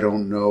error. I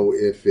don't know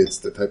if it's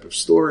the type of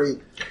story.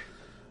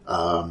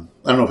 I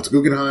don't know if it's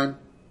Guggenheim,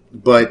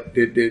 but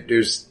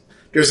there's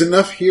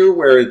enough here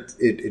where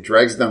it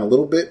drags down a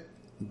little bit,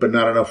 but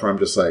not enough where I'm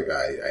just like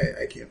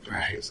I can't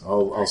finish this.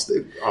 I'll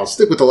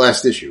stick with the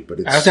last issue.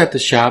 But I was at the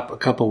shop a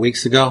couple of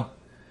weeks ago,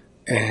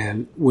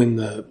 and when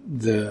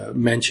the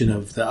mention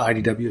of the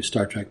IDW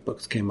Star Trek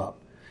books came up,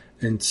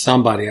 and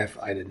somebody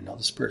I didn't know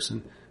this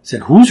person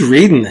said, "Who's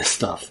reading this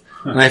stuff?"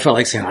 And I felt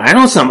like saying, "I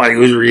know somebody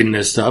who's reading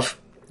this stuff."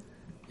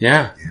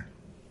 Yeah.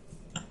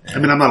 I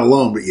mean, I'm not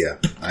alone, but yeah,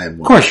 I am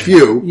one. Of course,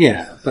 few.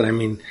 Yeah, but I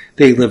mean,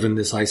 they live in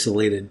this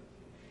isolated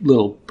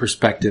little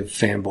perspective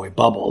fanboy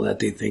bubble that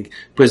they think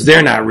because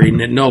they're not reading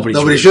it, nobody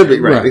should be.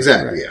 Right,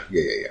 exactly.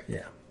 Right.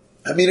 Yeah.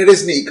 I mean, it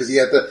is neat because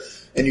you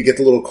get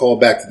the little call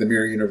back to the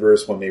mirror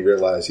universe when they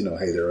realize, hey,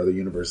 there are other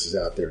universes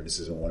out there, and this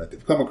isn't one that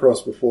they've come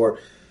across before.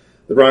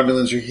 The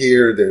Romulans are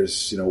here.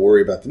 There's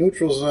worry about the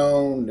neutral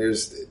zone.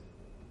 There's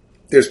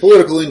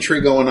political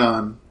intrigue going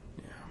on.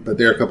 But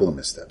there are a couple of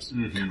missteps.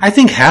 Mm-hmm. I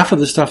think half of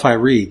the stuff I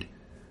read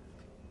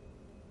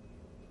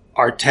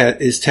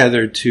is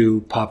tethered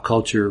to pop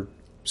culture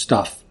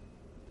stuff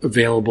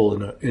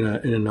available in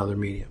another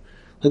medium.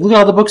 Like, look at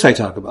all the books I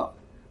talk about.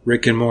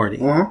 Rick and Morty.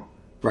 Uh-huh.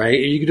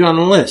 Right? You can do it on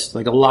the list.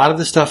 Like, a lot of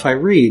the stuff I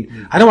read,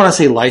 I don't want to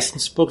say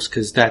licensed books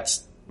because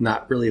that's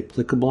not really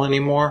applicable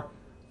anymore.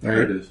 Right?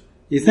 Sure it is.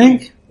 You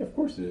think? Yeah, of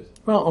course it is.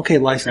 Well, okay,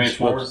 licensed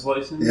Transformers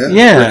books. license?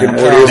 Yeah. Rick and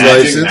Morty is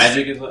licensed.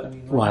 Magic is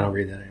well, I don't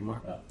read that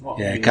anymore. Well,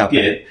 yeah, you copy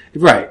get it.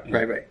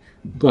 Right.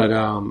 But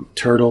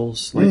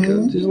Turtles,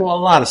 there's a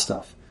lot of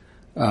stuff.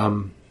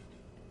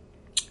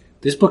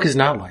 This book is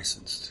not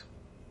licensed.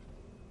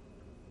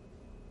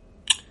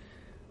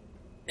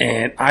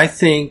 And I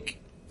think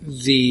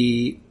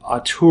the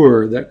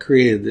auteur that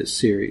created this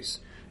series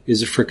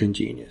is a frickin'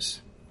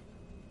 genius.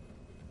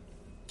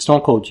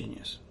 Stone cold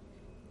genius.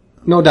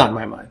 No doubt in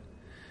my mind.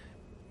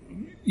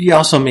 He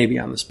also may be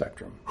on the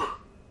spectrum.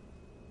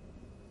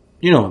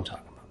 You know what I'm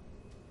talking about.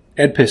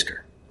 Ed Piskor.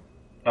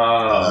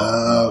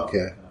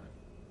 Okay.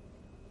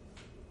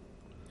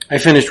 I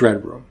finished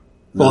Red Room.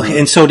 Well,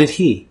 and so did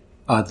he,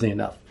 oddly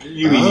enough.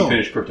 You mean you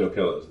finished Crypto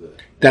Killaz?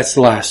 That's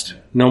the last.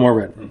 No more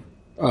Red Room.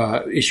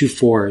 Issue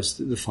 4 is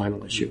the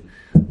final issue.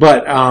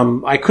 But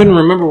I couldn't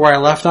remember where I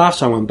left off,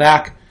 so I went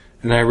back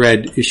and I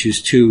read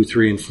issues 2,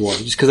 3, and 4,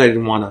 just because I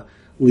didn't want to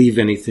leave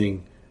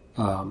anything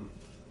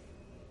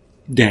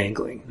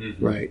dangling,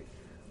 right?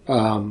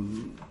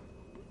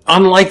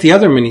 Unlike the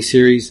other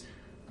miniseries,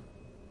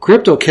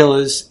 Crypto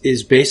Killaz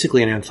is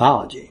basically an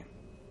anthology.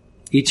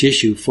 Each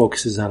issue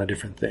focuses on a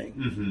different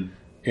thing.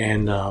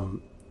 And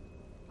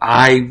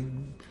I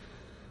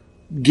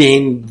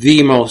gained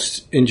the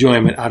most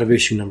enjoyment out of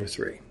issue number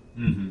 3.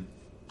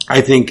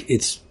 I think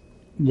it's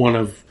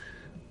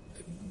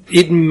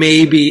it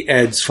may be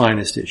Ed's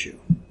finest issue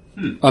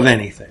of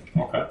anything.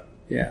 Okay.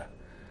 Yeah.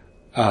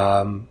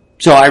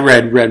 So I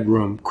read Red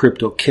Room,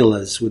 Crypto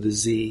Killaz with a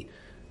Z,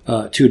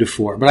 2 to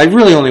 4. But I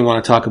really only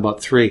want to talk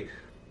about 3.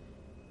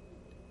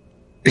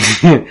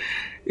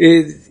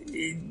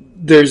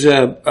 There's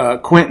a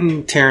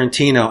Quentin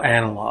Tarantino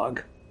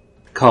analog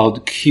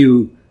called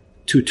Q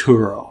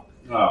Tuturo.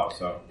 Oh,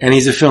 so. And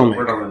he's a filmmaker.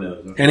 Word on the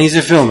nose. Okay. And he's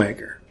a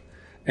filmmaker.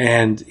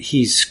 And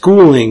he's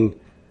schooling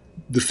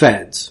the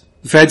feds.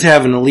 The feds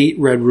have an elite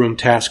Red Room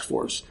task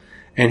force.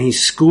 And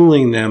he's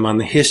schooling them on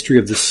the history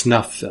of the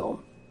snuff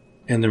film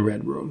and the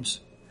Red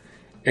Rooms.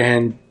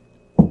 And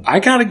I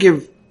gotta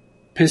give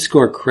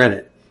Piskor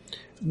credit,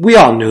 we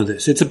all knew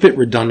this. It's a bit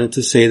redundant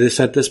to say this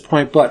at this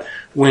point, but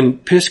when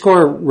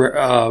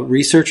Piskor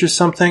researches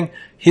something,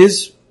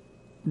 his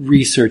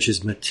research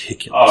is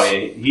meticulous. Oh,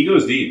 yeah, he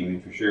goes deep, I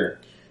mean, for sure.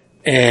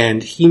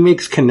 And he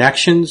makes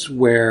connections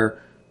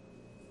where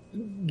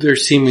there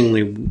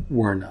seemingly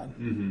were none.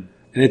 Mm-hmm.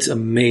 And it's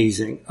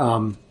amazing.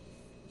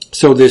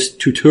 So this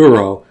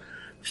Tuturo,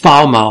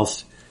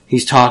 foul-mouthed,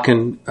 he's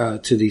talking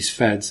to these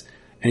feds,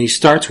 and he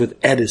starts with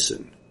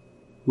Edison,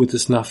 with the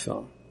snuff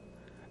film.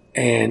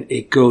 And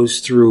it goes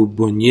through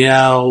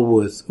Buñuel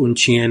with Un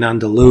Chien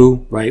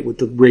Andalou, right, with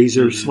the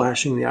razor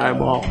slashing the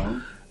eyeball.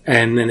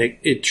 And then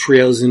it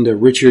trails into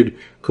Richard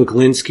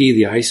Kuklinski,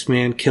 the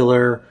Iceman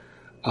killer.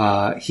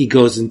 He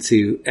goes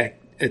into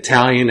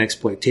Italian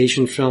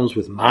exploitation films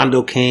with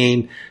Mondo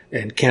Cane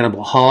and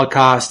Cannibal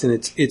Holocaust, and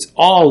it's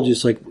all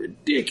just like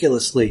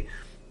ridiculously,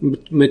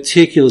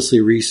 meticulously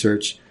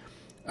researched.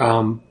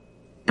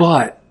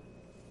 But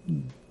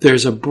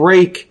there's a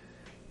break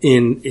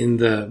in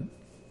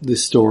the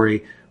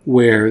story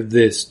where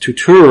this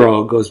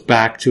Tuturo goes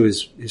back to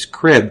his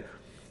crib,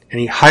 and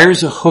he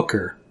hires a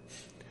hooker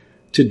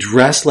to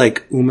dress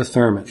like Uma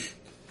Thurman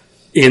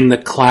in the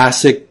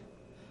classic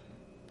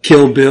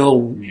Kill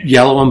Bill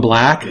yellow and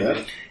black,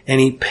 and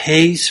he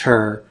pays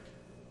her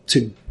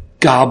to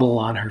gobble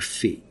on her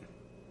feet.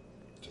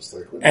 Just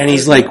like and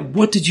he's like,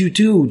 "What did you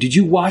do? Did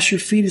you wash your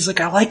feet?" He's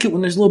like, "I like it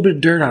when there's a little bit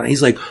of dirt on it."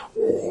 He's like,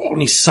 oh,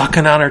 and he's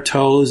sucking on her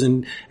toes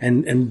and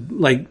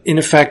like, in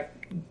effect,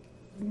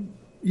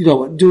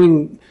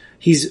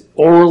 he's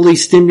orally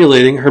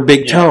stimulating her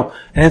big toe.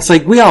 And it's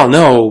like, we all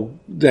know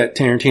that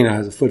Tarantino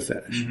has a foot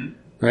fetish,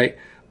 right?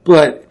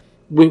 But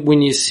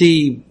when you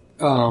see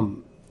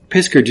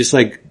Piskor just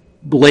like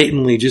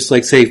blatantly just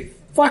like say,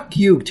 "Fuck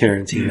you,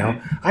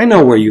 Tarantino. I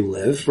know where you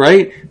live,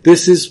 right?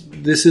 This is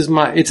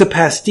it's a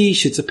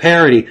pastiche, it's a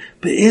parody."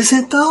 But is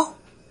it though?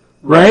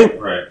 Right?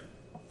 Right.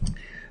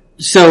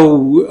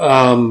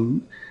 So,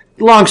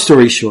 long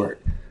story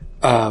short,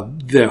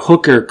 the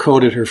hooker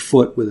coated her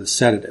foot with a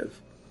sedative.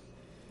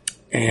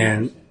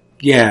 And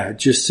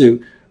just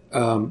to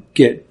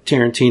get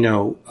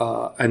Tarantino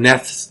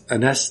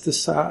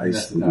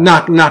anesthetized,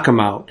 knock him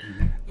out,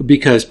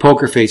 because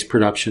Poker Face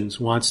Productions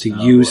wants to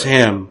use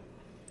him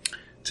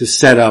to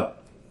set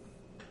up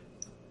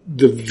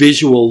the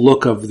visual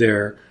look of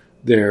their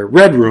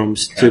red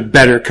rooms to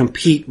better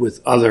compete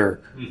with other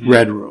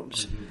red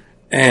rooms.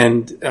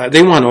 And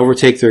they want to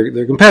overtake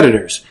their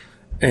competitors.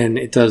 And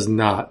it does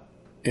not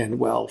end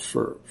well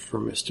for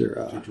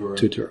Mr.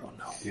 Tuturo.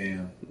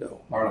 Yeah.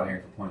 No. Hard on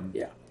here for pointing.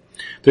 Yeah.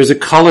 There's a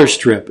color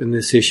strip in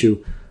this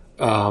issue.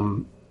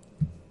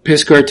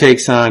 Piskor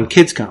takes on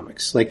kids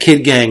comics, like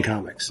Kid Gang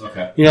comics.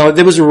 Okay.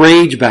 There was a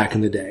rage back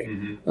in the day.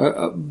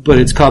 But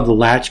it's called the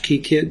Latchkey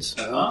Kids.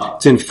 Oh.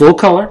 It's in full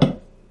color.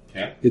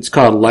 Okay. It's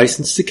called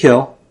License to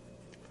Kill.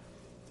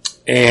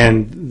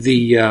 And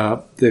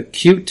the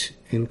cute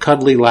and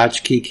cuddly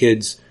Latchkey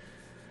Kids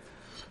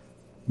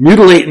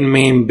mutilate and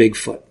maim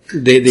Bigfoot.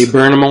 They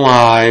burn him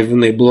alive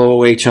and they blow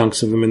away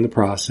chunks of him in the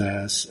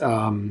process.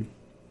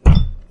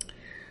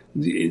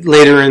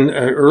 Later in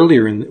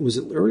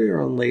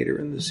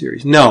the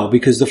series? No,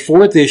 because the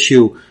fourth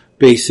issue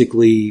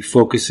basically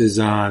focuses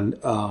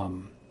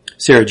on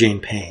Sarah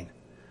Jane Payne,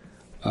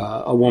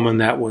 a woman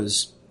that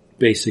was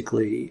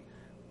basically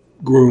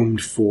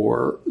groomed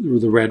for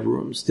the Red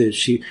Rooms.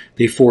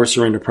 They force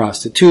her into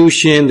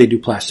prostitution, they do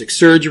plastic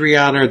surgery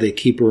on her, they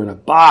keep her in a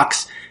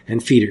box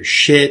and feed her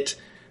shit.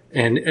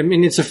 And I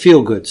mean, it's a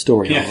feel-good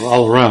story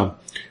all around.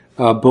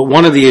 But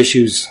one of the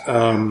issues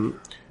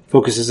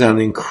focuses on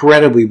the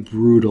incredibly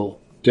brutal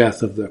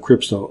death of the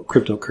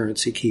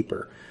cryptocurrency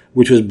keeper,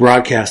 which was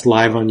broadcast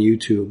live on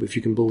YouTube, if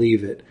you can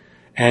believe it.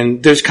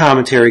 And there's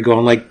commentary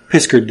going like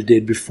Piskor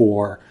did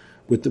before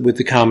with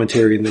the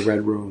commentary in the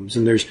Red Rooms.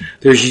 And there's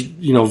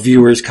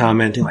viewers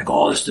commenting like,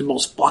 "Oh, this is the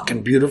most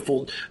fucking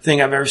beautiful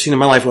thing I've ever seen in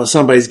my life." While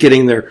somebody's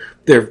getting their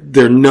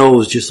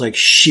nose just like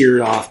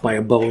sheared off by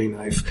a Bowie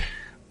knife.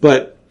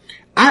 But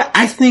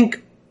I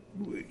think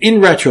in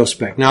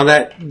retrospect, now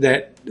that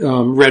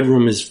Red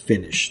Room is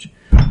finished,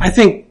 I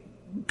think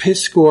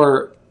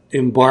Piskor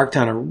embarked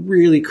on a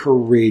really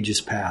courageous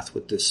path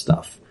with this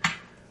stuff.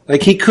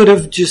 Like, he could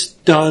have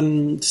just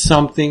done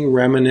something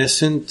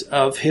reminiscent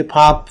of Hip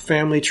Hop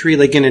Family Tree,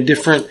 like in a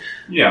different,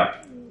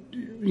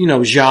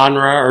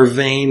 genre or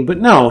vein. But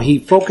no, he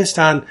focused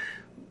on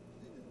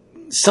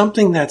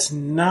something that's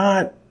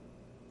not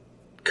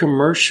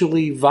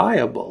commercially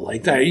viable.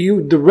 Like that,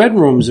 the Red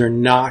Rooms are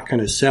not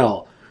going to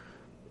sell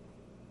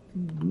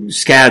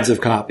scads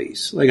of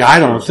copies. Like, I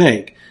don't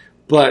think.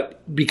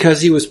 But because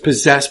he was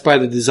possessed by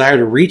the desire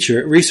to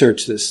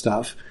research this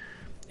stuff,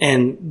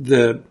 and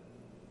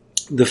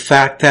the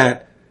fact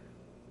that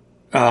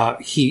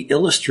he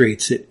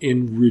illustrates it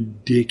in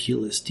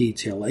ridiculous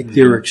detail, like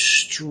they're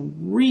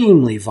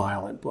extremely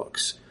violent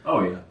books.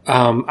 Oh yeah.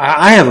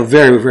 I have a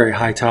very, very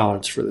high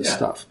tolerance for this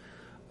stuff.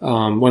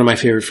 One of my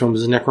favorite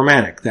films is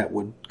Necromantic, that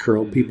would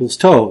curl people's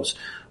toes.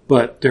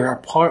 But there are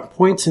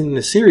points in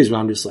the series where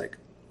I'm just like,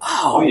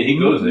 oh, yeah, he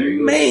goes there.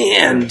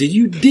 Man,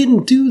 you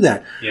didn't do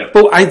that. Yep.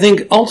 But I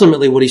think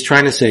ultimately what he's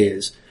trying to say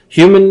is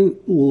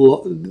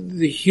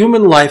the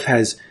human life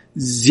has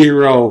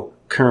zero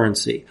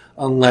currency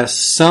unless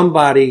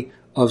somebody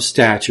of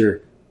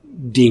stature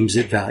deems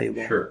it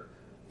valuable. Sure.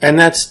 And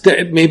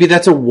maybe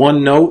that's a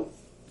one-note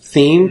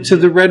theme to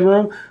the Red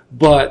Room,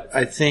 but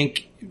I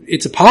think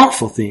it's a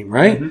powerful theme,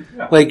 right? Mm-hmm.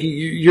 Yeah. Like,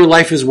 your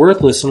life is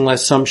worthless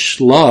unless some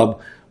schlub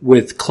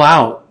with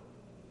clout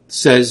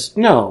says,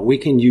 no, we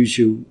can use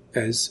you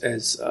as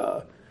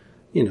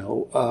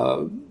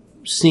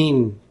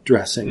scene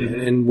dressing,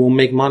 and we'll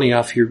make money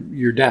off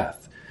your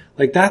death.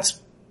 Like, that's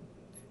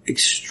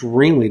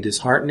extremely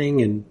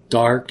disheartening and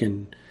dark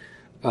and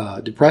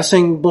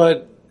depressing,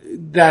 but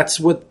that's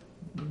what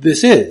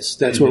this is.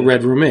 That's what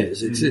Red Room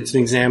is. It's an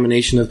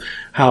examination of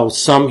how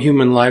some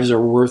human lives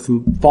are worth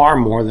far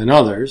more than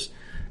others.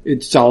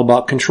 It's all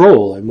about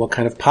control and what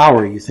kind of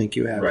power you think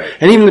you have. Right.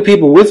 And even the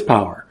people with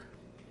power,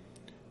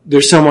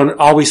 there's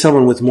always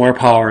someone with more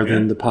power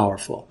than the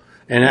powerful.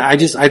 And I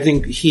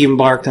think he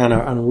embarked on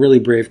a really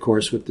brave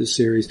course with this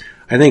series.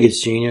 I think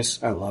it's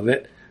genius. I love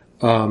it.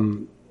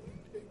 And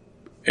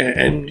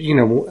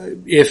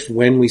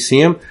when we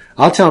see him,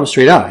 I'll tell him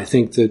straight out. I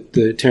think that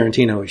the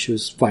Tarantino issue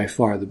is by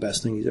far the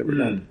best thing he's ever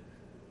done.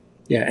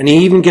 Yeah, and he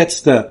even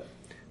gets how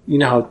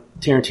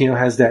Tarantino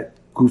has that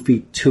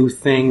goofy tooth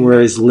thing where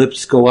his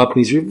lips go up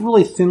and he's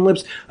really thin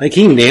lips. Like,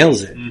 he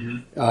nails it.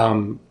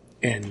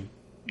 And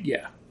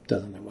yeah,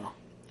 does it well.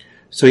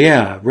 So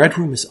yeah, Red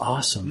Room is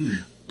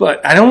awesome.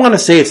 But I don't want to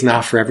say it's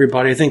not for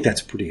everybody. I think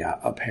that's pretty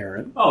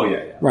apparent. Oh,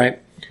 yeah.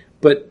 Right?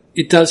 But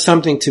it does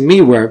something to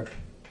me where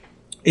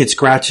it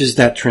scratches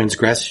that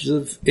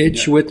transgressive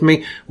itch with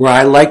me, where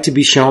I like to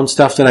be shown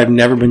stuff that I've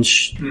never been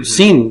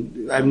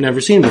seen. I've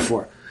never seen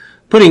before.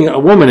 Putting a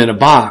woman in a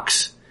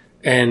box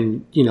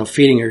and,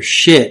 feeding her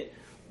shit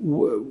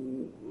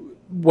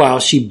while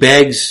she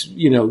begs,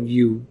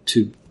 you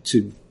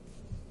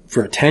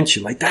for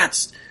attention. Like,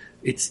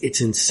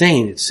 it's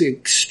insane. It's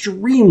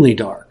extremely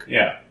dark.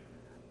 Yeah.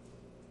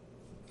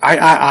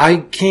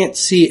 I can't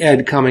see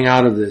Ed coming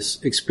out of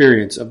this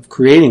experience of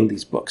creating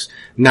these books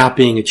not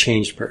being a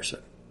changed person.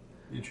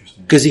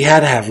 Interesting. Because he had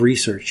to have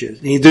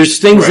researches. There's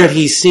things that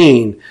he's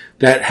seen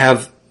that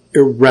have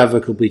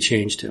irrevocably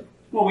changed him.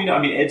 Well, we know.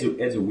 I mean,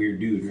 Ed's a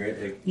weird dude,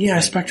 right?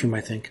 Like, spectrum,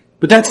 I think.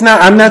 But that's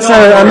not. I'm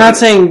not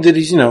saying that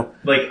he's. Like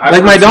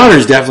my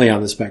daughter's definitely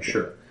on the spectrum.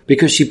 Sure.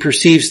 Because she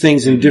perceives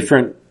things in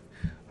different,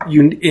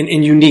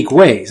 in unique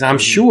ways. I'm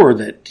sure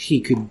that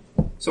he could.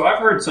 So I've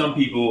heard some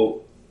people.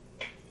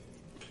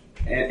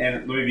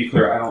 And let me be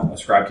clear, I don't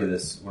ascribe to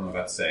this, what I'm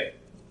about to say.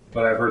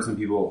 But I've heard some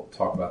people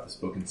talk about this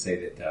book and say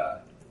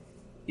that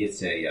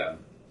it's a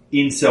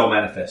incel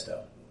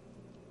manifesto.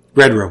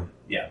 Red Room.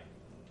 Yeah.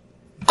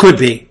 Could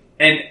be.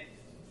 And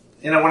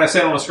when I say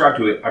I don't ascribe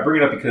to it, I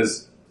bring it up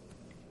because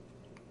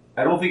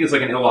I don't think it's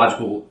like an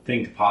illogical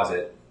thing to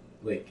posit.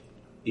 Like,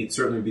 it'd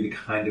certainly be the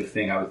kind of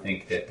thing I would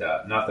think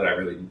that, not that I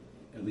really,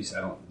 at least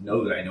I don't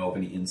know that I know of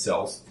any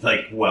incels,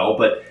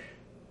 but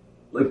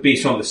like,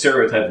 based on the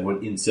stereotype of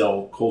what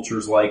incel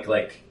culture's like,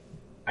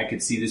 I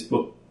could see this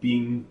book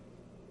being,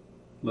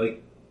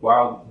 like,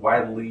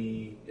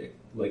 widely,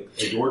 like,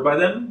 adored by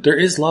them. There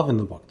is love in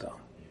the book, though.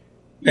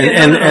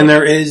 And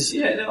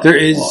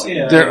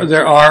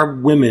there are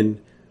women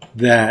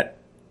that,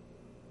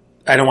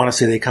 I don't want to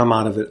say they come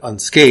out of it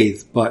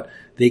unscathed, but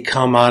they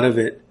come out of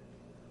it,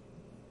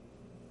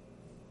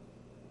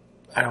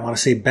 I don't want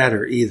to say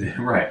better either.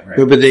 Right.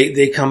 But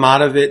they come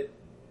out of it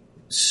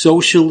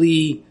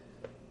socially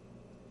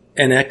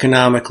and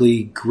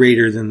economically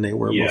greater than they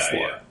were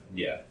before.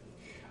 Yeah.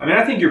 I mean,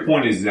 I think your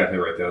point is exactly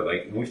right, though.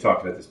 Like, and we've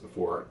talked about this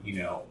before.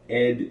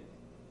 Ed,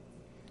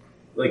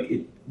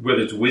 like, whether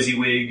it's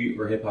WYSIWYG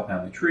or Hip Hop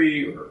Family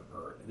Tree or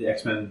the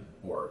X-Men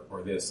or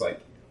this, like,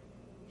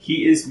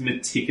 he is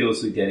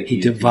meticulously dedicated.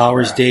 He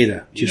devours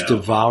data,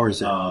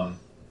 devours it.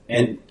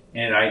 And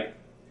I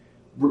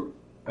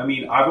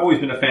mean, I've always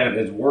been a fan of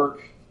Ed's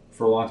work.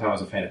 For a long time, I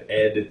was a fan of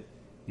Ed.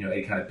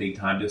 Ed kind of big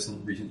timed us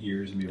in recent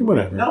years. I mean,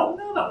 whatever. No,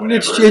 whatever.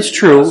 It's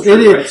true.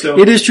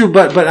 It is true.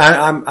 But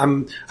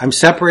I'm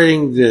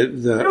separating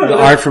the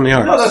art from the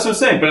artist. No, that's what I'm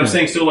saying. But I'm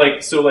saying so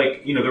like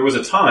there was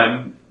a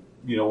time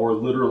where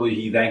literally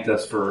he thanked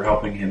us for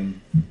helping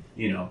him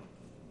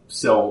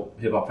sell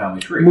Hip Hop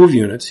Family Tree move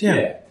units.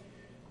 Yeah.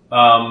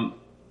 But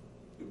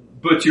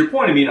to your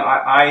point, I mean,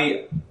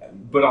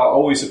 but I'll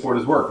always support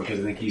his work because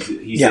I think he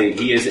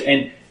is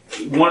and.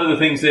 One of the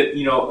things that,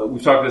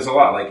 we've talked about this a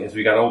lot, like, as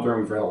we got older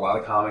and we've read a lot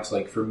of comics,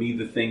 like, for me,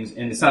 the things,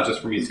 and it's not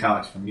just for me, it's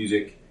comics, for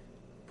music,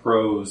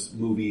 prose,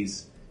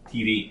 movies,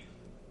 TV.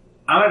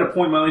 I'm at a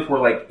point in my life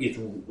where, like, it's,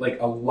 like,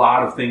 a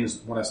lot of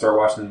things, when I start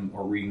watching them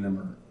or reading them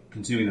or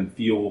consuming them,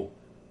 feel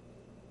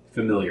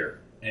familiar.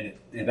 And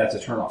that's a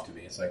turnoff to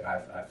me. It's like,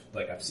 I've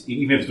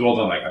even if it's well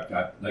done, like,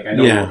 I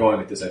know where we're going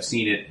with this, I've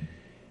seen it.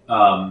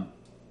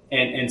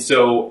 And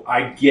so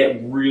I get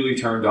really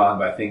turned on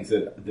by things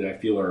that I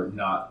feel are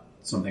not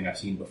something I've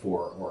seen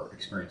before or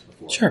experienced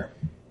before. Sure.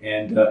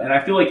 And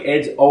I feel like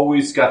Ed's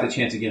always got the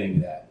chance of giving me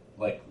that.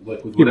 like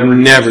with You've whatever.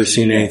 never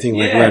seen anything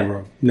like Red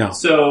Room. No.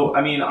 So,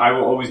 I mean, I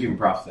will always give him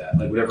props to that.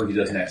 Like, whatever he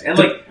does next. And,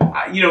 like,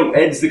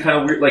 Ed's the kind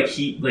of weird, like,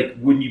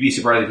 wouldn't you be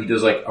surprised if he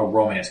does, like, a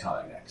romance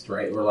comic next,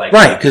 right? Or, like...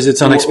 Right, because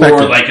it's unexpected.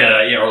 Or like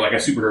a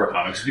superhero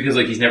comic. Just because,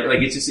 like, he's never,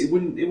 like, it's just, it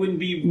wouldn't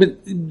be...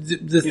 But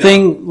the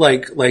thing,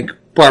 like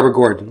Barbara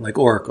Gordon, like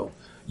Oracle,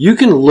 you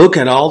can look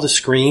at all the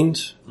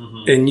screens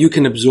and you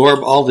can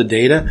absorb all the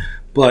data,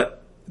 but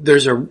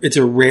it's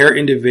a rare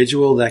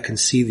individual that can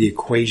see the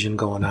equation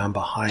going on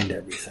behind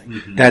everything.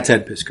 Mm-hmm. That's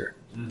Ed Piskor.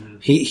 Mm-hmm.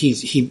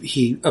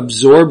 He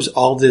absorbs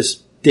all this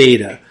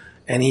data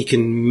and he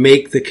can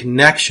make the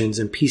connections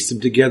and piece them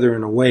together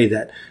in a way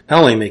that not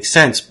only makes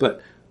sense,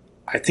 but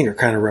I think are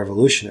kind of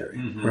revolutionary,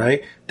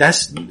 right?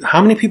 That's,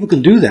 how many people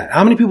can do that?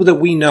 How many people that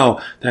we know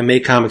that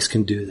make comics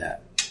can do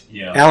that?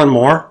 Yeah. Alan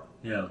Moore?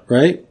 Yeah.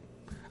 Right?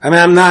 I mean,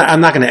 I'm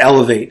not going to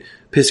elevate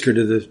Piskor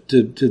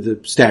to the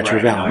stature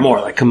of Alan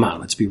Moore. Like, come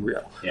on, let's be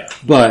real. Yeah.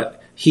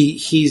 But he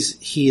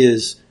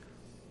is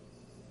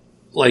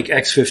like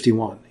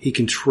X-51. He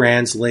can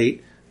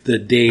translate the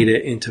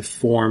data into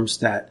forms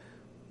that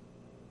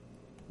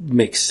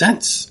make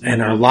sense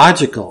and are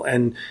logical,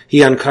 and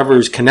he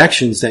uncovers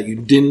connections that you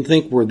didn't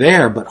think were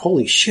there, but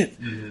holy shit,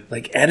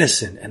 like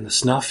Edison and the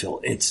snuff film,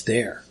 it's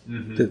there.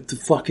 The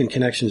fucking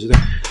connections are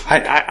there.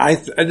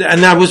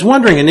 I was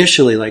wondering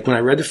initially, like when I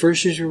read the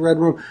first issue of Red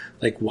Room,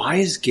 like why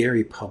is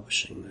Gary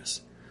publishing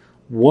this?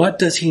 What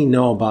does he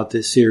know about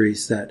this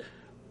series that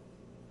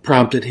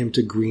prompted him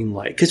to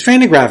greenlight? Because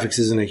Fantagraphics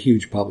isn't a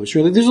huge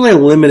publisher. Like, there's only a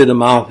limited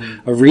amount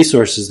of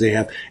resources they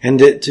have. And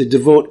to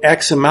devote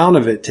X amount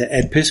of it to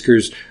Ed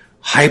Piskor's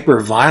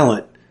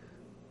hyper-violent...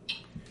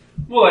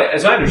 Well,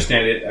 as I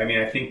understand it, I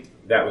mean, I think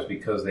that was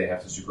because they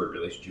have such a great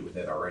relationship with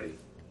Ed already.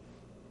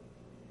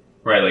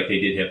 Right, like they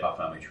did Hip Hop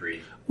Family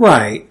Tree.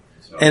 Right.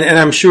 So. And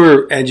I'm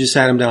sure Ed just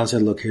sat him down and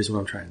said, look, here's what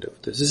I'm trying to do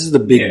with this. This is the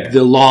big,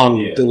 the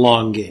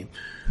long game.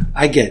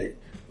 I get it.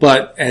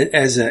 But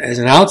as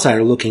an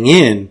outsider looking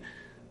in,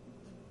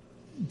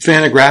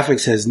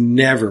 Fantagraphics has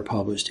never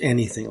published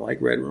anything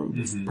like Red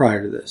Room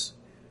prior to this.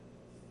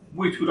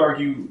 Which would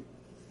argue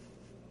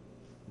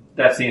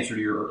that's the answer to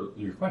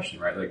your question,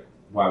 right? Like,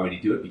 why would he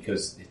do it?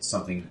 Because it's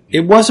something...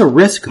 It was a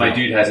risk, my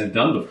dude hasn't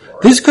done before.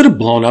 Right? This could have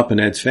blown up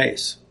in Ed's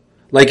face.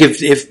 Like,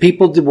 if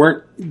people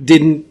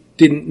didn't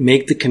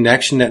make the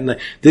connection that like,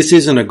 this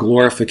isn't a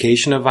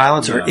glorification of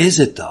violence, or is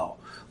it though?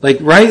 Like,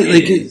 right?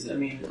 It is. I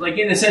mean, like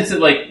in the sense that,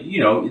 like,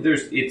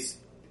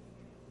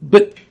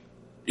 But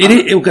it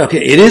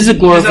is a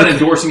glorification. He's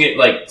not endorsing it,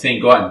 like saying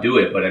go out and do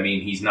it, but I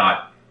mean, he's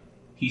not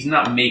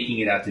making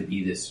it out to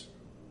be this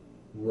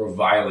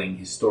reviling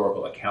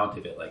historical account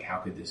of it. Like, how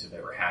could this have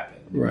ever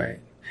happened?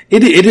 Right.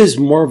 It is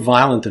more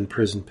violent than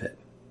Prison Pit,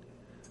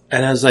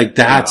 and I was like,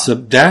 that's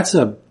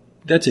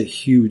a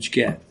huge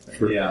get.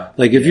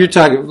 Like, if you're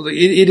talking,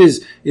 it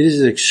is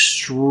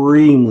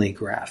extremely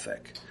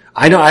graphic.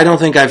 I don't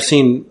think I've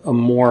seen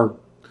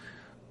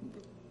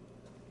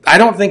I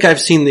don't think I've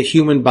seen the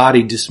human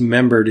body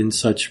dismembered in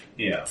such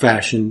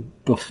fashion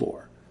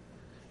before.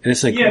 And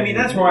it's like... Yeah, I mean,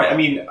 that's why... I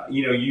mean,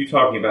 you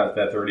talking about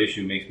that third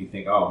issue makes me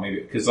think, oh, maybe...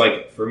 Because,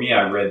 like, for me,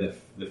 I read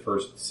the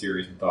first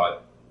series and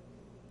thought,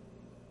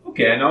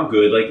 okay, I know I'm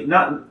good. Like,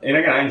 not... And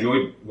again, I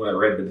enjoyed what I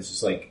read, but it's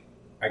just like,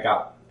 I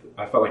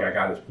felt like I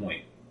got his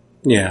point.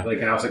 Yeah.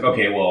 Like, and I was like,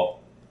 okay, well,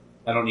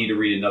 I don't need to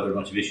read another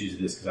bunch of issues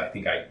of this because I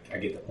think I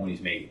get the point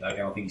he's made. Like, I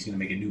don't think he's going to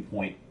make a new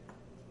point.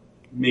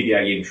 Maybe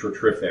I gave him short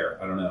shrift there.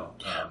 I don't know.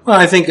 Well,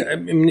 I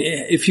mean,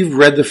 if you've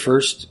read the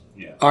first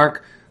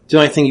arc, the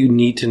only thing you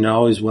need to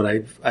know is what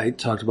I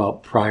talked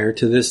about prior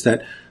to this,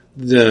 that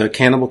the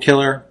cannibal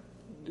killer,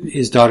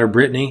 his daughter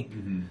Brittany,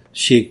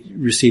 she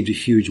received a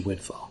huge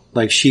windfall.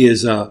 Like, she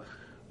is a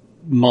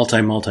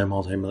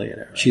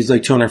multi-millionaire. Right. She's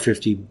like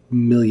 $250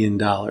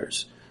 million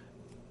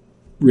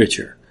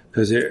richer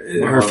because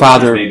her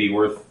father may be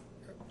worth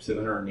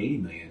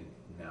 $780 million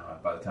now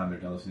by the time they're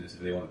done listening to this,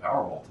 if they won the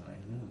Powerball tonight.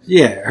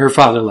 Yeah, her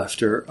father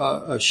left her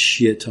a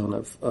shit ton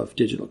of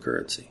digital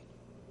currency.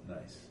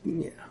 Nice.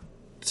 Yeah.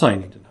 That's all you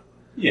need to know.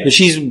 Yeah. But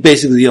she's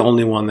basically the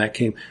only one that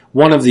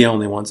one of the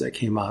only ones that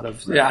came out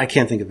of, I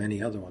can't think of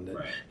any other one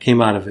that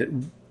came out of it.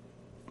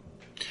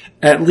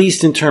 At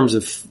least in terms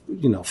of,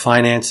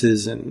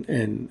 finances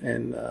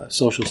and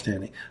social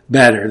standing,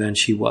 better than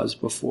she was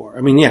before.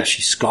 I mean, yeah,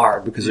 she's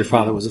scarred because her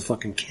father was a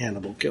fucking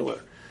cannibal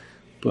killer.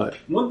 But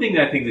one thing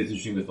that I think that's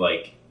interesting with,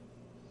 like,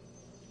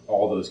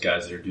 all those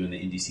guys that are doing the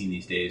indie scene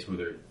these days,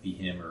 whether it be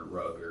him or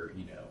Rugg or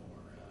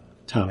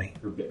Tommy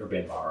or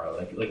Ben Barra,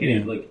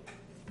 like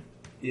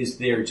is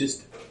there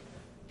just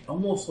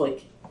almost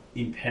like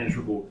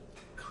impenetrable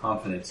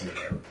confidence in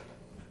their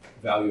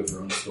value of their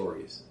own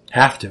stories?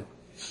 Have to.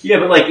 Yeah,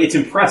 but like it's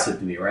impressive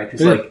to me, right?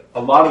 Because like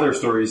a lot of their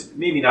stories,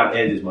 maybe not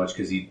Ed as much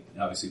because he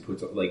obviously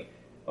puts up, like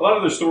a lot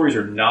of their stories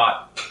are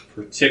not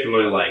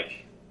particularly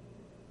like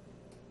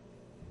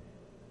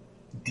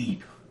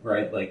deep,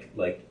 right?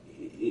 Like.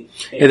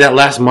 That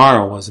last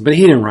Morrow wasn't, but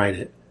he didn't write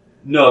it.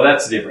 No,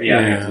 that's different.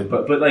 Yeah.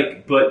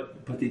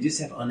 But they just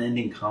have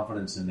unending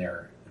confidence in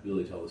their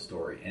ability to tell the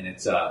story, and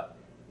it's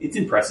it's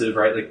impressive,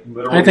 right? Like,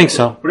 I think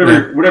so.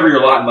 Whatever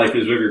your lot in life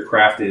is, whatever your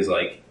craft is,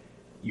 like,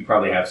 you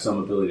probably have some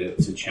ability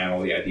to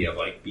channel the idea of,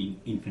 like, being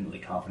infinitely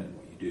confident in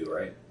what you do,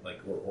 right? Like,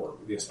 or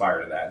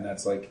aspire to that. And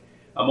that's, like,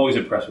 I'm always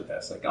impressed with that.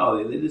 It's like,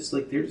 oh, they're just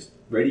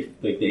ready.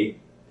 Like, they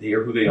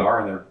are who they are,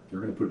 and they're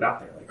going to put it out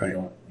there. Like, they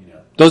don't,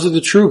 Those are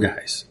the true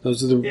guys.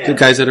 Those are the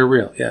guys that are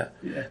real. Yeah.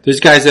 There's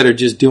guys that are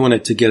just doing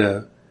it to get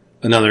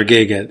another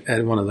gig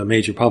at one of the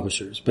major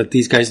publishers, but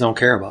these guys don't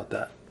care about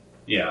that.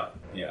 Yeah.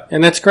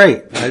 And that's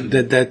great.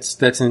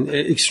 That's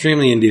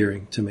extremely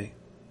endearing to me.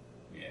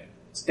 Yeah.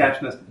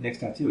 Stat's next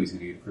tattoo, he's going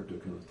to get a Crypto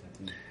Killaz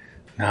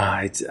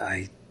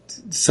tattoo.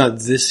 So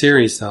this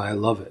series though, I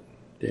love it.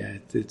 Yeah,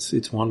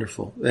 it's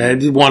wonderful.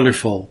 It's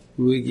wonderful.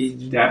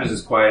 Dab is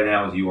as quiet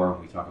now as you are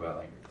when we talk about,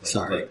 like,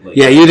 sorry.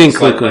 Yeah, you didn't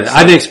click with it.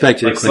 I didn't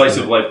expect you to click slice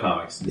of life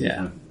comics.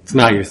 Yeah. It's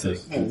not your thing.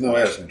 No,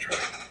 I was going to try.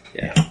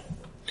 Yeah.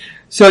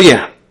 So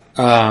yeah,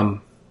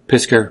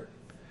 Piskor,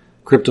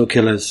 Crypto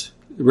Killaz.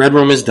 Red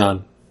Room is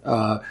done.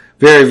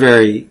 Very,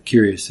 very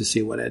curious to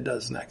see what Ed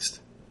does next.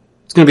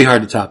 It's going to be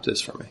hard to top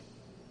this for me.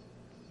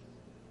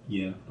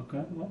 Yeah.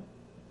 Okay. Well,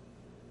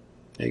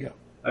 there you go.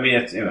 I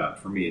mean,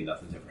 for me,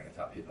 nothing's ever going to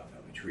top Hip Hop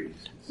Family Trees.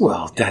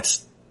 Well,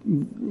 that's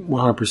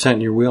 100%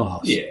 in your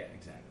wheelhouse. Yeah,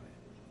 exactly.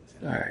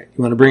 All right.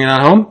 You want to bring it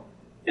on home?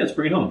 Yeah, let's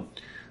bring it home.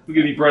 We're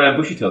going to be bright on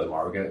Bushy Tail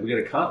tomorrow. We got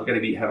to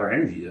have our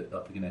energy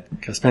up. We're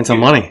got to spend some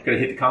money. Got to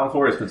hit the comic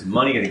floor. Spend some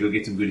money. Got to go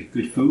get some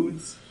good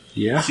foods.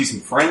 Yeah. See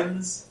some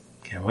friends.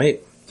 Can't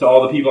wait. To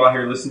all the people out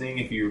here listening,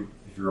 if you're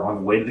on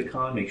the way to the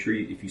con, make sure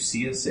if you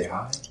see us, say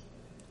hi.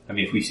 I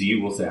mean, if we see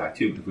you, we'll say hi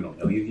too. But if we don't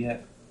know you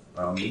yet,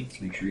 by all means,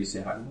 make sure you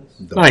say hi to us.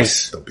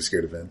 Nice. Don't be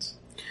scared of Vince.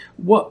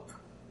 What?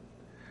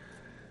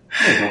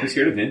 Yeah, don't be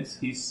scared of Vince.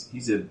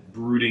 He's a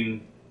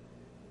brooding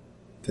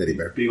teddy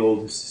bear, big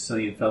old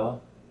Sicilian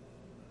fella.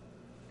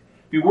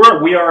 We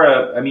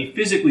are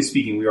physically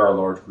speaking, we are a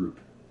large group.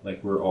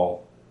 Like, we're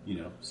all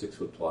 6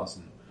 foot plus.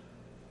 And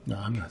no,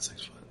 I'm not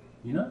 6 foot.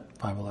 You know,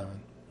 5'11".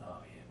 Oh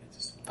yeah,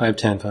 it's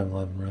 5'10",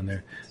 5'11", around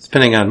there,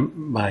 depending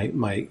on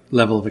my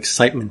level of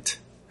excitement.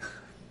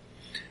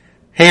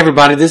 Hey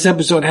everybody, this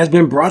episode has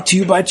been brought to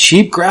you by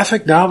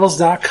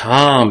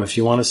CheapGraphicNovels.com. If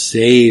you want to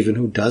save, and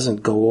who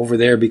doesn't, go over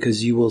there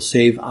because you will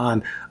save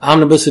on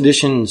omnibus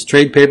editions,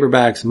 trade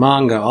paperbacks,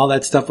 manga, all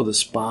that stuff with a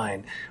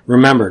spine.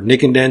 Remember,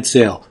 Nick and Dent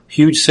sale,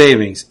 huge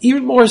savings,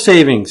 even more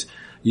savings.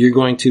 You're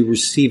going to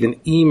receive an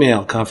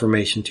email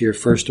confirmation to your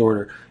first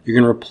order. You're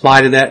going to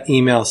reply to that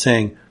email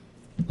saying,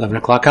 11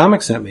 O'Clock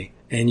Comics sent me,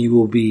 and you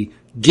will be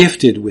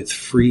gifted with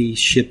free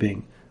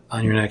shipping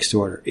on your next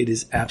order. It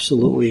is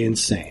absolutely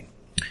insane.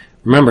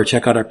 Remember,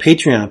 check out our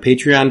Patreon,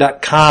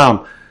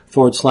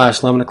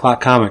 patreon.com/11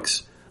 O'Clock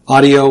Comics.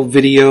 Audio,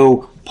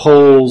 video,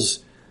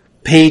 polls,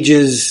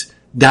 pages,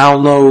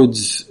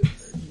 downloads.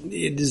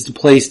 It is the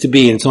place to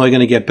be, and it's only going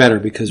to get better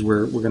because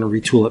we're going to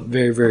retool it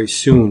very, very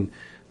soon.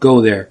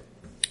 Go there.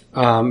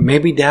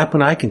 Maybe Dap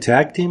and I can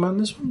tag team on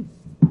this one.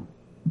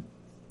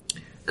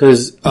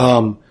 Because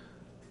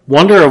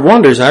Wonder of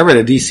Wonders, I read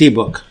a DC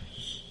book.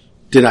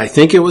 Did I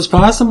think it was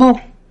possible?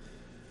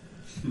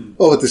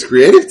 Well, with this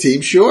creative team,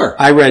 sure.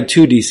 I read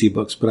 2 DC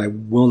books, but I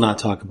will not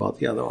talk about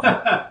the other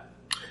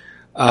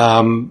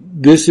one.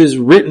 This is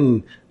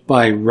written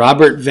by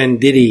Robert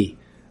Venditti,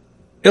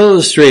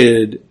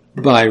 illustrated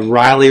by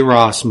Riley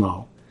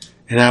Rossmo.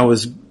 And I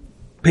was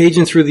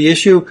paging through the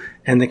issue,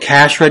 and the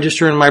cash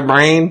register in my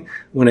brain,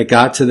 when it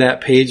got to that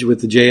page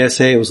with the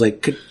JSA, it was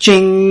like,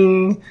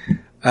 ka-ching!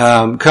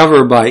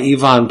 Cover by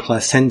Ivan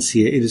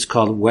Plascencia. It is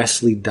called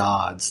Wesley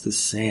Dodds, the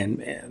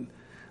Sandman,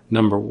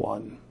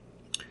 #1.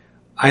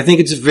 I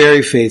think it's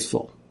very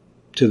faithful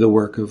to the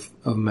work of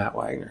Matt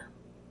Wagner.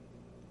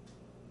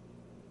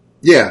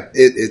 Yeah,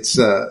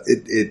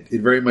 it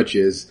very much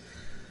is.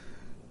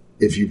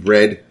 If you've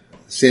read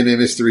Sandman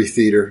Mystery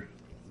Theater,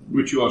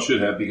 which you all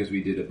should have because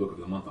we did a book of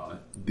the month on it,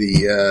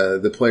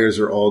 the players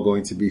are all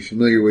going to be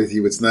familiar with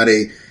you. It's not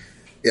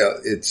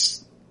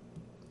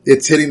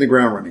it's hitting the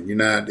ground running. You're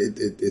not.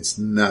 It's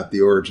not the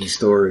origin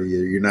story.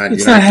 You're not.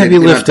 It's you're not heavy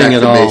lifting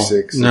at all.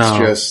 Basics.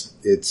 No. It's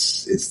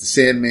the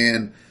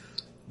Sandman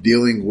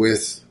dealing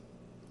with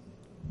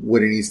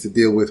what he needs to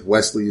deal with.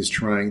 Wesley's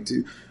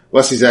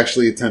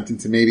actually attempting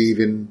to maybe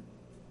even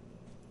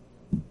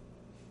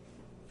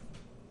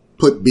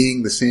put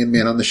being the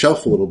Sandman on the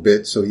shelf a little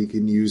bit so he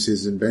can use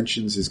his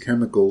inventions, his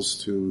chemicals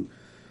to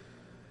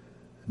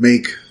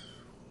make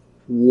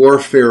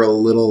warfare a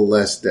little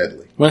less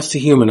deadly. Wants to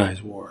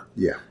humanize war.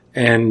 Yeah.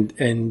 And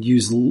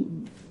use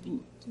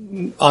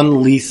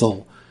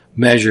unlethal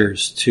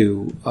measures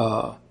to,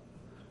 on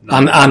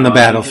the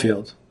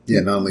battlefield.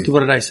 Yeah, non-lethal.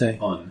 What did I say?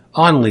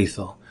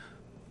 Unlethal.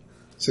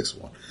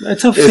 6-1.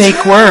 It's a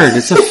fake word.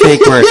 It's a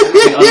fake word.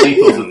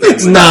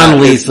 It's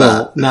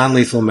non-lethal.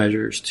 Non-lethal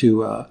measures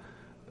to,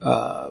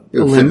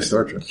 eliminate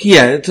Star Trek.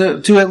 Yeah,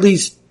 to at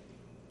least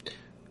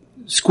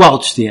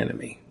squelch the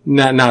enemy.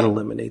 Not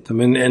eliminate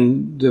them.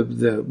 And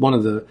the one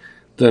of the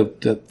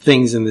the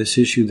things in this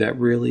issue that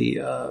really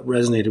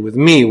resonated with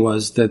me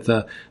was that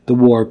the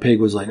war pig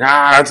was like,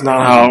 that's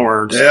not how it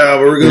works. Yeah,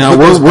 we're going to put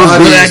those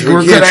bodies.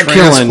 We're good at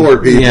killing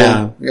people.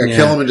 Yeah,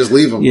 kill them and just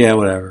leave them. Yeah,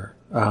 whatever.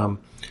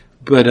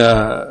 But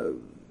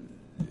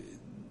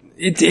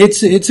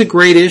it's a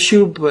great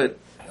issue, but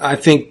I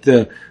think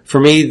for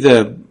me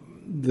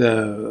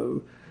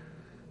the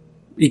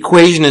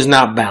equation is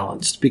not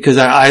balanced because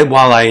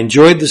while I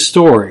enjoyed the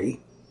story,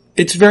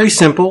 it's very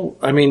simple.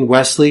 I mean,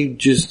 Wesley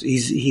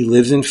he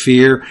lives in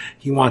fear.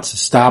 He wants to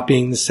stop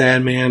being the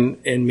Sandman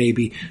and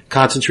maybe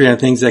concentrate on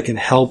things that can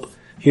help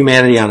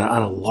humanity on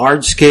a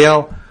large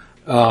scale.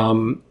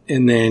 And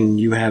then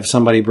you have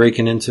somebody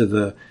breaking into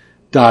the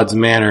Dodds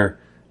Manor,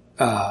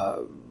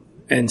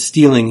 and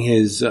stealing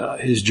his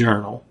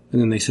journal,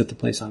 and then they set the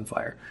place on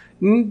fire.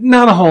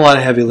 Not a whole lot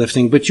of heavy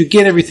lifting, but you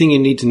get everything you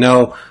need to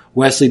know.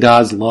 Wesley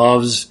Dodds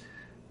loves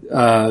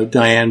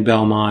Diane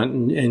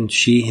Belmont, and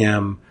she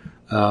him.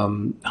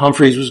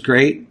 Humphreys was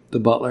great, the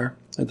butler.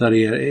 I thought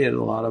he had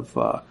a lot of,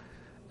 but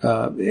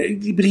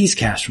he's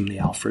cast from the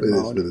Alfred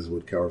mode. With his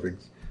wood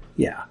carvings.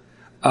 Yeah.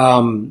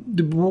 One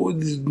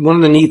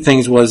of the neat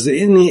things was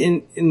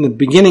in the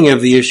beginning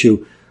of the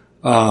issue,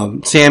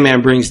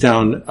 Sandman brings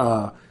down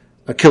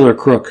a killer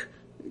crook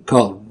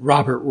called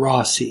Robert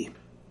Rossi.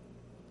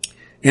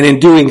 And in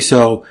doing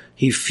so,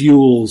 he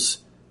fuels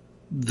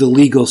the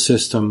legal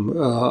system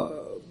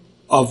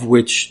of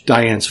which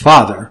Diane's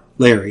father,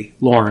 Larry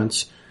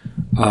Lawrence,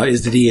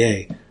 is the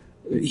DA.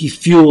 He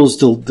fuels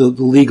the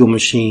legal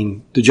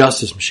machine, the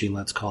justice machine,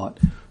 let's call it,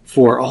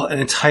 for an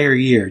entire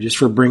year, just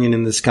for bringing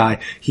in this guy.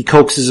 He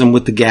coaxes him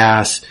with the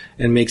gas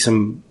and makes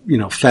him,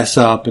 fess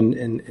up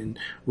and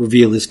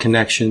reveal his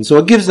connection. So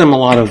it gives them a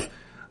lot of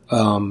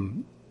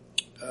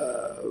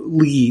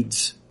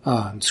leads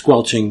on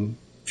squelching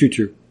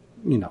future,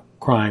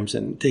 crimes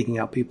and taking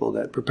out people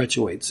that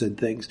perpetuate said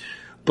things.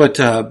 But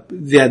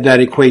that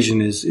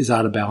equation is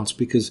out of balance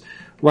because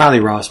Riley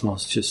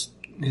Rossmo's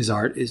his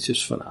art is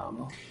just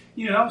phenomenal.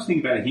 I was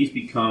thinking about it. He's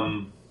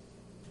become,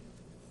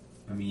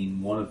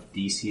 one of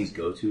DC's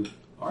go-to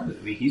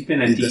artists. He's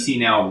been at DC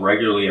now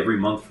regularly every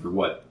month for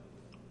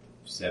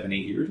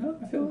 7-8 years now,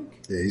 I feel like.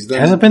 Yeah, he's done.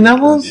 Has it been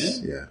that long?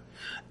 Yeah.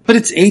 But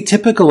it's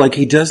atypical. Like,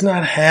 he does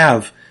not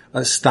have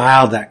a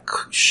style that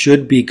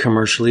should be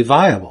commercially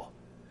viable.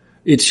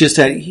 It's just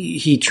that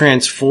he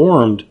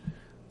transformed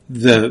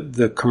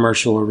the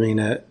commercial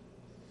arena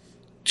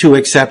to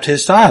accept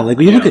his style. Like,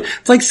 when you look at,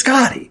 it's like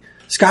Scotty.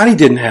 Scotty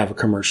didn't have a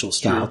commercial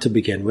style to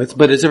begin with,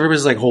 but as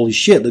everybody's like, holy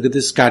shit, look at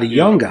this Scotty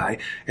Young guy.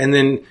 And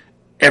then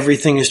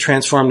everything is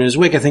transformed in his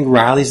wake. I think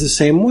Riley's the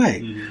same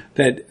way. Mm-hmm.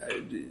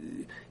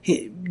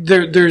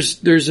 That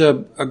there's a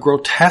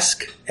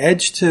grotesque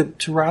edge to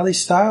Riley's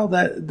style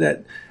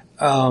that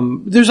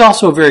there's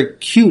also a very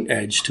cute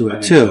edge to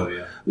it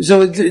too.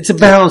 So it's a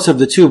balance of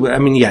the two. But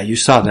you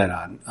saw that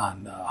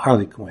on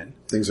Harley Quinn.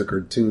 Things are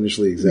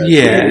cartoonishly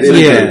exaggerated.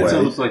 It's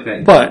almost like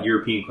that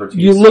European cartoon.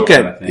 You look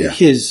at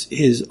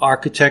his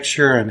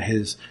architecture and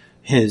his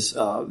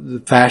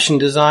the fashion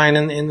design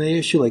in the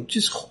issue, like,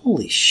 just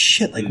holy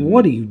shit! Like,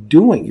 what are you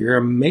doing? You're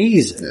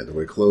amazing. Yeah, the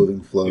way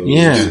clothing flows.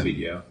 Yeah,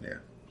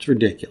 it's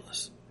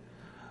ridiculous.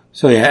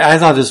 So I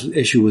thought this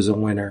issue was a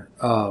winner.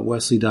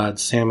 Wesley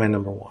Dodds, Sandman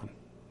 #1.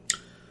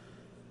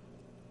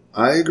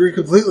 I agree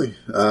completely.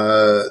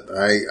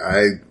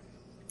 I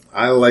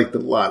liked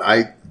it a lot.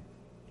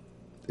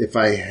 If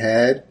I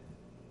had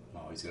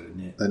he's got a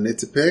knit. A knit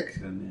to pick,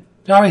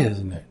 Oh, he has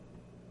a knit.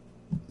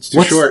 It's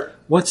too short.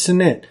 What's the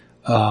knit?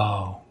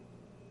 Oh,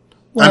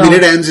 well,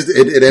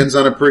 it ends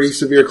on a pretty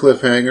severe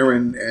cliffhanger,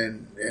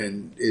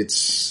 and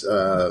it's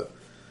the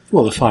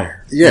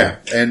fire. Yeah,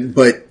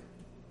 but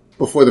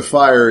before the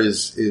fire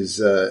is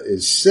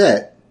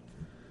set,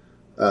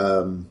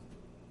 the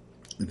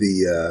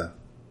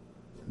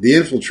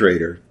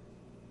infiltrator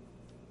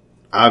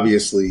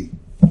obviously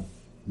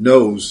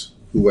knows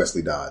who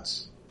Wesley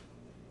Dodds.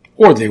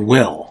 Or they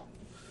will,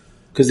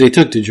 because they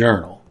took the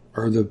journal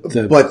or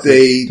But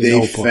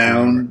they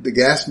found the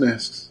gas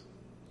masks,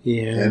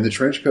 and the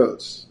trench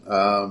coats.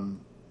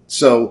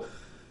 So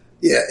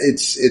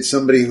it's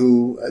somebody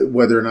who,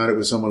 whether or not it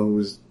was someone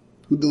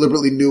who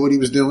deliberately knew what he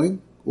was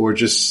doing or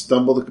just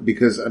stumbled.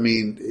 Because I'm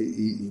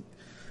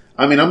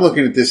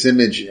looking at this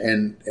image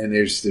and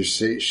there's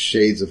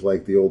shades of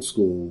like the old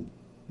school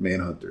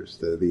Manhunters,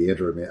 the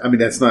Android Man.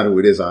 That's not who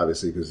it is,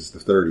 obviously, because it's the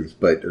 30s,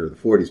 or the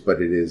 40s,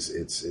 but is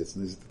it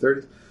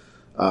the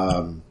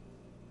 30s?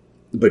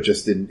 But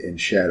just in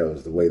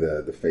shadows, the way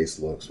the face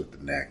looks with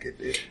the neck,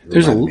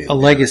 there's a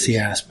legacy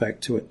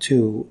aspect to it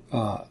too.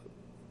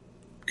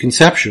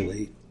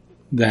 Conceptually,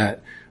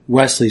 that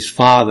Wesley's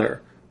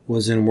father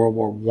was in World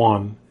War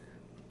I,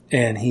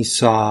 and he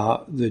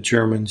saw the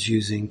Germans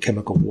using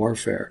chemical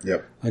warfare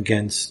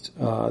against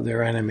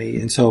their enemy,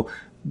 and so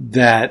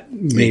that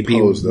may be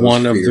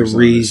one of the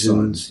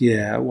reasons,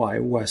 why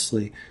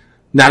Wesley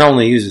not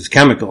only uses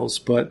chemicals,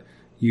 but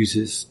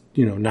uses,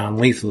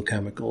 non-lethal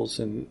chemicals.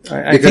 And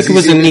I think it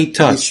was a neat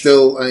touch.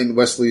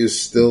 Wesley is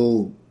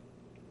still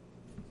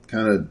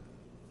kind of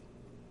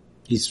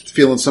he's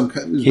feeling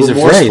he's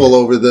remorseful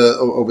over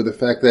the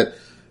fact that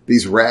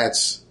these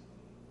rats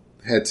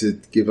had to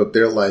give up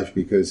their life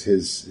because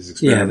his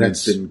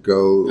experiments didn't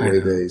go the way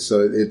they.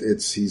 So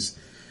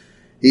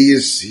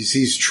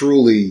he's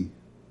truly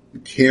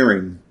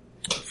caring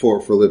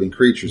for living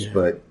creatures,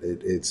 but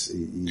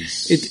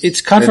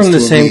it's cut from the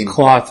same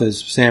cloth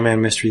as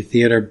Sandman Mystery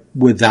Theater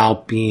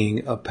without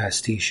being a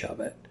pastiche of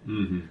it.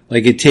 Mm-hmm.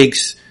 Like it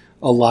takes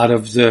a lot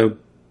of the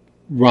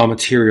raw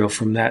material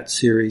from that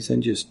series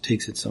and just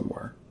takes it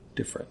somewhere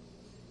different.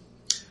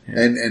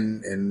 Yeah.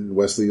 And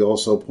Wesley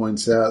also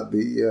points out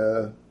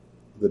the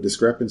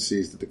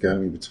discrepancies, the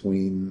dichotomy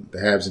between the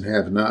haves and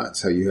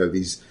have-nots. How you have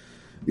these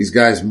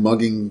guys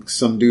mugging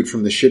some dude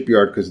from the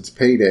shipyard because it's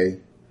payday,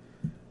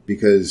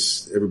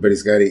 because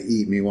everybody's got to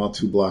eat. Meanwhile,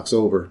 2 blocks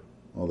over,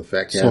 all the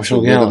fat cats are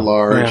living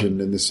large, and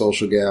the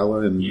social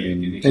gala, and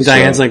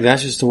Diane's like,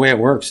 that's just the way it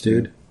works,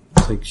 dude.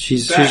 It's like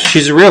she's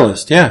a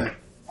realist, yeah.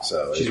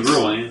 So she's a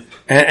real one.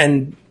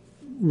 And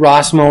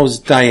Rossmo's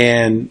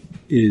Diane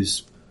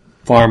is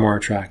far more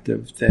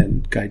attractive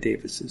than Guy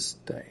Davis's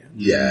Diane.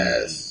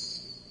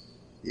 Yes.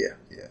 Yeah.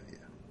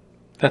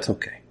 That's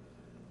okay.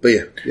 But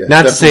yeah.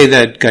 Not to say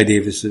that Guy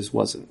Davis's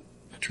wasn't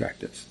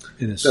attractive.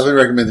 Definitely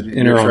recommend it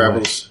in your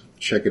travels.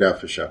 Check it out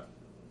for sure.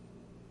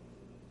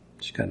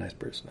 She's got a nice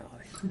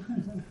personality.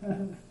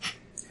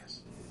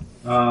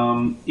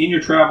 In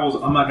your travels,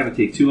 I'm not going to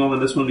take too long on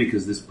this one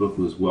because this book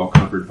was well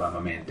covered by my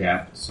man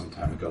Dap some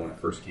time ago when it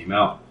first came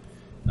out.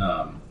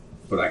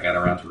 But I got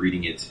around to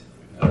reading it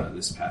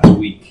this past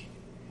week,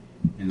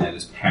 and that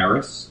is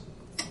Paris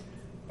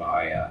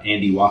by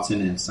Andy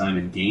Watson and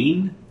Simon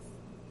Gain.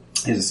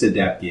 As I said,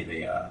 Dap gave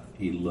a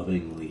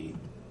lovingly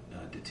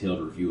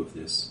detailed review of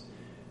this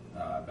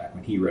back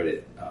when he read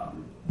it.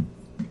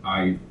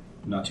 I,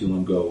 not too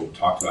long ago,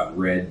 talked about and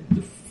read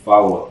the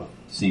follow-up of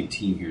the same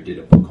team here, did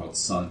a book called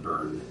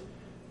Sunburn,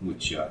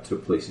 which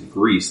took place in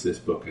Greece. This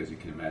book, as you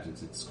can imagine,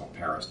 since it's called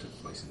Paris, took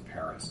place in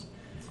Paris.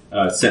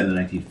 Set in the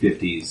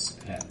 1950s,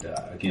 and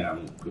again, I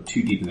won't go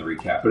too deep in the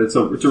recap, but it's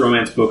a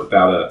romance book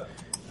about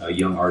a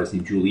young artist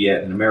named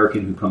Juliet, an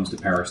American who comes to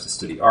Paris to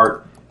study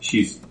art.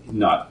 She's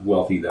not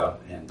wealthy, though,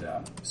 and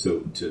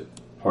so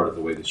part of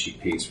the way that she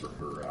pays for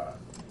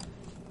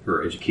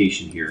her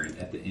education here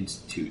at the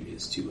Institute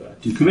is to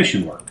do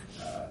commission work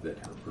that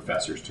her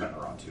professors turn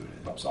her on to, and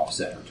it helps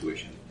offset her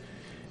tuition.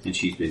 And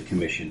she's been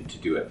commissioned to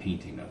do a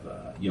painting of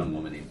a young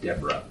woman named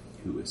Deborah,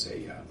 who is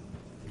a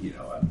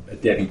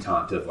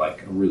debutante of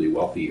like a really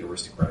wealthy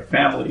aristocratic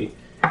family,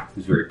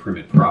 who's very prim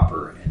and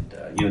proper.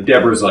 And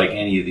Deborah's like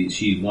any of these.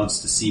 She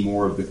wants to see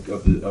more of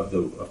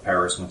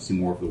Paris, wants to see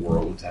more of the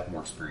world, wants to have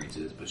more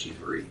experiences, but she's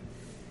very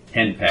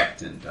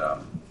henpecked and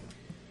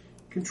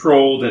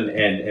controlled, and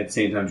at the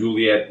same time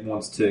Juliet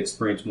wants to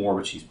experience more,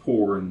 but she's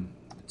poor, and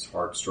it's a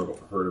hard struggle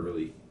for her to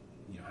really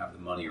have the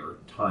money or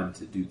time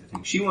to do the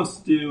things she wants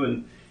to do,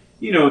 and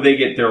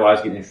their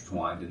lives get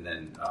intertwined, and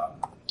then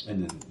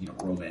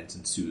romance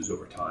ensues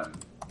over time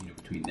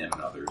between them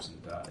and others, and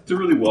it's a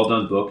really well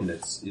done book, and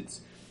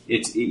it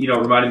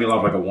reminded me a lot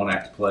of like a one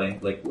act play,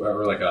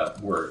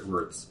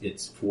 where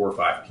it's 4 or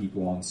 5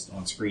 people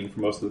on screen for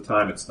most of the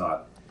time. It's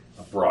not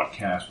a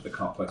broadcast with a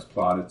complex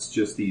plot. It's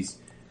just these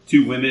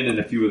 2 women and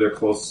a few of their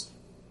close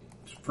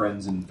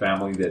friends and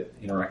family that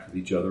interact with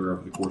each other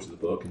over the course of the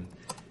book, and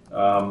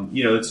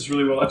it's just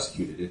really well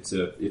executed. It's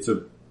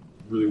a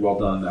really well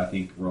done, I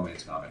think,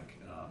 romance comic.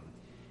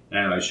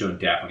 And I showed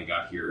Dap when he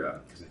got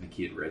here because I think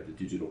he had read the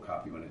digital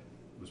copy when it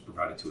was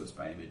provided to us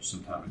by Image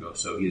some time ago,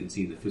 so he hadn't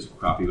seen the physical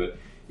copy. But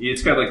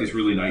it's got like this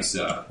really nice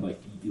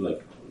like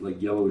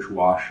yellowish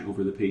wash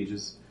over the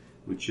pages,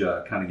 which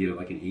kind of give it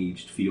like an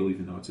aged feel,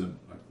 even though it's a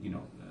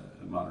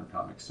modern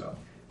comic. So.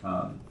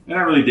 And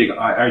I really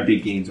I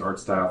dig Gaines' art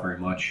style very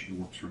much. It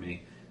works for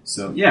me.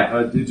 So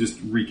yeah, just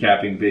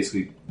recapping,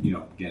 basically,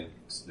 again,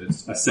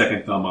 it's a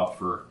second thumb up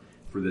for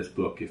this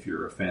book if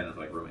you're a fan of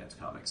like romance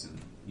comics, and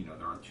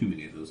there aren't too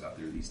many of those out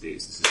there these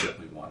days. This is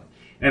definitely one.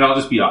 And I'll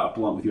just be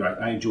blunt with you.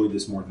 I enjoyed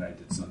this more than I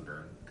did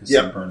Sunburn, because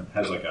Sunburn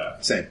has like a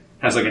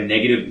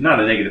negative, not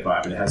a negative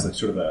vibe, but it has like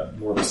sort of a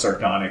more of a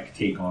sardonic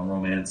take on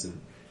romance, and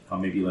how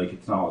maybe like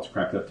it's not all it's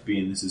cracked up to be,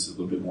 and this is a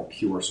little bit more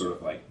pure, sort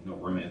of like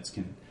romance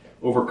can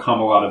overcome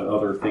a lot of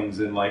other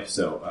things in life.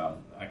 So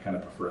I kind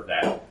of prefer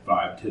that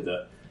vibe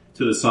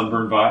to the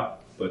Sunburn vibe,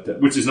 but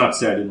which is not to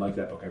say I didn't like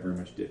that book. I very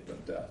much did.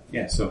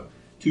 But so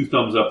 2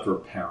 thumbs up for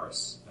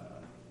Paris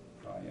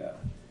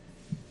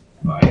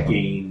by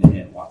Gain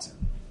and Watson.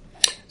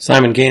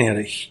 Simon Gain had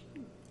an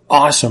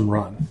awesome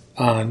run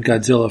on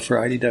Godzilla for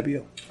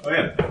IDW. Oh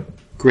yeah,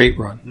 great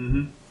run.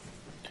 Mm-hmm.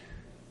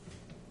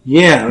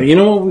 Yeah,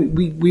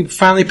 we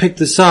finally picked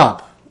this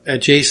up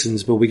at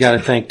Jason's, but we got to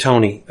thank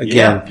Tony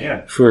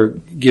again for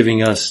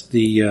giving us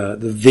the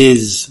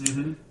Viz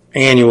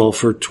annual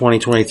for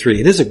 2023.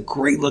 It is a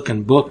great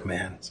looking book,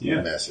 man. It's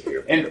massive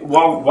here. And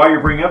while you're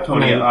bringing up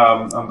Tony,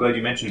 I'm glad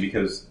you mentioned it,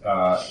 because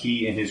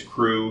he and his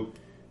crew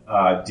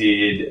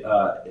did.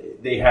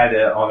 They had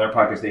on their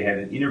podcast. They had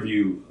an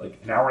interview, like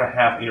an hour and a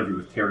half interview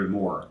with Terry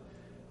Moore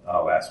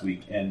last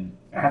week, and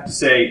I have to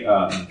say,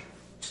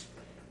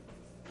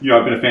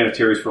 I've been a fan of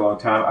Terry's for a long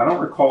time. I don't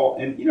recall,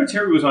 and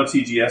Terry was on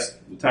CGS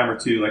a time or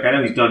two. Like I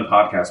know he's done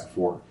podcasts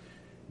before,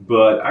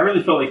 but I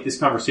really felt like this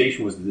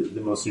conversation was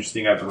the most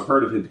interesting I've ever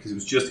heard of it because it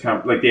was just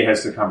like they had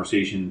a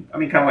conversation. I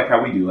mean, kind of like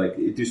how we do. Like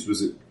it just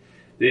was.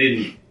 They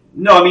didn't.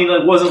 No, I mean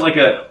it wasn't like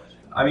a.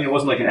 I mean, it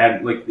wasn't like an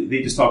ad. Like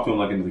they just talked to him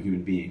like another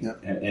human being,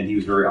 and he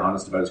was very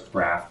honest about his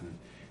craft and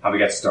how he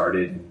got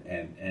started,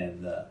 and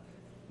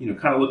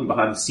kind of looking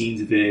behind the scenes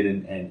of it,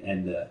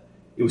 and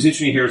it was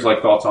interesting to hear his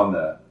like thoughts on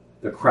the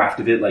craft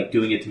of it, like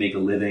doing it to make a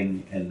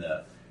living, and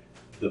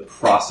the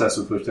process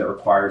with which that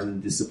requires, and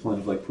the discipline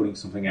of like putting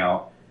something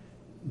out,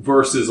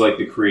 versus like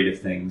the creative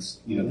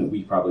things, that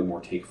we probably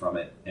more take from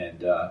it.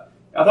 And I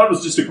thought it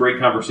was just a great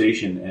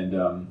conversation, and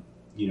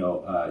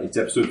it's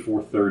episode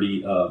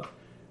 430 of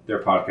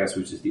their podcast,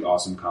 which is the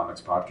Awesome Comics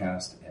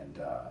Podcast,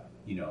 and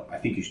I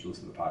think you should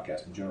listen to the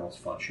podcast in general. It's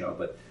a fun show,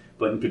 but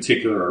in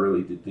particular, I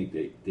really did think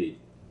they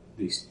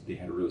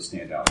had a really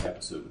standout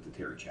episode with the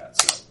Terry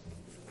chat. So.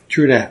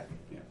 True that.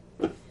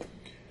 Yeah.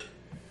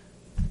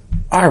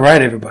 All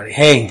right, everybody.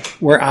 Hey,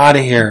 we're out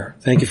of here.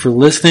 Thank you for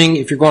listening.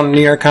 If you're going to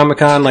New York Comic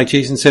Con, like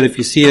Jason said, if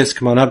you see us,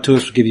 come on up to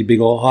us. We'll give you a big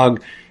old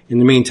hug. In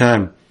the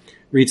meantime,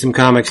 read some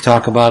comics,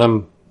 talk about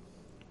them.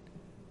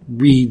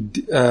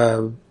 Read,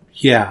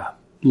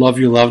 love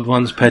your loved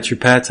ones, pet your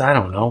pets. I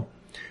don't know.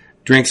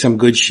 Drink some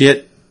good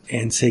shit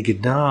and say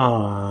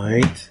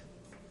goodnight.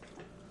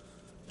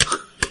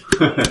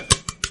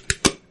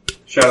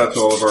 Shout out to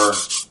all of our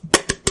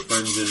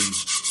friends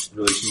and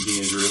relations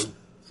in Israel.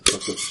 It's a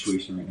tough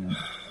situation right now.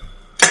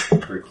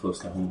 Very close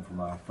to home for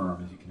my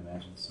firm, as you can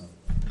imagine. So,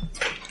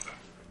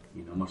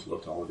 much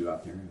love to all of you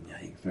out there and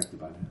being affected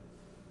by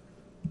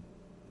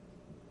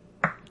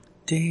that.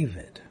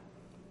 David.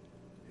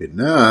 Good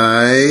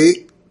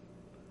night.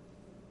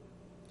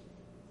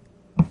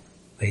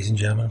 Ladies and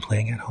gentlemen,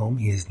 playing at home,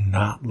 he is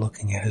not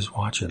looking at his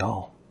watch at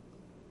all.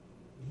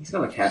 He's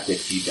got like haptic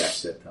feedback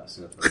set to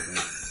us.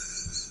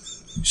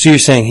 So you're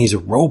saying he's a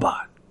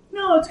robot?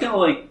 No, it's going to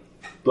like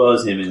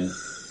buzz him, and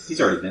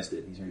he's already missed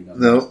it. He's already done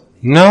No.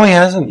 No, he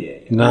hasn't. Yeah.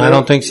 No, I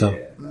don't think so.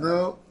 Yeah.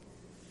 No.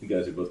 You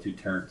guys are both too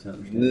turnt to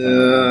understand.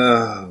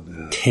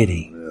 No.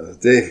 Titty. No.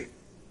 There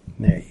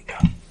you go.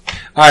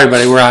 All right,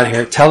 everybody, we're out of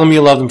here. Tell them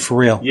you love them for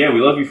real. Yeah,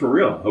 we love you for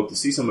real. Hope to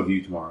see some of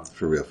you tomorrow.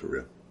 For real, for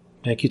real.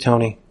 Thank you,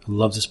 Tony. I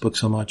love this book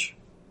so much.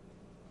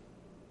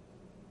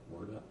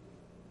 Word up.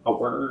 A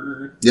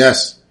word.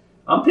 Yes.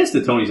 I'm pissed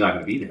that Tony's not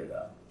going to be there,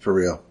 though. For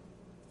real.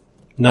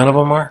 None of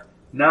them are?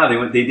 Nah,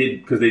 they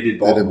did because they did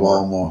Baltimore. They did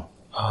Baltimore.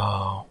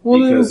 Oh, well,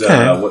 because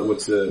okay.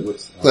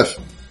 what's Cliff?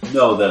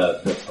 No,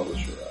 the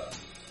publisher.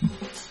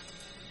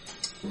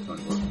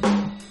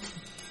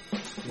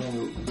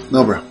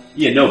 Nobrow.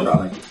 Yeah,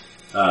 Nobrow.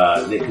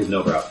 Thank you. Because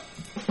Nobrow.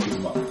 I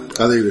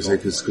thought you were going to say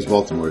because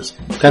Baltimore's.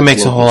 That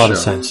makes a whole lot of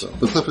sense. So.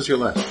 But Cliff was your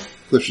last.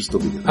 Cliff should still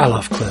be good. I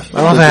love Cliff.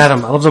 I love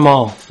Adam. I love them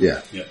all.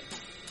 Yeah.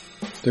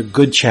 They're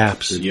good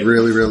chaps. They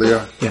really, really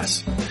are.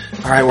 Yes.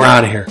 All right, we're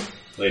out of here.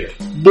 Later.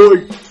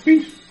 Boy.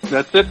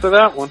 That's it for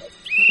that one.